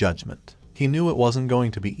Matthias for judgment. He knew it wasn't going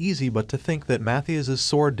to be easy, but to think that Matthias's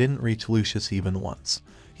sword didn't reach Lucius even once.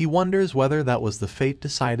 He wonders whether that was the fate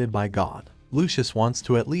decided by God. Lucius wants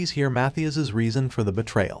to at least hear Matthias's reason for the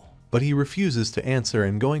betrayal, but he refuses to answer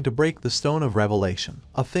and going to break the Stone of Revelation,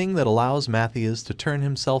 a thing that allows Matthias to turn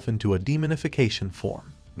himself into a demonification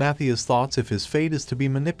form. Matthias thoughts if his fate is to be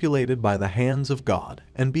manipulated by the hands of God,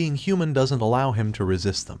 and being human doesn't allow him to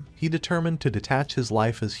resist them, he determined to detach his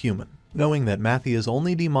life as human. Knowing that Matthias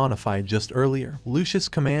only demonified just earlier, Lucius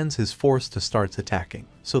commands his force to start attacking,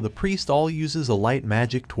 so the priest all uses a light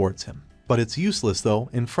magic towards him. But it's useless though.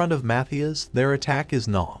 In front of Matthias, their attack is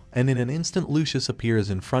null, and in an instant Lucius appears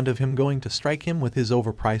in front of him, going to strike him with his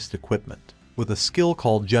overpriced equipment. With a skill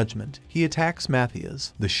called Judgment, he attacks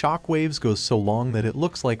Matthias. The shock waves goes so long that it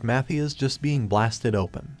looks like Matthias just being blasted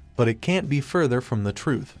open. But it can't be further from the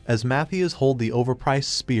truth, as Matthias holds the overpriced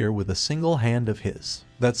spear with a single hand of his.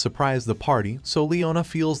 That surprised the party, so Leona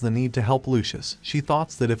feels the need to help Lucius. She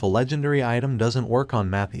thoughts that if a legendary item doesn't work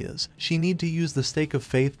on Matthias, she need to use the stake of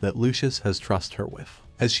faith that Lucius has trusted her with.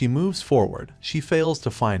 As she moves forward, she fails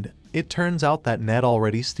to find it. It turns out that Ned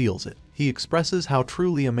already steals it. He expresses how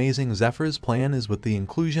truly amazing Zephyr's plan is with the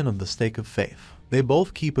inclusion of the stake of faith. They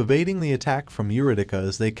both keep evading the attack from Eurydica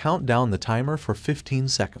as they count down the timer for 15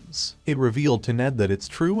 seconds. It revealed to Ned that it's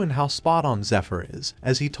true and how spot on Zephyr is,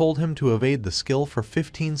 as he told him to evade the skill for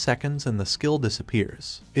 15 seconds and the skill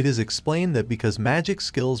disappears. It is explained that because magic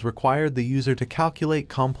skills required the user to calculate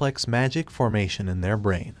complex magic formation in their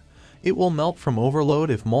brain, it will melt from overload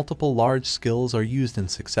if multiple large skills are used in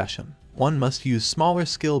succession. One must use smaller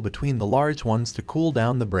skill between the large ones to cool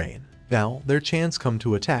down the brain. Now, their chance come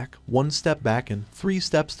to attack, 1 step back and 3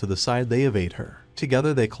 steps to the side they evade her.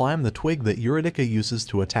 Together they climb the twig that Eurydica uses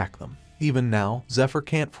to attack them. Even now, Zephyr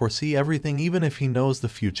can't foresee everything even if he knows the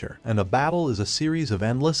future, and a battle is a series of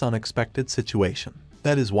endless unexpected situations.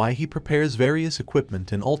 That is why he prepares various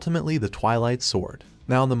equipment and ultimately the Twilight Sword.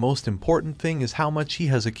 Now the most important thing is how much he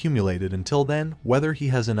has accumulated until then, whether he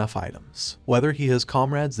has enough items, whether he has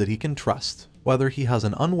comrades that he can trust, whether he has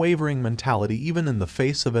an unwavering mentality even in the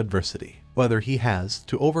face of adversity, whether he has,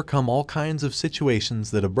 to overcome all kinds of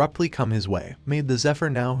situations that abruptly come his way, made the Zephyr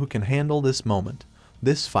now who can handle this moment,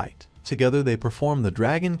 this fight. Together they perform the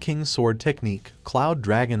Dragon King Sword technique, Cloud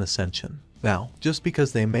Dragon Ascension. Now, just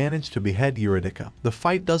because they manage to behead Eurydica, the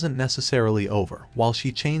fight doesn't necessarily over, while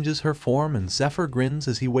she changes her form and Zephyr grins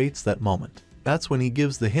as he waits that moment. That's when he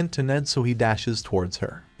gives the hint to Ned, so he dashes towards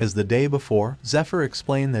her. As the day before, Zephyr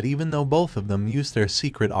explained that even though both of them use their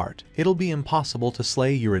secret art, it'll be impossible to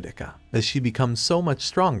slay Eurydica, as she becomes so much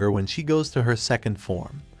stronger when she goes to her second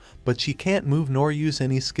form. But she can't move nor use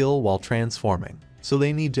any skill while transforming, so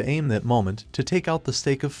they need to aim that moment to take out the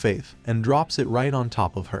stake of faith, and drops it right on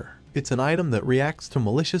top of her. It's an item that reacts to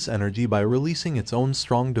malicious energy by releasing its own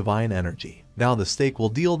strong divine energy. Now the stake will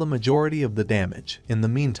deal the majority of the damage. In the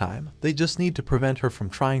meantime, they just need to prevent her from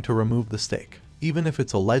trying to remove the stake. Even if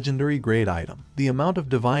it's a legendary grade item, the amount of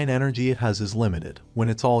divine energy it has is limited. When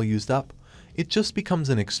it's all used up, it just becomes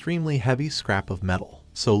an extremely heavy scrap of metal.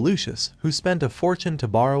 So Lucius, who spent a fortune to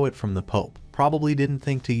borrow it from the Pope, probably didn't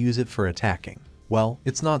think to use it for attacking. Well,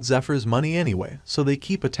 it's not Zephyr's money anyway, so they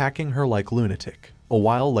keep attacking her like lunatic. A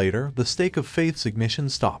while later, the stake of faith's ignition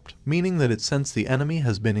stopped, meaning that it sensed the enemy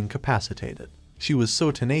has been incapacitated. She was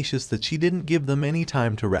so tenacious that she didn't give them any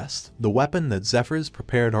time to rest. The weapon that Zephyr's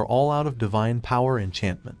prepared are all out of divine power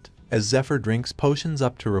enchantment. As Zephyr drinks potions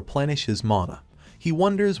up to replenish his mana, he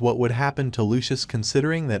wonders what would happen to Lucius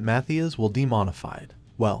considering that Matthias will demonified.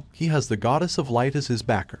 Well, he has the goddess of light as his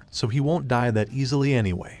backer, so he won't die that easily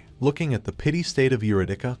anyway. Looking at the pity state of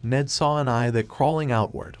Eurydica, Ned saw an eye that crawling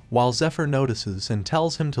outward, while Zephyr notices and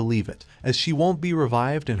tells him to leave it, as she won't be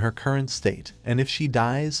revived in her current state, and if she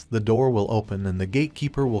dies, the door will open and the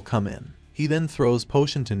gatekeeper will come in. He then throws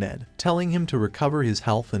potion to Ned, telling him to recover his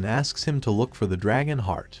health and asks him to look for the dragon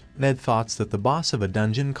heart. Ned thoughts that the boss of a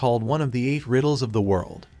dungeon called one of the 8 riddles of the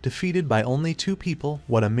world, defeated by only 2 people,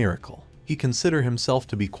 what a miracle. He considers himself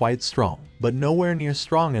to be quite strong, but nowhere near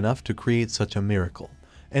strong enough to create such a miracle.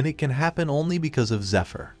 And it can happen only because of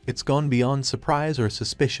Zephyr. It's gone beyond surprise or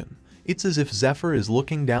suspicion. It's as if Zephyr is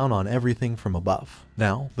looking down on everything from above.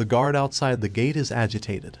 Now, the guard outside the gate is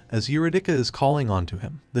agitated, as Eurydica is calling onto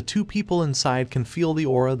him. The 2 people inside can feel the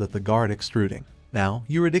aura that the guard extruding. Now,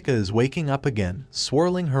 Eurydica is waking up again,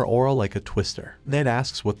 swirling her aura like a twister. Ned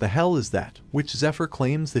asks what the hell is that, which Zephyr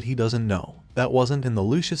claims that he doesn't know. That wasn't in the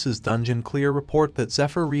Lucius's dungeon clear report that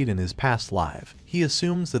Zephyr read in his past life. He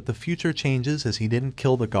assumes that the future changes as he didn't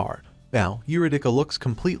kill the guard. Now, Eurydica looks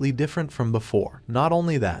completely different from before. Not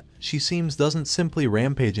only that, she seems doesn't simply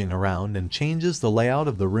rampaging around and changes the layout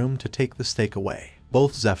of the room to take the stake away.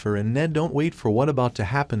 Both Zephyr and Ned don't wait for what about to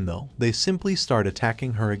happen though, they simply start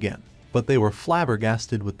attacking her again. But they were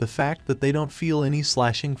flabbergasted with the fact that they don't feel any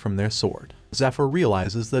slashing from their sword. Zephyr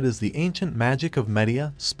realizes that is the ancient magic of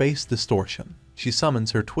Media, space distortion. She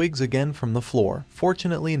summons her twigs again from the floor.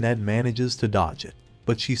 Fortunately, Ned manages to dodge it.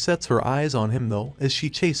 But she sets her eyes on him though, as she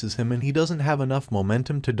chases him and he doesn't have enough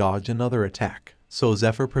momentum to dodge another attack. So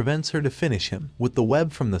Zephyr prevents her to finish him. With the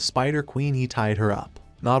web from the Spider Queen he tied her up.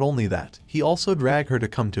 Not only that, he also dragged her to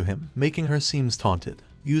come to him, making her seems taunted.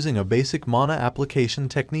 Using a basic mana application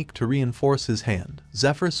technique to reinforce his hand,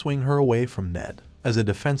 Zephyr swing her away from Ned. As a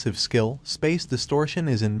defensive skill, space distortion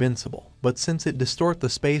is invincible, but since it distorts the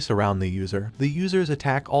space around the user's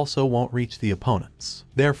attack also won't reach the opponents.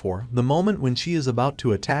 Therefore, the moment when she is about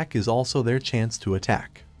to attack is also their chance to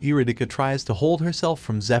attack. Eurydice tries to hold herself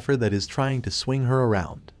from Zephyr that is trying to swing her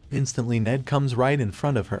around. Instantly Ned comes right in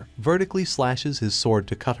front of her, vertically slashes his sword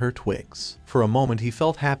to cut her twigs. For a moment he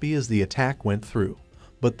felt happy as the attack went through.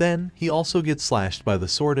 But then, he also gets slashed by the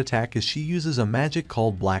sword attack as she uses a magic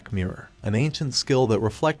called Black Mirror, an ancient skill that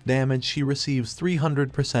reflects damage she receives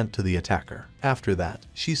 300% to the attacker. After that,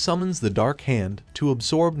 she summons the Dark Hand to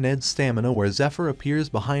absorb Ned's stamina where Zephyr appears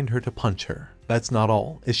behind her to punch her. That's not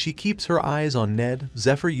all. As she keeps her eyes on Ned,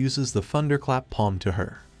 Zephyr uses the Thunderclap palm to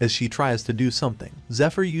her. As she tries to do something,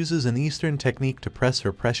 Zephyr uses an Eastern technique to press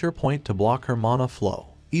her pressure point to block her mana flow.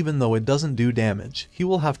 Even though it doesn't do damage, he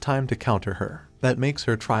will have time to counter her. That makes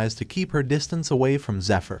her tries to keep her distance away from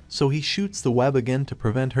Zephyr, so he shoots the web again to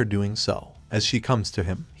prevent her doing so. As she comes to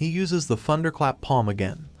him, he uses the Thunderclap palm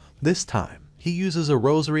again. This time, he uses a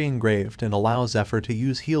rosary engraved and allows Zephyr to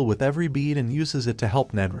use heal with every bead and uses it to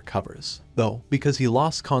help Ned recovers. Though, because he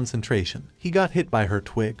lost concentration, he got hit by her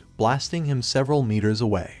twig, blasting him several meters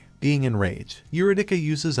away. Being enraged, Eurydice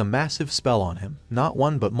uses a massive spell on him, not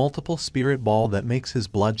one but multiple spirit ball that makes his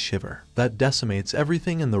blood shiver, that decimates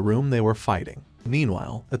everything in the room they were fighting.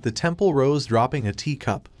 Meanwhile, at the temple, Rose dropping a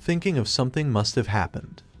teacup, thinking of something must have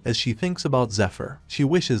happened. As she thinks about Zephyr, she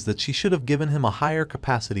wishes that she should have given him a higher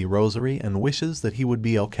capacity rosary and wishes that he would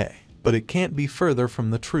be okay. But it can't be further from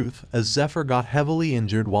the truth, as Zephyr got heavily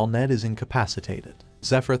injured while Ned is incapacitated.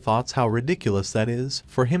 Zephyr thoughts how ridiculous that is,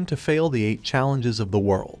 for him to fail the 8 challenges of the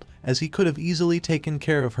world, as he could have easily taken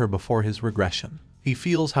care of her before his regression. He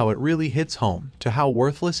feels how it really hits home to how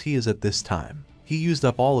worthless he is at this time. He used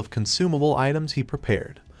up all of consumable items he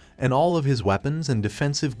prepared, and all of his weapons and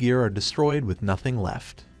defensive gear are destroyed with nothing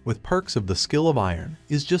left. With perks of the skill of iron,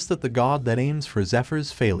 is just that the god that aims for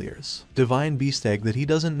Zephyr's failures. Divine beast egg that he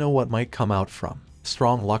doesn't know what might come out from.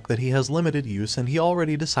 Strong luck that he has limited use and he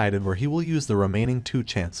already decided where he will use the remaining 2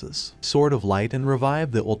 chances. Sword of light and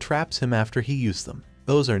revive that will traps him after he used them.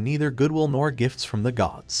 Those are neither goodwill nor gifts from the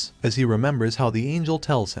gods, as he remembers how the angel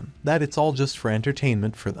tells him that it's all just for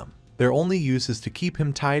entertainment for them. Their only use is to keep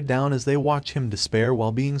him tied down as they watch him despair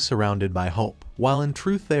while being surrounded by hope, while in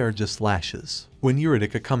truth they are just lashes. When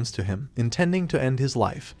Eurydice comes to him, intending to end his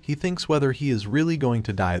life, he thinks whether he is really going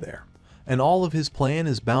to die there, and all of his plan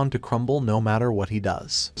is bound to crumble no matter what he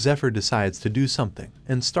does. Zephyr decides to do something,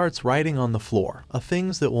 and starts writing on the floor,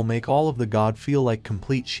 things that will make all of the god feel like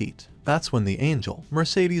complete sheet. That's when the angel,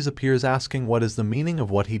 Mercedes, appears asking what is the meaning of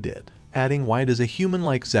what he did, adding why does a human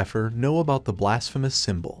like Zephyr know about the blasphemous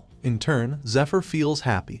symbol. In turn, Zephyr feels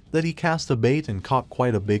happy that he cast a bait and caught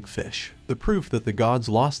quite a big fish. The proof that the gods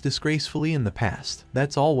lost disgracefully in the past.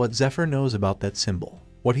 That's all what Zephyr knows about that symbol.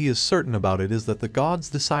 What he is certain about it is that the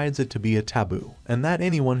gods decides it to be a taboo, and that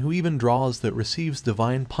anyone who even draws that receives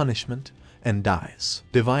divine punishment and dies.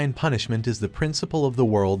 Divine punishment is the principle of the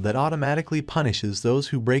world that automatically punishes those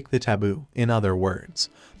who break the taboo. In other words,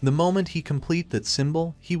 the moment he complete that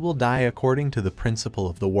symbol, he will die according to the principle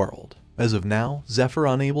of the world. As of now, Zephyr,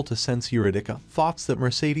 unable to sense Eurydice, thoughts that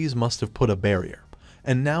Mercedes must have put a barrier,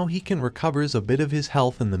 and now he can recovers a bit of his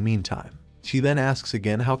health in the meantime. She then asks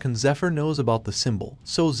again how can Zephyr knows about the symbol,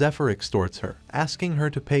 so Zephyr extorts her, asking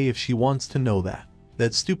her to pay if she wants to know that.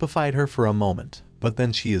 That stupefied her for a moment, but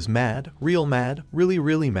then she is mad,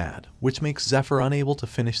 really mad, which makes Zephyr unable to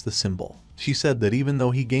finish the symbol. She said that even though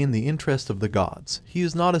he gained the interest of the gods, he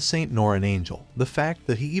is not a saint nor an angel. The fact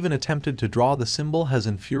that he even attempted to draw the symbol has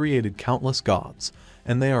infuriated countless gods,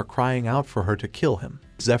 and they are crying out for her to kill him.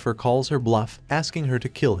 Zephyr calls her bluff, asking her to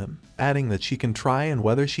kill him, adding that she can try and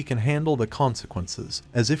whether she can handle the consequences,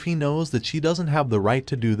 as if he knows that she doesn't have the right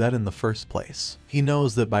to do that in the first place. He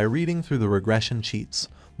knows that by reading through the regression cheats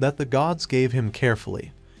that the gods gave him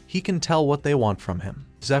carefully, he can tell what they want from him.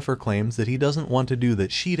 Zephyr claims that he doesn't want to do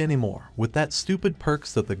that sheet anymore with that stupid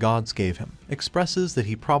perks that the gods gave him, expresses that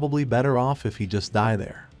he probably better off if he just die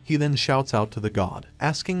there. He then shouts out to the god,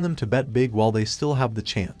 asking them to bet big while they still have the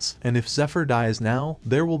chance, and if Zephyr dies now,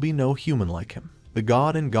 there will be no human like him. The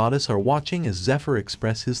god and goddess are watching as Zephyr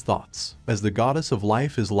express his thoughts, as the goddess of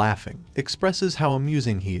life is laughing, expresses how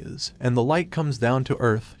amusing he is, and the light comes down to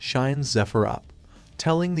earth, shines Zephyr up,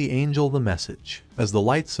 telling the angel the message. As the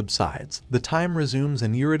light subsides, the time resumes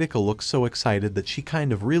and Eurydice looks so excited that she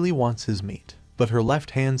kind of really wants his meat. But her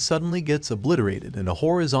left hand suddenly gets obliterated in a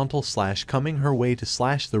horizontal slash coming her way to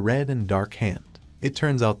slash the red and dark hand. It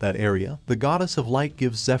turns out that area, the goddess of light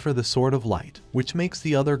gives Zephyr the sword of light, which makes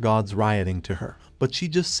the other gods rioting to her, but she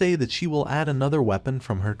just say that she will add another weapon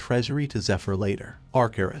from her treasury to Zephyr later.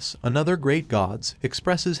 Arcturus, another great gods,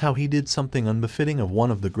 expresses how he did something unbefitting of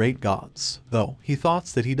one of the great gods, though he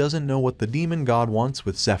thoughts that he doesn't know what the demon god wants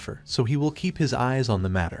with Zephyr, so he will keep his eyes on the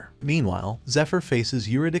matter. Meanwhile, Zephyr faces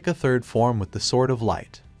Eurydice third form with the sword of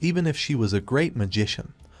light. Even if she was a great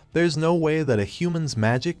magician, there's no way that a human's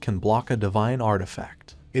magic can block a divine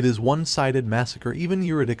artifact. It is one-sided massacre. Even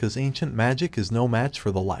Eurydica's ancient magic is no match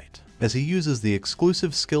for the light, as he uses the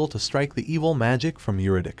exclusive skill to strike the evil magic from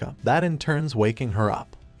Eurydica, that in turns waking her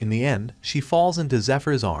up. In the end, she falls into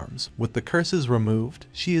Zephyr's arms. With the curses removed,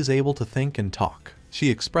 she is able to think and talk. She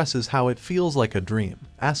expresses how it feels like a dream,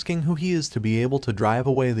 asking who he is to be able to drive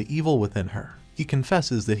away the evil within her. He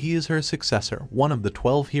confesses that he is her successor, one of the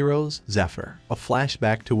 12 heroes, Zephyr. A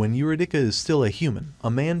flashback to when Eurydica is still a human. A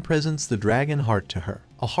man presents the dragon heart to her,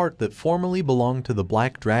 a heart that formerly belonged to the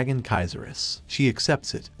black dragon Tartarus. She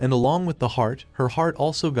accepts it, and along with the heart, her heart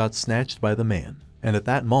also got snatched by the man. And at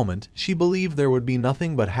that moment, she believed there would be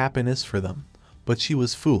nothing but happiness for them. But she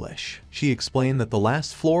was foolish. She explained that the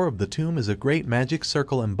last floor of the tomb is a great magic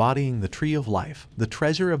circle embodying the tree of life, the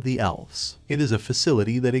treasure of the elves. It is a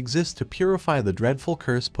facility that exists to purify the dreadful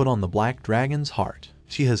curse put on the black dragon's heart.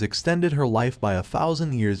 She has extended her life by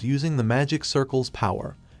 1,000 years using the magic circle's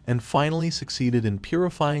power, and finally succeeded in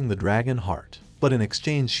purifying the dragon heart. But in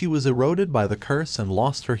exchange she was eroded by the curse and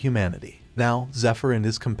lost her humanity. Now, Zephyr and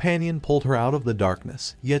his companion pulled her out of the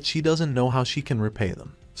darkness, yet she doesn't know how she can repay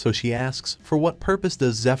them. So she asks, for what purpose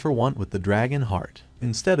does Zephyr want with the dragon heart?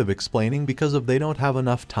 Instead of explaining because they don't have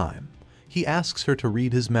enough time, he asks her to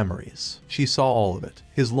read his memories. She saw all of it.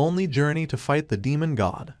 His lonely journey to fight the demon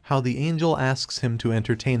god, how the angel asks him to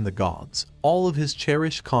entertain the gods, all of his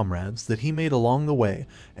cherished comrades that he made along the way,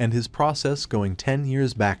 and his process going 10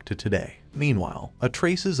 years back to today. Meanwhile, a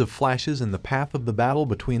traces of flashes in the path of the battle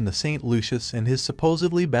between the Saint Lucius and his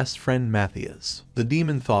supposedly best friend Matthias. The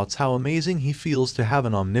demon thoughts how amazing he feels to have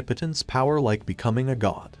an omnipotence power like becoming a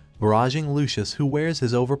god, barraging Lucius who wears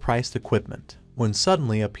his overpriced equipment. When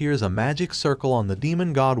suddenly appears a magic circle on the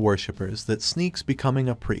demon god worshippers that sneaks becoming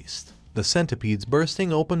a priest. The centipedes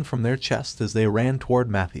bursting open from their chest as they ran toward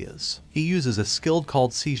Matthias. He uses a skill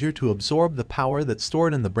called Seizure to absorb the power that's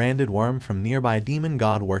stored in the branded worm from nearby demon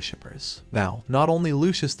god worshippers. Now, not only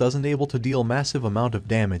Lucius doesn't able to deal massive amount of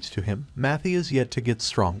damage to him, Matthias yet to get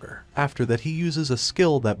stronger. After that he uses a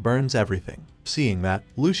skill that burns everything. Seeing that,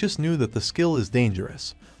 Lucius knew that the skill is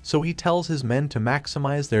dangerous, so he tells his men to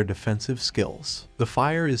maximize their defensive skills. The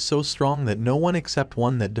fire is so strong that no one except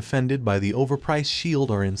one that defended by the overpriced shield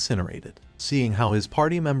are incinerated. Seeing how his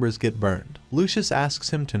party members get burned, Lucius asks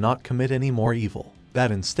him to not commit any more evil.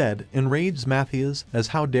 That instead enrages Matthias, as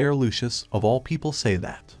how dare Lucius, of all people, say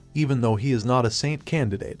that. Even though he is not a saint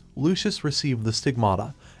candidate, Lucius received the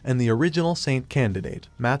stigmata, and the original saint candidate,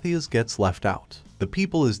 Matthias, gets left out. The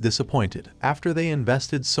people is disappointed after they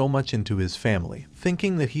invested so much into his family,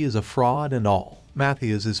 thinking that he is a fraud and all.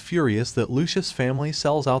 Matthias is furious that Lucius' family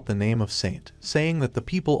sells out the name of saint, saying that the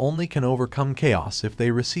people only can overcome chaos if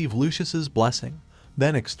they receive Lucius's blessing,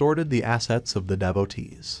 then extorted the assets of the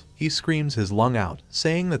devotees. He screams his lung out,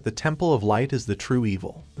 saying that the Temple of Light is the true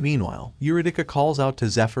evil. Meanwhile, Eurydica calls out to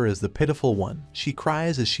Zephyr as the pitiful one. She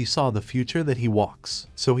cries as she saw the future that he walks.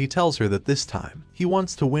 So he tells her that this time, he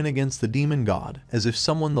wants to win against the demon god, as if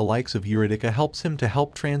someone the likes of Eurydica helps him to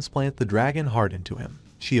help transplant the dragon heart into him.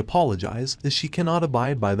 She apologizes as she cannot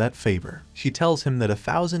abide by that favor. She tells him that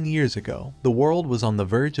 1,000 years ago, the world was on the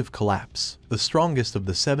verge of collapse. The strongest of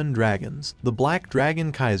the 7 dragons, the black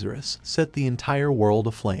dragon Tartarus, set the entire world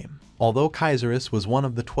aflame. Although Tartarus was one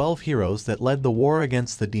of the 12 heroes that led the war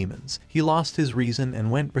against the demons, he lost his reason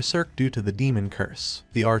and went berserk due to the demon curse.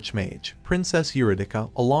 The Archmage, Princess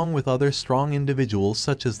Eurydica, along with other strong individuals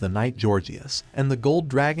such as the Knight Georgius, and the Gold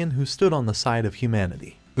Dragon who stood on the side of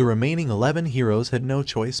humanity. The remaining 11 heroes had no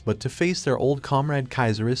choice but to face their old comrade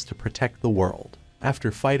Tartarus to protect the world. After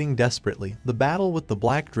fighting desperately, the battle with the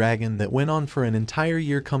Black Dragon that went on for an entire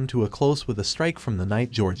year come to a close with a strike from the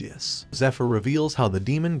Knight Georgius. Zephyr reveals how the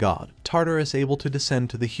demon god, Tartarus, able to descend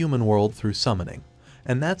to the human world through summoning.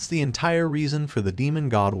 And that's the entire reason for the demon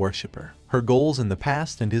god worshipper. Her goals in the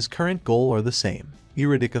past and his current goal are the same.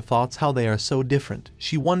 Eurydica thoughts how they are so different.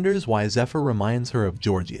 She wonders why Zephyr reminds her of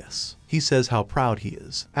Georgius. He says how proud he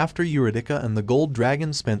is. After Eurydica and the Gold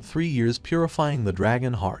Dragon spent 3 years purifying the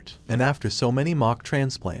dragon heart, and after so many mock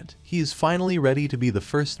transplant, he is finally ready to be the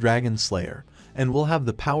first dragon slayer, and will have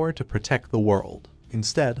the power to protect the world.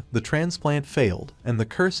 Instead, the transplant failed, and the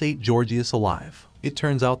curse ate Georgius alive. It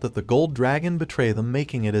turns out that the Gold Dragon betrayed them,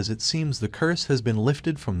 making it as it seems the curse has been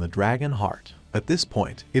lifted from the dragon heart. At this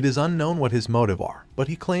point, it is unknown what his motive are, but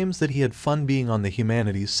he claims that he had fun being on the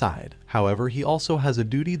humanity's side. However, he also has a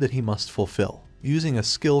duty that he must fulfill. Using a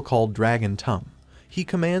skill called Dragon Tongue, he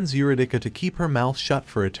commands Eurydica to keep her mouth shut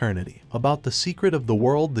for eternity. About the secret of the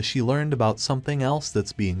world that she learned about something else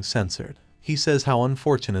that's being censored. He says how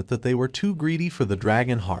unfortunate that they were too greedy for the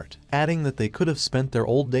dragon heart, adding that they could have spent their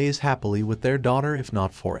old days happily with their daughter if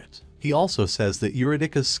not for it. He also says that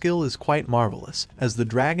Eurydice's skill is quite marvelous, as the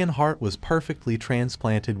dragon heart was perfectly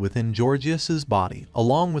transplanted within Gorgias's body,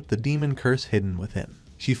 along with the demon curse hidden within.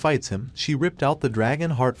 She fights him. She ripped out the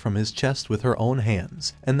dragon heart from his chest with her own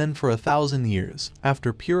hands, and then for 1,000 years,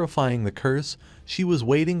 after purifying the curse, she was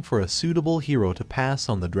waiting for a suitable hero to pass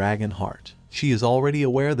on the dragon heart. She is already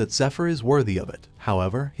aware that Zephyr is worthy of it.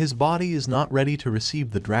 However, his body is not ready to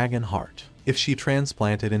receive the dragon heart. If she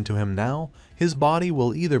transplant it into him now, his body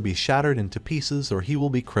will either be shattered into pieces or he will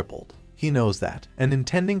be crippled. He knows that, and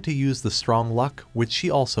intending to use the strong luck, which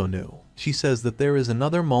she also knew. She says that there is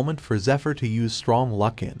another moment for Zephyr to use strong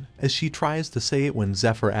luck in, as she tries to say it when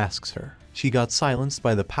Zephyr asks her. She got silenced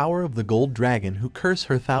by the power of the gold dragon who cursed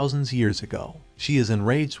her thousands years ago. She is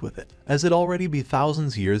enraged with it, as it already be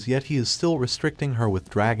thousands years yet he is still restricting her with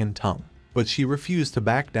dragon tongue. But she refused to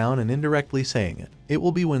back down and indirectly saying it. It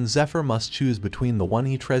will be when Zephyr must choose between the one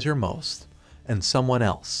he treasures most and someone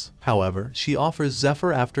else. However, she offers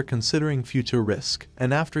Zephyr after considering future risk,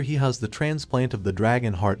 and after he has the transplant of the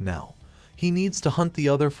dragon heart now. He needs to hunt the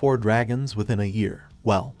other 4 dragons within a year.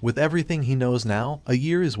 Well, with everything he knows now, a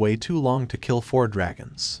year is way too long to kill 4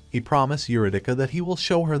 dragons. He promised Eurydice that he will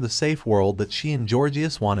show her the safe world that she and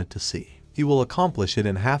Gorgias wanted to see. He will accomplish it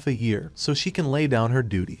in half a year, so she can lay down her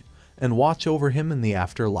duty and watch over him in the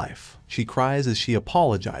afterlife. She cries as she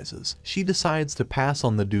apologizes. She decides to pass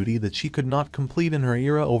on the duty that she could not complete in her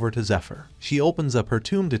era over to Zephyr. She opens up her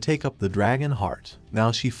tomb to take up the dragon heart.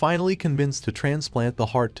 Now she finally convinced to transplant the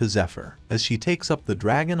heart to Zephyr. As she takes up the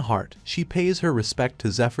dragon heart, she pays her respect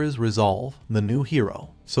to Zephyr's resolve, the new hero.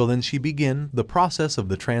 So then she begins the process of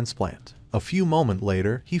the transplant. A few moments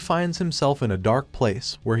later, he finds himself in a dark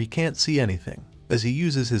place where he can't see anything. As he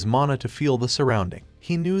uses his mana to feel the surrounding,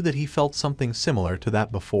 he knew that he felt something similar to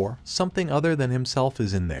that before. Something other than himself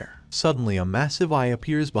is in there. Suddenly a massive eye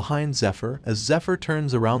appears behind Zephyr. As Zephyr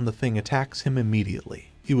turns around, the thing attacks him immediately.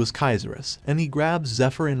 He was Tartarus, and he grabs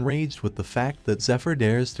Zephyr, enraged with the fact that Zephyr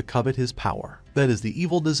dares to covet his power. That is the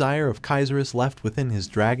evil desire of Tartarus left within his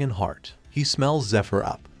dragon heart. He smells Zephyr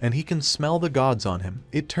up, and he can smell the gods on him.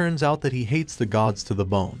 It turns out that he hates the gods to the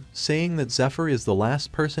bone, saying that Zephyr is the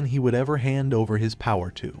last person he would ever hand over his power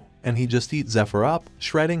to. And he just eats Zephyr up,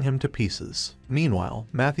 shredding him to pieces. Meanwhile,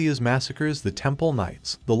 Matthias massacres the Temple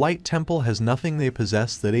Knights. The Light Temple has nothing they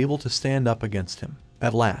possess that able to stand up against him.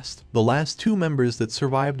 At last, the last 2 members that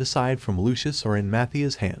survived aside from Lucius are in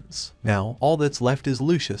Matthias' hands. Now, all that's left is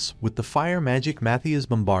Lucius. With the fire magic, Matthias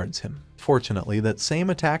bombards him. Fortunately, that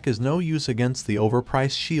same attack is no use against the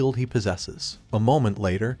overpriced shield he possesses. A moment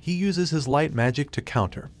later, he uses his light magic to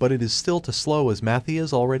counter, but it is still too slow as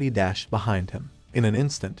Matthias already dashed behind him. In an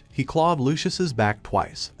instant, he clawed Lucius's back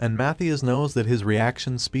twice, and Matthias knows that his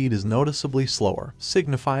reaction speed is noticeably slower,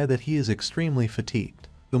 signify that he is extremely fatigued.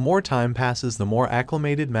 The more time passes, the more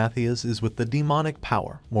acclimated Matthias is with the demonic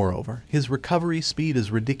power. Moreover, his recovery speed is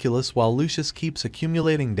ridiculous while Lucius keeps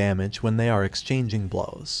accumulating damage when they are exchanging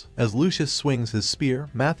blows. As Lucius swings his spear,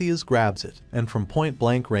 Matthias grabs it, and from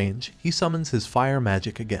point-blank range, he summons his fire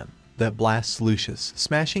magic again. That blasts Lucius,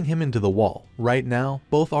 smashing him into the wall. Right now,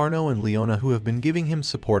 both Arno and Leona who have been giving him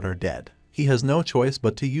support are dead. He has no choice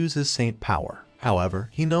but to use his saint power. However,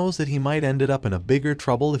 he knows that he might end up in a bigger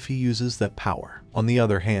trouble if he uses that power. On the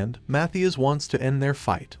other hand, Matthias wants to end their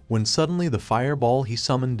fight, when suddenly the fireball he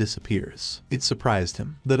summoned disappears. It surprised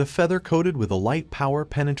him that a feather coated with a light power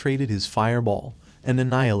penetrated his fireball and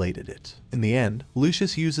annihilated it. In the end,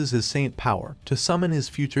 Lucius uses his saint power to summon his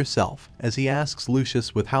future self, as he asks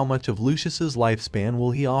Lucius with how much of Lucius's lifespan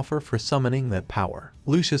will he offer for summoning that power.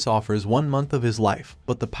 Lucius offers 1 month of his life,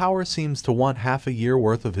 but the power seems to want half a year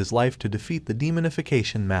worth of his life to defeat the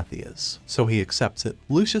demonification Matthias. So he accepts it.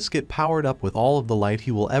 Lucius gets powered up with all of the light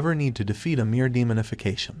he will ever need to defeat a mere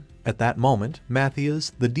demonification. At that moment,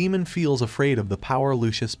 Matthias, the demon, feels afraid of the power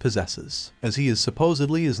Lucius possesses, as he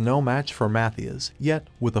supposedly is no match for Matthias, yet,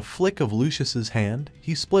 with a flick of Lucius's hand,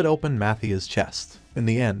 he split open Matthias' chest. In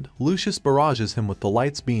the end, Lucius barrages him with the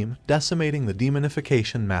light's beam, decimating the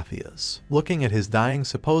demonification Matthias. Looking at his dying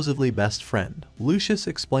supposedly best friend, Lucius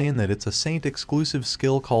explained that it's a saint-exclusive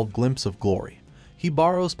skill called Glimpse of Glory. He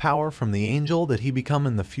borrows power from the angel that he become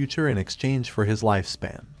in the future in exchange for his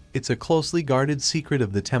lifespan. It's a closely guarded secret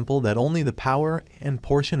of the temple that only the power and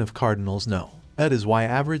portion of cardinals know. That is why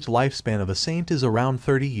average lifespan of a saint is around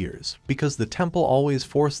 30 years, because the temple always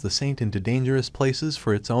forced the saint into dangerous places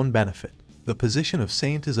for its own benefit. The position of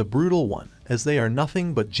saint is a brutal one, as they are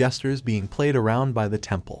nothing but jesters being played around by the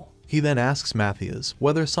temple. He then asks Matthias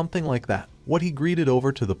whether something like that, what he greeted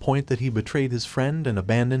over to the point that he betrayed his friend and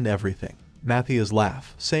abandoned everything. Matthias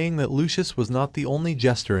laughs, saying that Lucius was not the only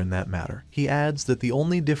jester in that matter. He adds that the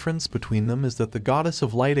only difference between them is that the goddess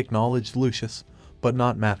of light acknowledged Lucius, but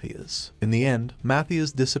not Matthias. In the end,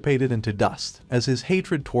 Matthias dissipated into dust, as his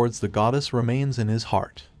hatred towards the goddess remains in his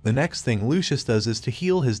heart. The next thing Lucius does is to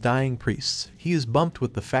heal his dying priests. He is bumped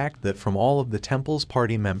with the fact that from all of the temple's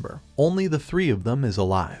party member, only the 3 of them is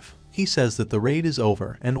alive. He says that the raid is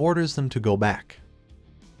over and orders them to go back.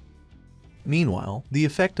 Meanwhile, the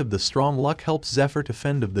effect of the strong luck helps Zephyr to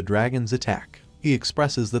fend off the dragon's attack. He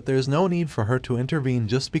expresses that there's no need for her to intervene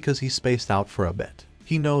just because he spaced out for a bit.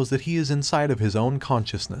 He knows that he is inside of his own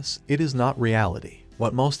consciousness. It is not reality.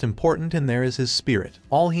 What most important in there is his spirit.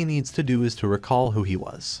 All he needs to do is to recall who he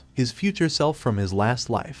was, his future self from his last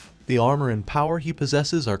life. The armor and power he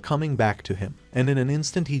possesses are coming back to him, and in an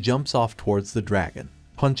instant he jumps off towards the dragon,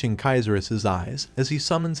 punching Kaiserus's eyes as he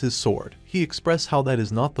summons his sword. He expresses how that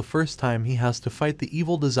is not the first time he has to fight the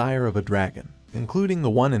evil desire of a dragon, including the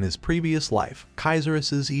one in his previous life.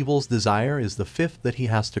 Kaiserus's evil's desire is the 5th that he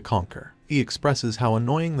has to conquer. He expresses how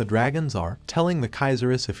annoying the dragons are, telling the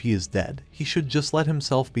Kaiserus if he is dead, he should just let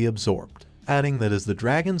himself be absorbed, adding that as the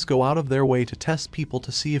dragons go out of their way to test people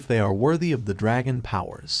to see if they are worthy of the dragon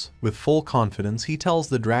powers. With full confidence, he tells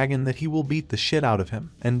the dragon that he will beat the shit out of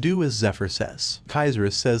him, and do as Zephyr says.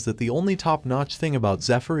 Kaiserus says that the only top-notch thing about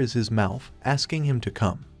Zephyr is his mouth, asking him to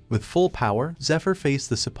come. With full power, Zephyr faced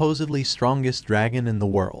the supposedly strongest dragon in the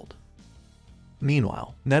world.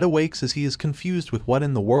 Meanwhile, Ned awakes as he is confused with what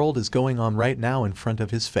in the world is going on right now in front of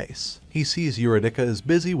his face. He sees Eurydica is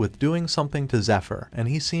busy with doing something to Zephyr, and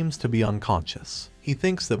he seems to be unconscious. He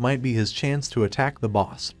thinks that might be his chance to attack the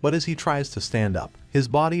boss, but as he tries to stand up, his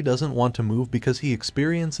body doesn't want to move because he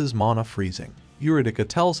experiences mana freezing. Eurydica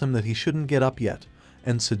tells him that he shouldn't get up yet,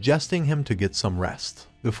 and suggesting him to get some rest.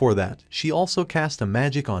 Before that, she also cast a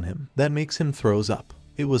magic on him that makes him throws up.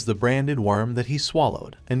 It was the branded worm that he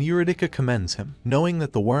swallowed, and Eurydica commends him, knowing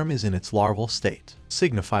that the worm is in its larval state.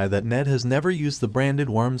 Signify that Ned has never used the branded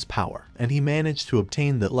worm's power, and he managed to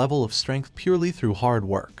obtain that level of strength purely through hard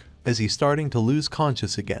work. As he's starting to lose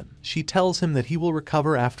conscious again, she tells him that he will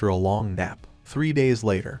recover after a long nap. 3 days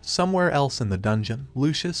later, somewhere else in the dungeon,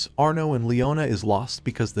 Lucius, Arno and Leona is lost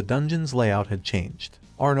because the dungeon's layout had changed.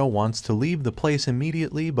 Arno wants to leave the place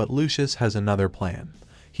immediately, but Lucius has another plan.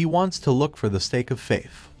 He wants to look for the Stake of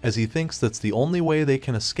Faith, as he thinks that's the only way they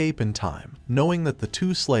can escape in time, knowing that the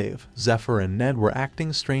 2 slaves, Zephyr and Ned, were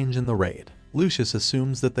acting strange in the raid. Lucius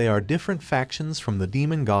assumes that they are different factions from the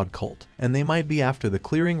demon god cult, and they might be after the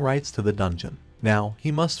clearing rights to the dungeon. Now,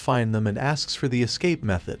 he must find them and asks for the escape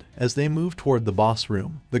method. As they move toward the boss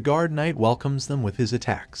room, the guard knight welcomes them with his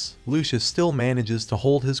attacks. Lucius still manages to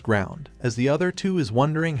hold his ground, as the other 2 is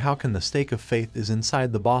wondering how can the Stake of Faith is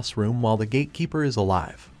inside the boss room while the gatekeeper is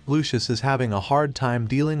alive. Lucius is having a hard time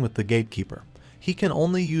dealing with the gatekeeper. He can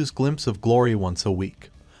only use Glimpse of Glory once a week,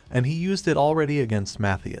 and he used it already against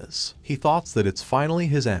Matthias. He thoughts that it's finally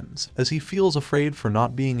his ends, as he feels afraid for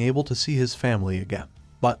not being able to see his family again.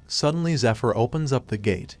 But suddenly Zephyr opens up the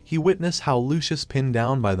gate. He witnesses how Lucius pinned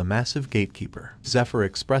down by the massive gatekeeper. Zephyr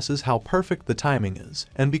expresses how perfect the timing is,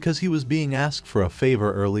 and because he was being asked for a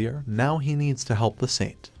favor earlier, now he needs to help the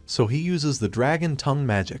saint. So he uses the dragon tongue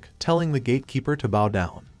magic, telling the gatekeeper to bow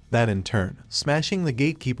down. That in turn, smashing the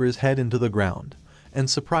gatekeeper's head into the ground, and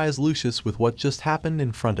surprise Lucius with what just happened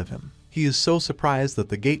in front of him. He is so surprised that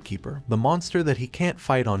the gatekeeper, the monster that he can't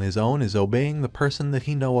fight on his own, is obeying the person that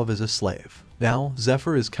he knows of as a slave. Now,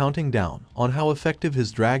 Zephyr is counting down on how effective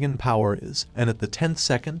his dragon power is, and at the 10th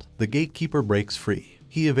second, the gatekeeper breaks free.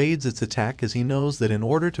 He evades its attack as he knows that in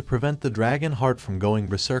order to prevent the dragon heart from going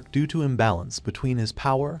berserk due to imbalance between his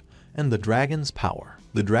power and the dragon's power,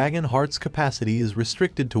 the dragon heart's capacity is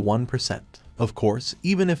restricted to 1%. Of course,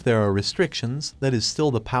 even if there are restrictions, that is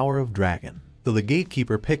still the power of dragon. Though the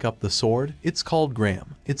gatekeeper pick up the sword, it's called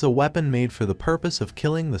Graham. It's a weapon made for the purpose of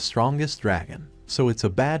killing the strongest dragon. So it's a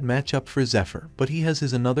bad matchup for Zephyr, but he has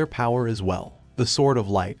his another power as well. The Sword of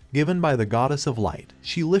Light, given by the Goddess of Light.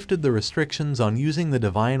 She lifted the restrictions on using the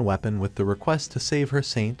divine weapon with the request to save her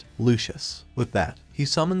saint, Lucius. With that, he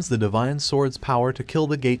summons the divine sword's power to kill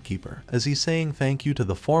the gatekeeper, as he's saying thank you to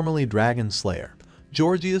the formerly dragon slayer,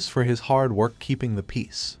 Georgius, for his hard work keeping the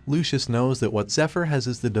peace. Lucius knows that what Zephyr has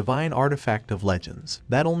is the divine artifact of legends,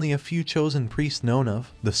 that only a few chosen priests known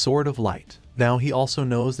of, the Sword of Light. Now he also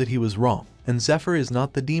knows that he was wrong, and Zephyr is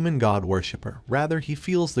not the demon god worshipper, rather he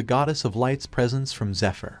feels the Goddess of Light's presence from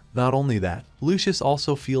Zephyr. Not only that, Lucius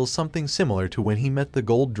also feels something similar to when he met the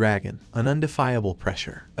gold dragon, an undefiable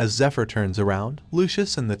pressure. As Zephyr turns around,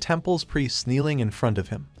 Lucius and the temple's priests kneeling in front of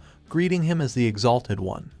him, greeting him as the Exalted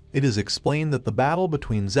One. It is explained that the battle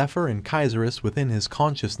between Zephyr and Kaiserus within his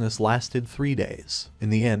consciousness lasted 3 days. In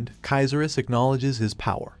the end, Kaiserus acknowledges his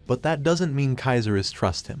power, but that doesn't mean Kaiserus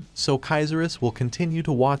trusts him, so Kaiserus will continue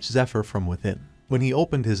to watch Zephyr from within. When he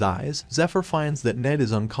opened his eyes, Zephyr finds that Ned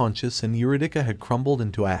is unconscious and Eurydice had crumbled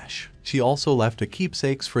into ash. She also left a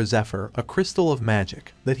keepsakes for Zephyr, a crystal of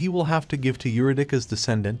magic, that he will have to give to Eurydice's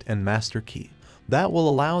descendant and master key. That will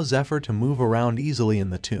allow Zephyr to move around easily in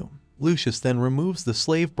the tomb. Lucius then removes the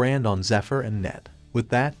slave brand on Zephyr and Ned. With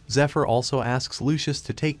that, Zephyr also asks Lucius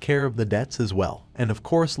to take care of the debts as well, and of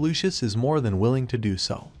course Lucius is more than willing to do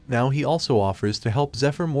so. Now he also offers to help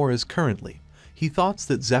Zephyr more as currently he thoughts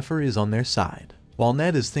that Zephyr is on their side, while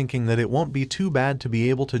Ned is thinking that it won't be too bad to be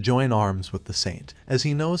able to join arms with the Saint, as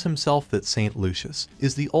he knows himself that Saint Lucius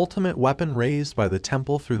is the ultimate weapon raised by the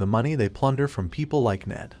temple through the money they plunder from people like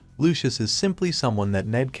Ned. Lucius is simply someone that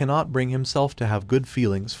Ned cannot bring himself to have good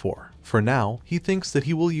feelings for. For now, he thinks that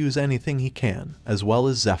he will use anything he can, as well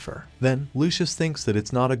as Zephyr. Then, Lucius thinks that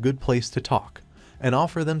it's not a good place to talk, and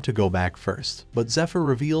offer them to go back first, but Zephyr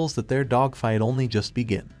reveals that their dogfight only just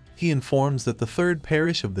began. He informs that the third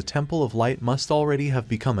parish of the Temple of Light must already have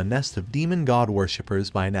become a nest of demon god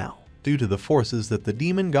worshippers by now, due to the forces that the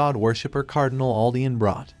demon god worshipper Cardinal Aldean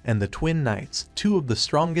brought, and the twin knights, 2 of the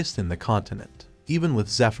strongest in the continent. Even with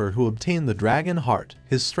Zephyr, who obtained the dragon heart,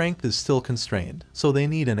 his strength is still constrained, so they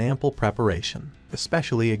need an ample preparation.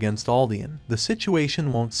 Especially against Aldean, the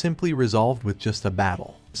situation won't simply resolve with just a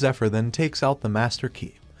battle. Zephyr then takes out the master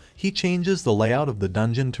key. He changes the layout of the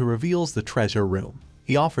dungeon to reveal the treasure room.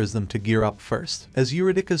 He offers them to gear up first, as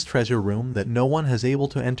Eurydice's treasure room that no one has able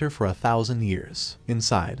to enter for 1,000 years.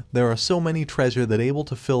 Inside, there are so many treasure that able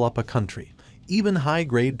to fill up a country, even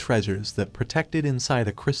high-grade treasures that protected inside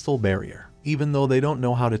a crystal barrier. Even though they don't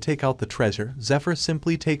know how to take out the treasure, Zephyr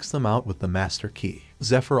simply takes them out with the master key.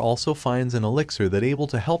 Zephyr also finds an elixir that able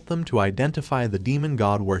to help them to identify the demon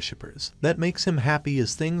god worshippers. That makes him happy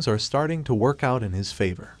as things are starting to work out in his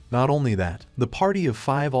favor. Not only that, the party of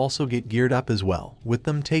 5 also get geared up as well, with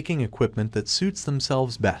them taking equipment that suits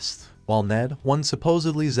themselves best. While Ned, one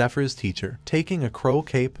supposedly Zephyr's teacher, taking a crow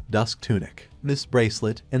cape, dusk tunic, mist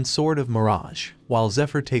bracelet, and sword of mirage, while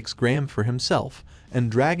Zephyr takes Graham for himself, and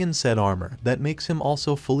dragon set armor that makes him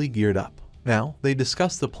also fully geared up. Now, they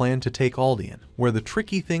discuss the plan to take Aldean, where the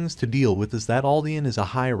tricky things to deal with is that Aldean is a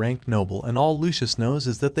high-ranked noble and all Lucius knows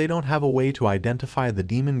is that they don't have a way to identify the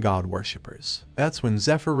demon god worshippers. That's when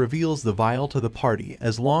Zephyr reveals the vial to the party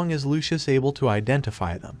as long as Lucius able to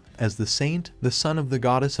identify them as the saint, the son of the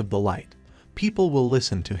goddess of the light. People will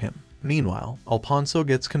listen to him. Meanwhile, Alfonso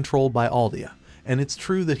gets controlled by Aldea, and it's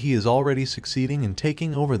true that he is already succeeding in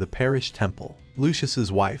taking over the parish temple.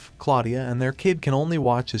 Lucius's wife, Claudia, and their kid can only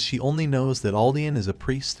watch as she only knows that Aldean is a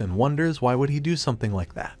priest and wonders why would he do something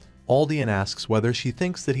like that. Aldean asks whether she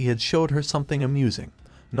thinks that he had showed her something amusing.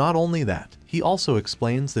 Not only that, he also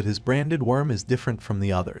explains that his branded worm is different from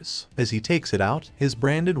the others. As he takes it out, his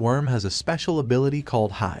branded worm has a special ability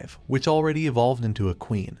called Hive, which already evolved into a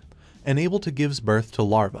queen, and able to gives birth to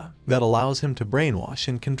larvae that allows him to brainwash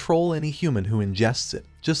and control any human who ingests it,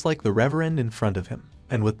 just like the Reverend in front of him.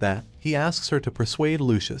 And with that, he asks her to persuade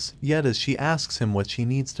Lucius, yet as she asks him what she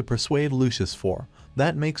needs to persuade Lucius for,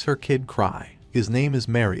 that makes her kid cry. His name is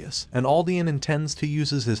Marius, and Aldean intends to use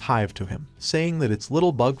his hive to him, saying that it's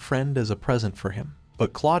little bug friend as a present for him.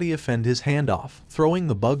 But Claudia fend his hand off, throwing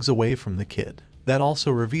the bugs away from the kid. That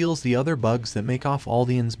also reveals the other bugs that make off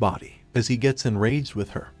Aldean's body. As he gets enraged with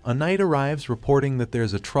her, a knight arrives reporting that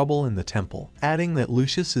there's a trouble in the temple, adding that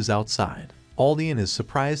Lucius is outside. Aldean is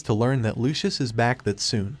surprised to learn that Lucius is back that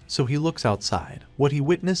soon, so he looks outside. What he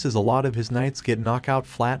witnesses is a lot of his knights get knocked out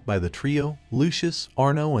flat by the trio, Lucius,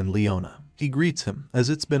 Arno, and Leona. He greets him, as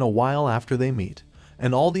it's been a while after they meet,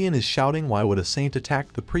 and Aldean is shouting why would a saint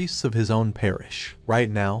attack the priests of his own parish. Right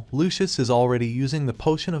now, Lucius is already using the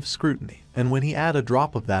potion of scrutiny, and when he add a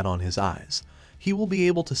drop of that on his eyes, he will be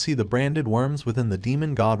able to see the branded worms within the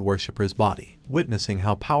demon god worshipper's body. Witnessing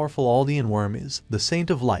how powerful Aldean worm is, the Saint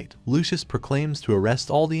of Light, Lucius proclaims to arrest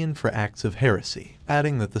Aldean for acts of heresy,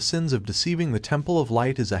 adding that the sins of deceiving the Temple of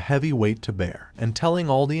Light is a heavy weight to bear, and telling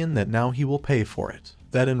Aldean that now he will pay for it.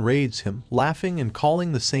 That enrages him, laughing and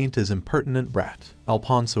calling the saint as impertinent brat.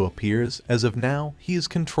 Alfonso appears. As of now, he is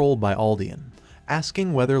controlled by Aldean,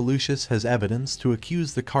 asking whether Lucius has evidence to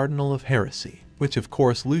accuse the Cardinal of heresy. Which of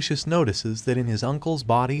course Lucius notices that in his uncle's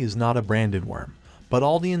body is not a branded worm, but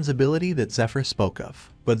Aldean's ability that Zephyr spoke of.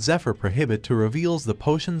 But Zephyr prohibit to reveals the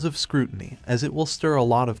potions of scrutiny, as it will stir a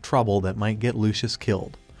lot of trouble that might get Lucius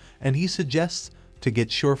killed, and he suggests to get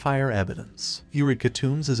surefire evidence. Eureka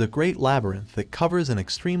Tombs is a great labyrinth that covers an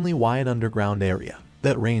extremely wide underground area.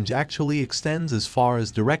 That range actually extends as far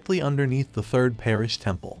as directly underneath the third parish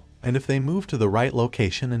temple. And if they move to the right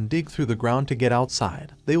location and dig through the ground to get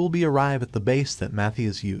outside, they will arrive at the base that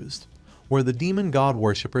Matthias used, where the demon god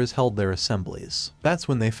worshippers held their assemblies. That's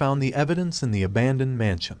when they found the evidence in the abandoned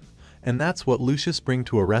mansion, and that's what Lucius bring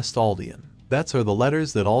to arrest Aldean. That's are the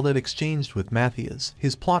letters that Alden exchanged with Matthias,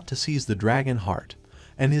 his plot to seize the dragon heart,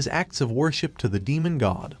 and his acts of worship to the demon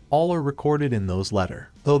god. All are recorded in those letters,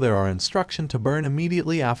 though there are instructions to burn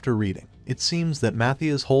immediately after reading. It seems that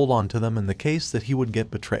Matthias hold on to them in the case that he would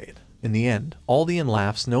get betrayed. In the end, Aldean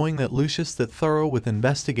laughs knowing that Lucius that thorough with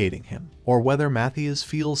investigating him, or whether Matthias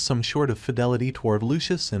feels some sort of fidelity toward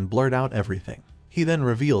Lucius and blurt out everything. He then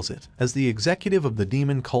reveals it as the executive of the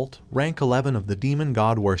demon cult, rank 11 of the demon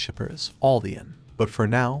god worshippers, Aldean. But for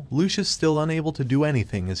now, Lucius still unable to do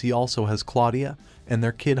anything as he also has Claudia and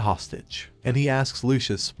their kid hostage. And he asks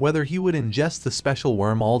Lucius whether he would ingest the special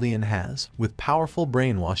worm Aldean has with powerful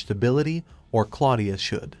brainwashed ability or Claudia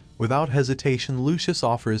should. Without hesitation, Lucius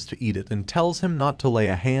offers to eat it and tells him not to lay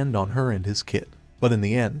a hand on her and his kid. But in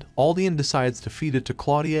the end, Aldean decides to feed it to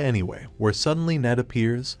Claudia anyway, where suddenly Ned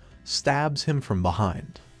appears, stabs him from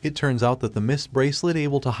behind. It turns out that the mist bracelet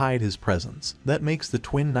able to hide his presence, that makes the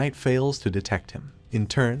twin knight fails to detect him. In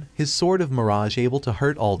turn, his sword of mirage able to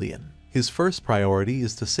hurt Aldean. His first priority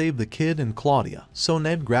is to save the kid and Claudia, so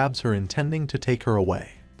Ned grabs her intending to take her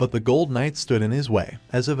away. But the Gold Knight stood in his way,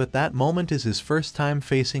 as if at that moment is his first time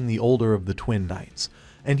facing the older of the twin knights,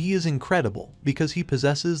 and he is incredible because he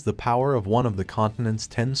possesses the power of one of the continent's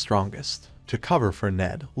 10 strongest. To cover for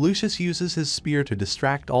Ned, Lucius uses his spear to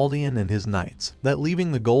distract Aldean and his knights, that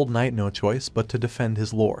leaving the Gold Knight no choice but to defend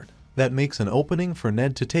his lord. That makes an opening for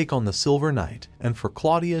Ned to take on the Silver Knight, and for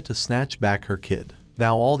Claudia to snatch back her kid.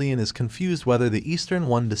 Now Aldean is confused whether the Eastern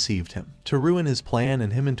one deceived him, to ruin his plan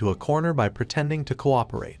and him into a corner by pretending to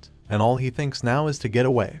cooperate. And all he thinks now is to get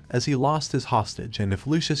away, as he lost his hostage, and if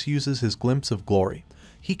Lucius uses his glimpse of glory,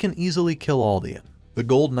 he can easily kill Aldean. The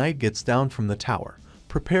Gold Knight gets down from the tower,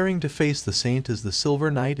 preparing to face the Saint as the Silver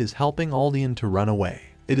Knight is helping Aldean to run away.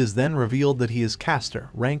 It is then revealed that he is Castor,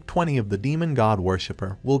 rank 20 of the demon god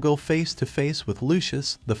worshipper, will go face to face with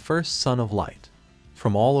Lucius, the first son of light.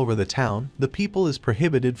 From all over the town, the people is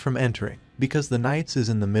prohibited from entering, because the knights is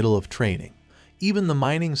in the middle of training. Even the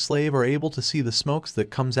mining slave are able to see the smokes that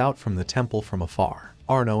comes out from the temple from afar.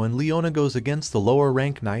 Arno and Leona goes against the lower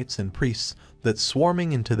rank knights and priests that's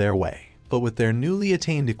swarming into their way. But with their newly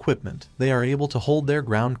attained equipment, they are able to hold their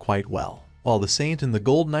ground quite well, while the Saint and the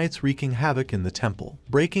Gold Knights wreaking havoc in the temple,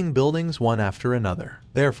 breaking buildings one after another.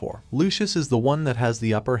 Therefore, Lucius is the one that has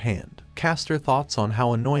the upper hand. Castor thoughts on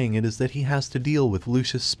how annoying it is that he has to deal with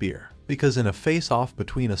Lucius' spear, because in a face-off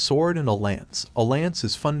between a sword and a lance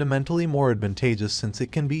is fundamentally more advantageous since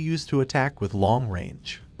it can be used to attack with long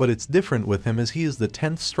range. But it's different with him as he is the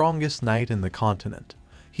 10th strongest knight in the continent.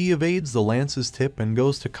 He evades the lance's tip and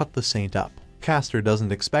goes to cut the Saint up. Castor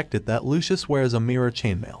doesn't expect it that Lucius wears a mirror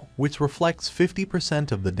chainmail, which reflects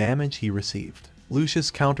 50% of the damage he received. Lucius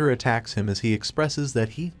counterattacks him as he expresses that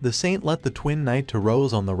he, the Saint, let the twin knight to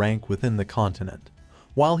rose on the rank within the continent,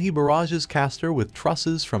 while he barrages Castor with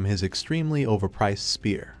trusses from his extremely overpriced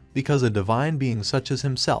spear, because a divine being such as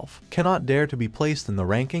himself cannot dare to be placed in the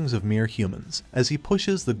rankings of mere humans, as he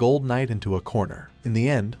pushes the Gold Knight into a corner. In the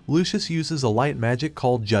end, Lucius uses a light magic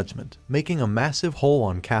called Judgment, making a massive hole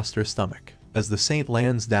on Castor's stomach. As the Saint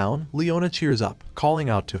lands down, Leona cheers up, calling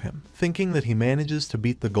out to him, thinking that he manages to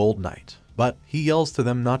beat the Gold Knight. But he yells to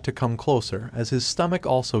them not to come closer as his stomach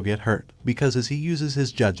also get hurt, because as he uses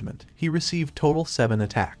his judgment, he received total 7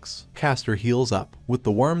 attacks. Castor heals up with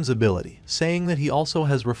the worm's ability, saying that he also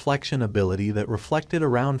has reflection ability that reflected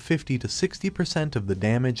around 50 to 60% of the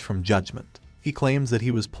damage from judgment. He claims that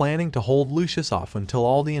he was planning to hold Lucius off until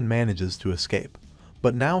Aldean manages to escape.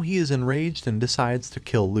 But now he is enraged and decides to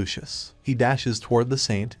kill Lucius. He dashes toward the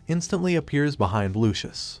Saint, instantly appears behind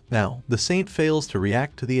Lucius. Now, the Saint fails to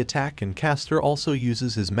react to the attack and Castor also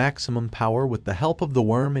uses his maximum power with the help of the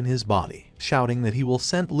worm in his body, shouting that he will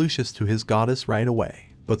send Lucius to his goddess right away.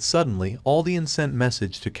 But suddenly, Aldean sent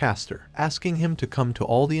message to Castor, asking him to come to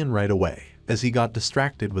Aldean right away. As he got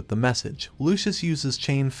distracted with the message, Lucius uses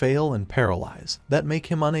Chain Fail and Paralyze, that make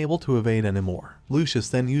him unable to evade anymore. Lucius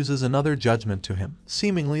then uses another judgment to him,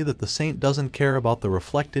 seemingly that the Saint doesn't care about the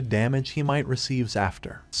reflected damage he might receive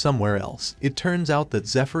after. Somewhere else, it turns out that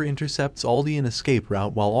Zephyr intercepts Aldean escape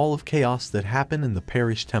route while all of chaos that happened in the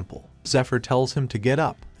parish temple. Zephyr tells him to get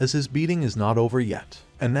up, as his beating is not over yet.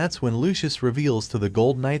 And that's when Lucius reveals to the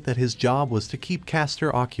Gold Knight that his job was to keep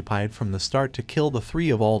Castor occupied from the start to kill the 3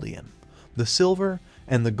 of Aldean. The Silver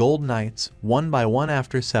and the Gold Knights, one by one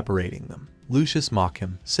after separating them. Lucius mock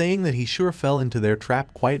him, saying that he sure fell into their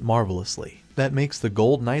trap quite marvelously. That makes the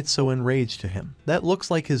Gold Knight so enraged to him that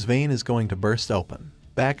looks like his vein is going to burst open.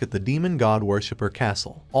 Back at the demon god worshipper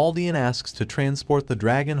castle, Aldean asks to transport the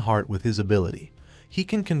dragon heart with his ability. He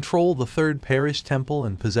can control the third parish temple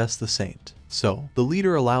and possess the saint. So, the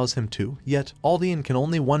leader allows him to, yet Aldean can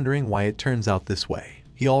only wondering why it turns out this way.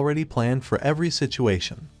 He already planned for every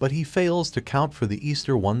situation, but he fails to count for the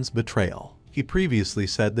Easter One's betrayal. He previously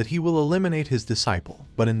said that he will eliminate his disciple,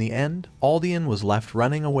 but in the end, Aldean was left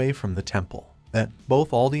running away from the temple. Then,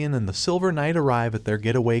 both Aldean and the Silver Knight arrive at their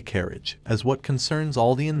getaway carriage, as what concerns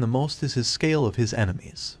Aldean the most is his scale of his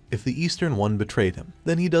enemies. If the Eastern One betrayed him,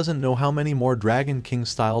 then he doesn't know how many more Dragon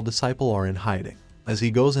King-style disciple are in hiding. As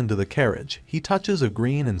he goes into the carriage, he touches a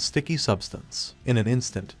green and sticky substance. In an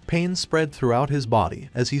instant, pain spread throughout his body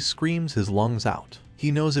as he screams his lungs out.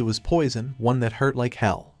 He knows it was poison, one that hurt like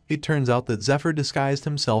hell. It turns out that Zephyr disguised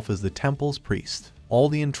himself as the temple's priest.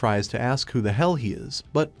 Aldean tries to ask who the hell he is,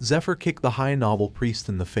 but Zephyr kicked the high noble priest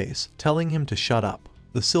in the face, telling him to shut up.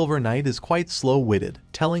 The Silver Knight is quite slow-witted,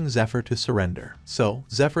 telling Zephyr to surrender. So,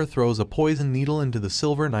 Zephyr throws a poison needle into the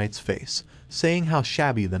Silver Knight's face, saying how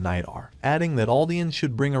shabby the Knight are, adding that Aldean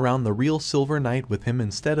should bring around the real Silver Knight with him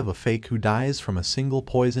instead of a fake who dies from a single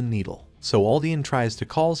poison needle. So Aldean tries to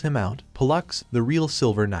call him out, Pollux, the real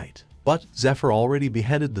Silver Knight. But Zephyr already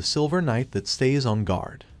beheaded the Silver Knight that stays on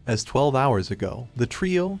guard. As 12 hours ago, the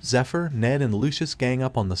trio, Zephyr, Ned and Lucius gang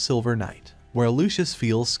up on the Silver Knight, where Lucius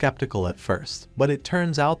feels skeptical at first, but it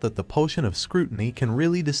turns out that the potion of scrutiny can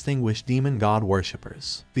really distinguish demon god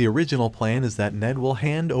worshippers. The original plan is that Ned will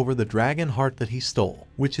hand over the dragon heart that he stole,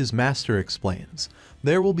 which his master explains.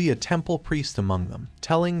 There will be a temple priest among them,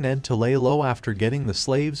 telling Ned to lay low after getting the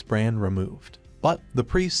slave's brand removed. But the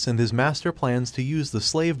priest and his master plans to use the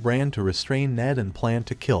slave brand to restrain Ned and plan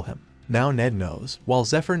to kill him. Now Ned knows, while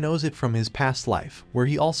Zephyr knows it from his past life, where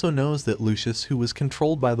he also knows that Lucius, who was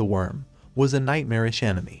controlled by the worm, was a nightmarish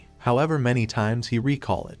enemy. However many times he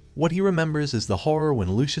recall it, what he remembers is the horror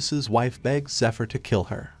when Lucius's wife begs Zephyr to kill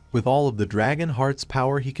her. With all of the dragon heart's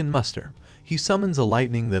power he can muster, he summons a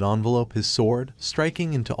lightning that envelope his sword,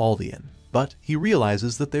 striking into Aldean. But he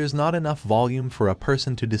realizes that there's not enough volume for a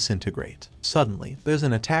person to disintegrate. Suddenly, there's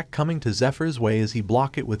an attack coming to Zephyr's way as he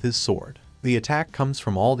blocks it with his sword. The attack comes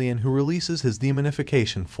from Aldean, who releases his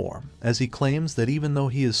demonification form, as he claims that even though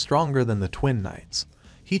he is stronger than the Twin Knights,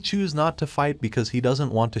 he chooses not to fight because he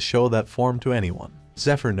doesn't want to show that form to anyone.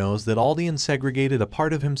 Zephyr knows that Aldean segregated a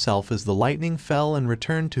part of himself as the lightning fell and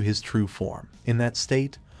returned to his true form. In that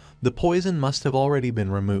state, the poison must have already been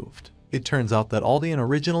removed. It turns out that Aldean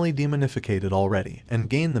originally demonificated already, and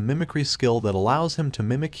gained the mimicry skill that allows him to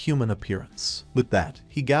mimic human appearance. With that,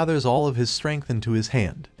 he gathers all of his strength into his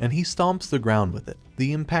hand, and he stomps the ground with it.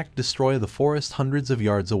 The impact destroys the forest hundreds of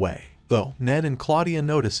yards away. Though, Ned and Claudia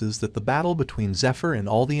notices that the battle between Zephyr and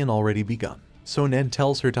Aldean already begun. So Ned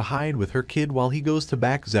tells her to hide with her kid while he goes to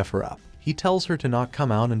back Zephyr up. He tells her to not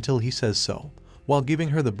come out until he says so, while giving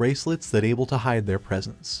her the bracelets that able to hide their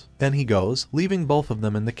presence. Then he goes, leaving both of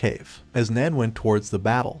them in the cave. As Ned went towards the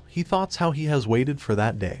battle, he thoughts how he has waited for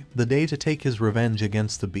that day, the day to take his revenge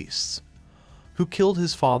against the beasts, who killed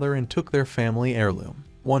his father and took their family heirloom.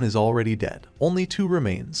 One is already dead, only two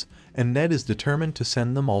remains, and Ned is determined to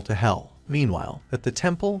send them all to hell. Meanwhile, at the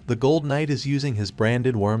temple, the Gold Knight is using his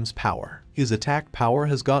branded worm's power. His attack power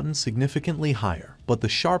has gotten significantly higher, but the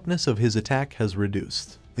sharpness of his attack has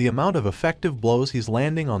reduced. The amount of effective blows he's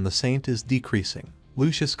landing on the saint is decreasing.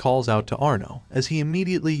 Lucius calls out to Arno, as he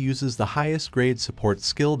immediately uses the highest grade support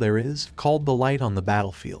skill there is, called the Light on the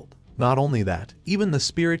battlefield. Not only that, even the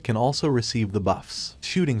spirit can also receive the buffs.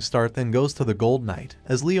 Shooting start then goes to the Gold Knight,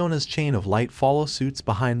 as Leona's chain of light follow suits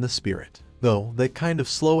behind the spirit. Though, that kind of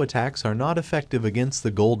slow attacks are not effective against the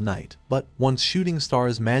Gold Knight, but once Shooting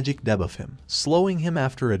Star's magic debuff him, slowing him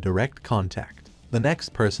after a direct contact. The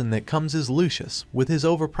next person that comes is Lucius. With his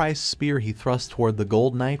overpriced spear he thrusts toward the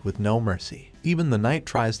Gold Knight with no mercy. Even the Knight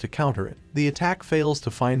tries to counter it. The attack fails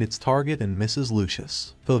to find its target and misses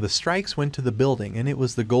Lucius. Though the strikes went to the building and it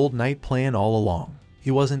was the Gold Knight plan all along. He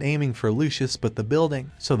wasn't aiming for Lucius but the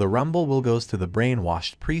building, so the rumble will goes to the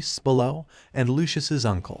brainwashed priests below and Lucius's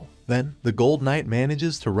uncle. Then, the Gold Knight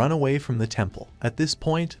manages to run away from the temple. At this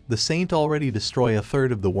point, the saint already destroys a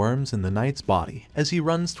third of the worms in the knight's body as he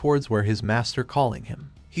runs towards where his master calling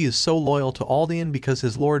him. He is so loyal to Aldean because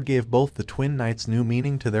his lord gave both the twin knights new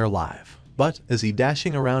meaning to their life. But, as he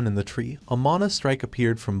dashing around in the tree, a mana strike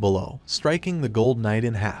appeared from below, striking the Gold Knight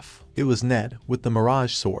in half. It was Ned, with the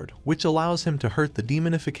Mirage Sword, which allows him to hurt the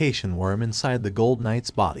demonification worm inside the Gold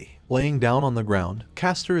Knight's body. Laying down on the ground,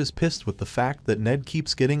 Castor is pissed with the fact that Ned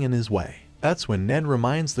keeps getting in his way. That's when Ned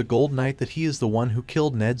reminds the Gold Knight that he is the one who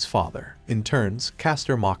killed Ned's father. In turns,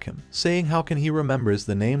 Castor mocks him, saying how can he remembers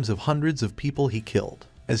the names of hundreds of people he killed.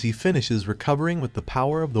 As he finishes recovering with the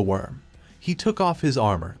power of the worm, he took off his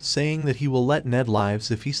armor, saying that he will let Ned lives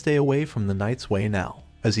if he stay away from the Knight's way now.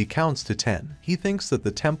 As he counts to 10, he thinks that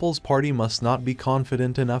the temple's party must not be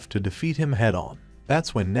confident enough to defeat him head-on.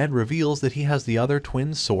 That's when Ned reveals that he has the other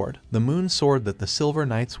twin sword, the moon sword that the Silver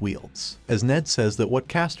Knights wields. As Ned says that what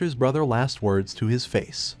Castor's brother last words to his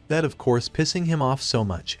face. That of course pissing him off so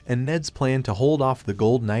much, and Ned's plan to hold off the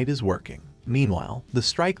Gold Knight is working. Meanwhile, the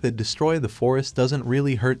strike that destroyed the forest doesn't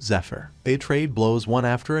really hurt Zephyr. They trade blows one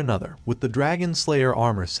after another. With the Dragon Slayer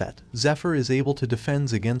armor set, Zephyr is able to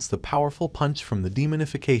defend against the powerful punch from the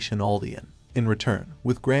demonification Aldean. In return,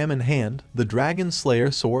 with Graham in hand, the Dragon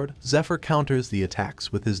Slayer sword, Zephyr counters the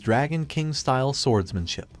attacks with his Dragon King-style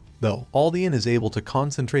swordsmanship. Though, Aldean is able to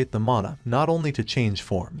concentrate the mana not only to change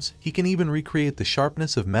forms, he can even recreate the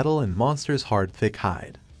sharpness of metal and monsters' hard thick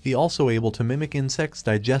hide. He also able to mimic insects'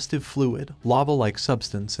 digestive fluid, lava-like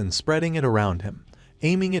substance and spreading it around him,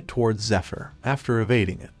 aiming it towards Zephyr. After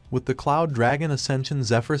evading it, with the Cloud Dragon Ascension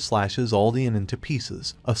Zephyr slashes Aldean into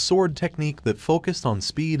pieces, a sword technique that focused on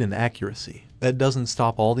speed and accuracy. That doesn't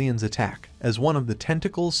stop Aldean's attack, as one of the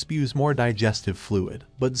tentacles spews more digestive fluid,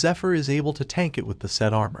 but Zephyr is able to tank it with the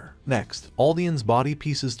set armor. Next, Aldean's body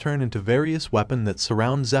pieces turn into various weapons that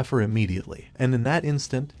surround Zephyr immediately, and in that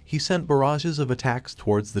instant, he sent barrages of attacks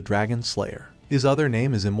towards the Dragon Slayer. His other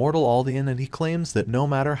name is Immortal Aldean, and he claims that no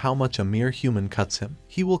matter how much a mere human cuts him,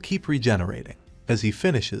 he will keep regenerating. As he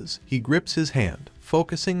finishes, he grips his hand,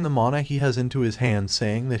 focusing the mana he has into his hand,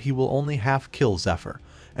 saying that he will only half kill Zephyr,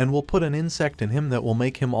 and will put an insect in him that will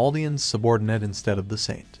make him Aldean's subordinate instead of the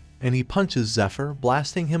saint. And he punches Zephyr,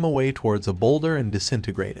 blasting him away towards a boulder and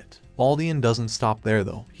disintegrate it. Aldean doesn't stop there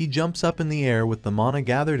though. He jumps up in the air with the mana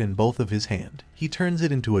gathered in both of his hand. He turns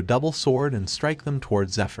it into a double sword and strike them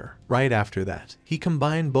towards Zephyr. Right after that, he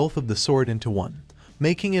combined both of the sword into one,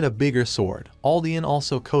 making it a bigger sword. Aldean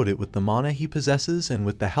also coat it with the mana he possesses and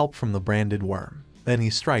with the help from the branded worm. Then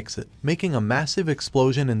he strikes it, making a massive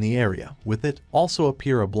explosion in the area. With it, also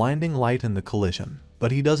appear a blinding light in the collision.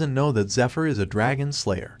 But he doesn't know that Zephyr is a Dragon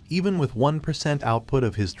Slayer, even with 1% output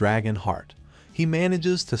of his Dragon Heart. He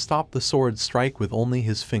manages to stop the sword's strike with only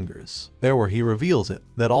his fingers. There where he reveals it,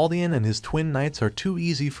 that Aldean and his twin knights are too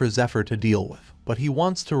easy for Zephyr to deal with. But he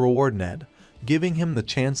wants to reward Ned, giving him the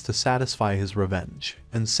chance to satisfy his revenge.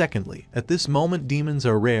 And secondly, at this moment demons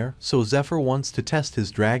are rare, so Zephyr wants to test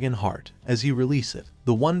his Dragon Heart. As he release it,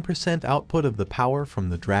 the 1% output of the power from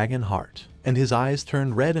the Dragon Heart, and his eyes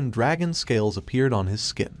turned red and dragon scales appeared on his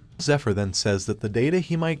skin. Zephyr then says that the data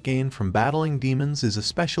he might gain from battling demons is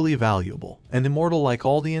especially valuable, and Immortal like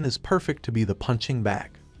Aldean is perfect to be the punching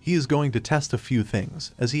bag. He is going to test a few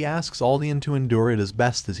things, as he asks Aldean to endure it as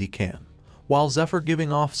best as he can, while Zephyr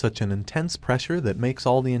giving off such an intense pressure that makes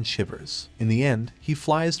Aldean shivers. In the end, he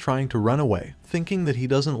flies trying to run away, thinking that he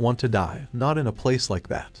doesn't want to die, not in a place like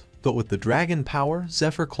that. But with the dragon power,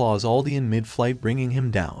 Zephyr claws Aldean mid-flight, bringing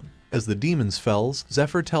him down. As the demons fells,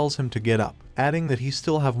 Zephyr tells him to get up, adding that he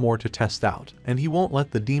still have more to test out, and he won't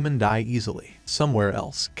let the demon die easily. Somewhere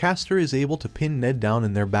else, Castor is able to pin Ned down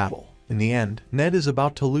in their battle. In the end, Ned is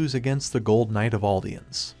about to lose against the Gold Knight of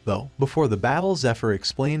Aldeans. Though, before the battle, Zephyr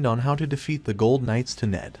explained on how to defeat the Gold Knights to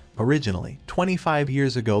Ned. Originally, 25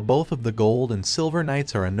 years ago, both of the Gold and Silver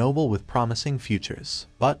Knights are a noble with promising futures.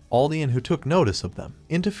 But Aldean, who took notice of them,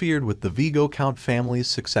 interfered with the Vigo Count family's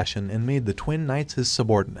succession and made the Twin Knights his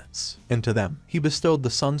subordinates. And to them, he bestowed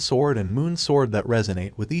the Sun Sword and Moon Sword that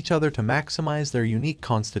resonate with each other to maximize their unique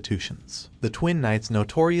constitutions. The Twin Knights'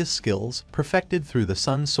 notorious skills, perfected through the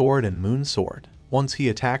Sun Sword and Moon Sword. Once he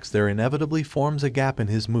attacks, there inevitably forms a gap in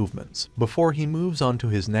his movements before he moves on to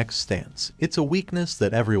his next stance. It's a weakness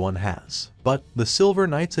that everyone has. But the Silver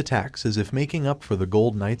Knights attacks as if making up for the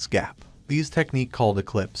Gold Knights' gap. These technique called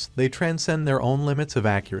Eclipse, they transcend their own limits of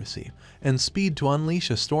accuracy and speed to unleash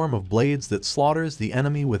a storm of blades that slaughters the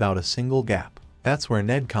enemy without a single gap. That's where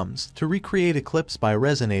Ned comes to recreate Eclipse by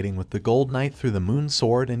resonating with the Gold Knight through the Moon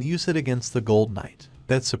Sword and use it against the Gold Knight.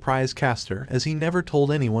 That surprised Castor, as he never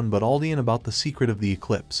told anyone but Aldean about the secret of the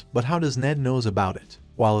eclipse. But how does Ned knows about it?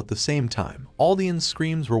 While at the same time, Aldean's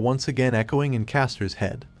screams were once again echoing in Castor's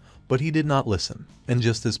head, but he did not listen. And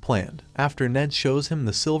just as planned, after Ned shows him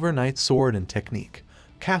the Silver Knight's sword and technique,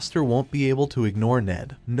 Castor won't be able to ignore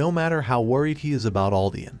Ned, no matter how worried he is about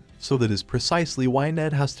Aldean. So that is precisely why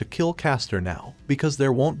Ned has to kill Castor now, because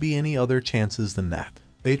there won't be any other chances than that.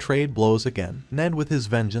 They trade blows again, Ned with his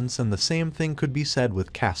vengeance, and the same thing could be said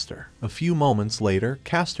with Castor. A few moments later,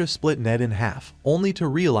 Castor split Ned in half, only to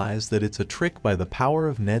realize that it's a trick by the power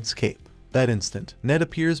of Ned's cape. That instant, Ned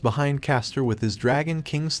appears behind Castor with his Dragon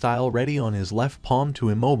King style ready on his left palm to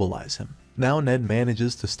immobilize him. Now Ned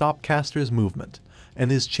manages to stop Castor's movement,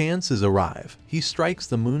 and his chances arrive. He strikes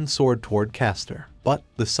the moon sword toward Castor, but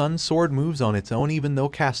the sun sword moves on its own even though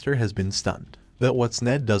Castor has been stunned. But what's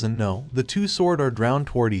Ned doesn't know, the two swords are drawn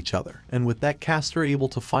toward each other, and with that Castor able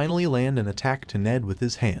to finally land an attack to Ned with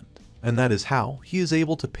his hand. And that is how he is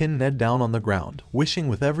able to pin Ned down on the ground, wishing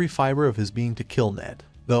with every fiber of his being to kill Ned.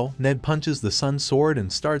 Though, Ned punches the sun sword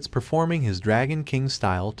and starts performing his Dragon King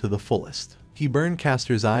style to the fullest. He burned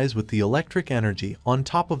Castor's eyes with the electric energy. On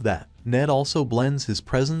top of that, Ned also blends his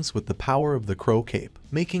presence with the power of the Crow Cape,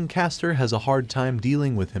 making Castor has a hard time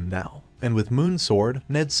dealing with him now. And with Moon Sword,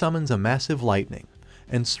 Ned summons a massive lightning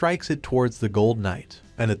and strikes it towards the Gold Knight.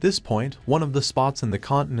 And at this point, one of the spots in the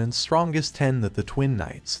continent's strongest 10 that the twin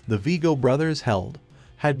knights, the Vigo brothers, held,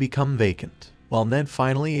 had become vacant, while Ned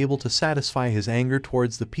finally able to satisfy his anger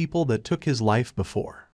towards the people that took his life before.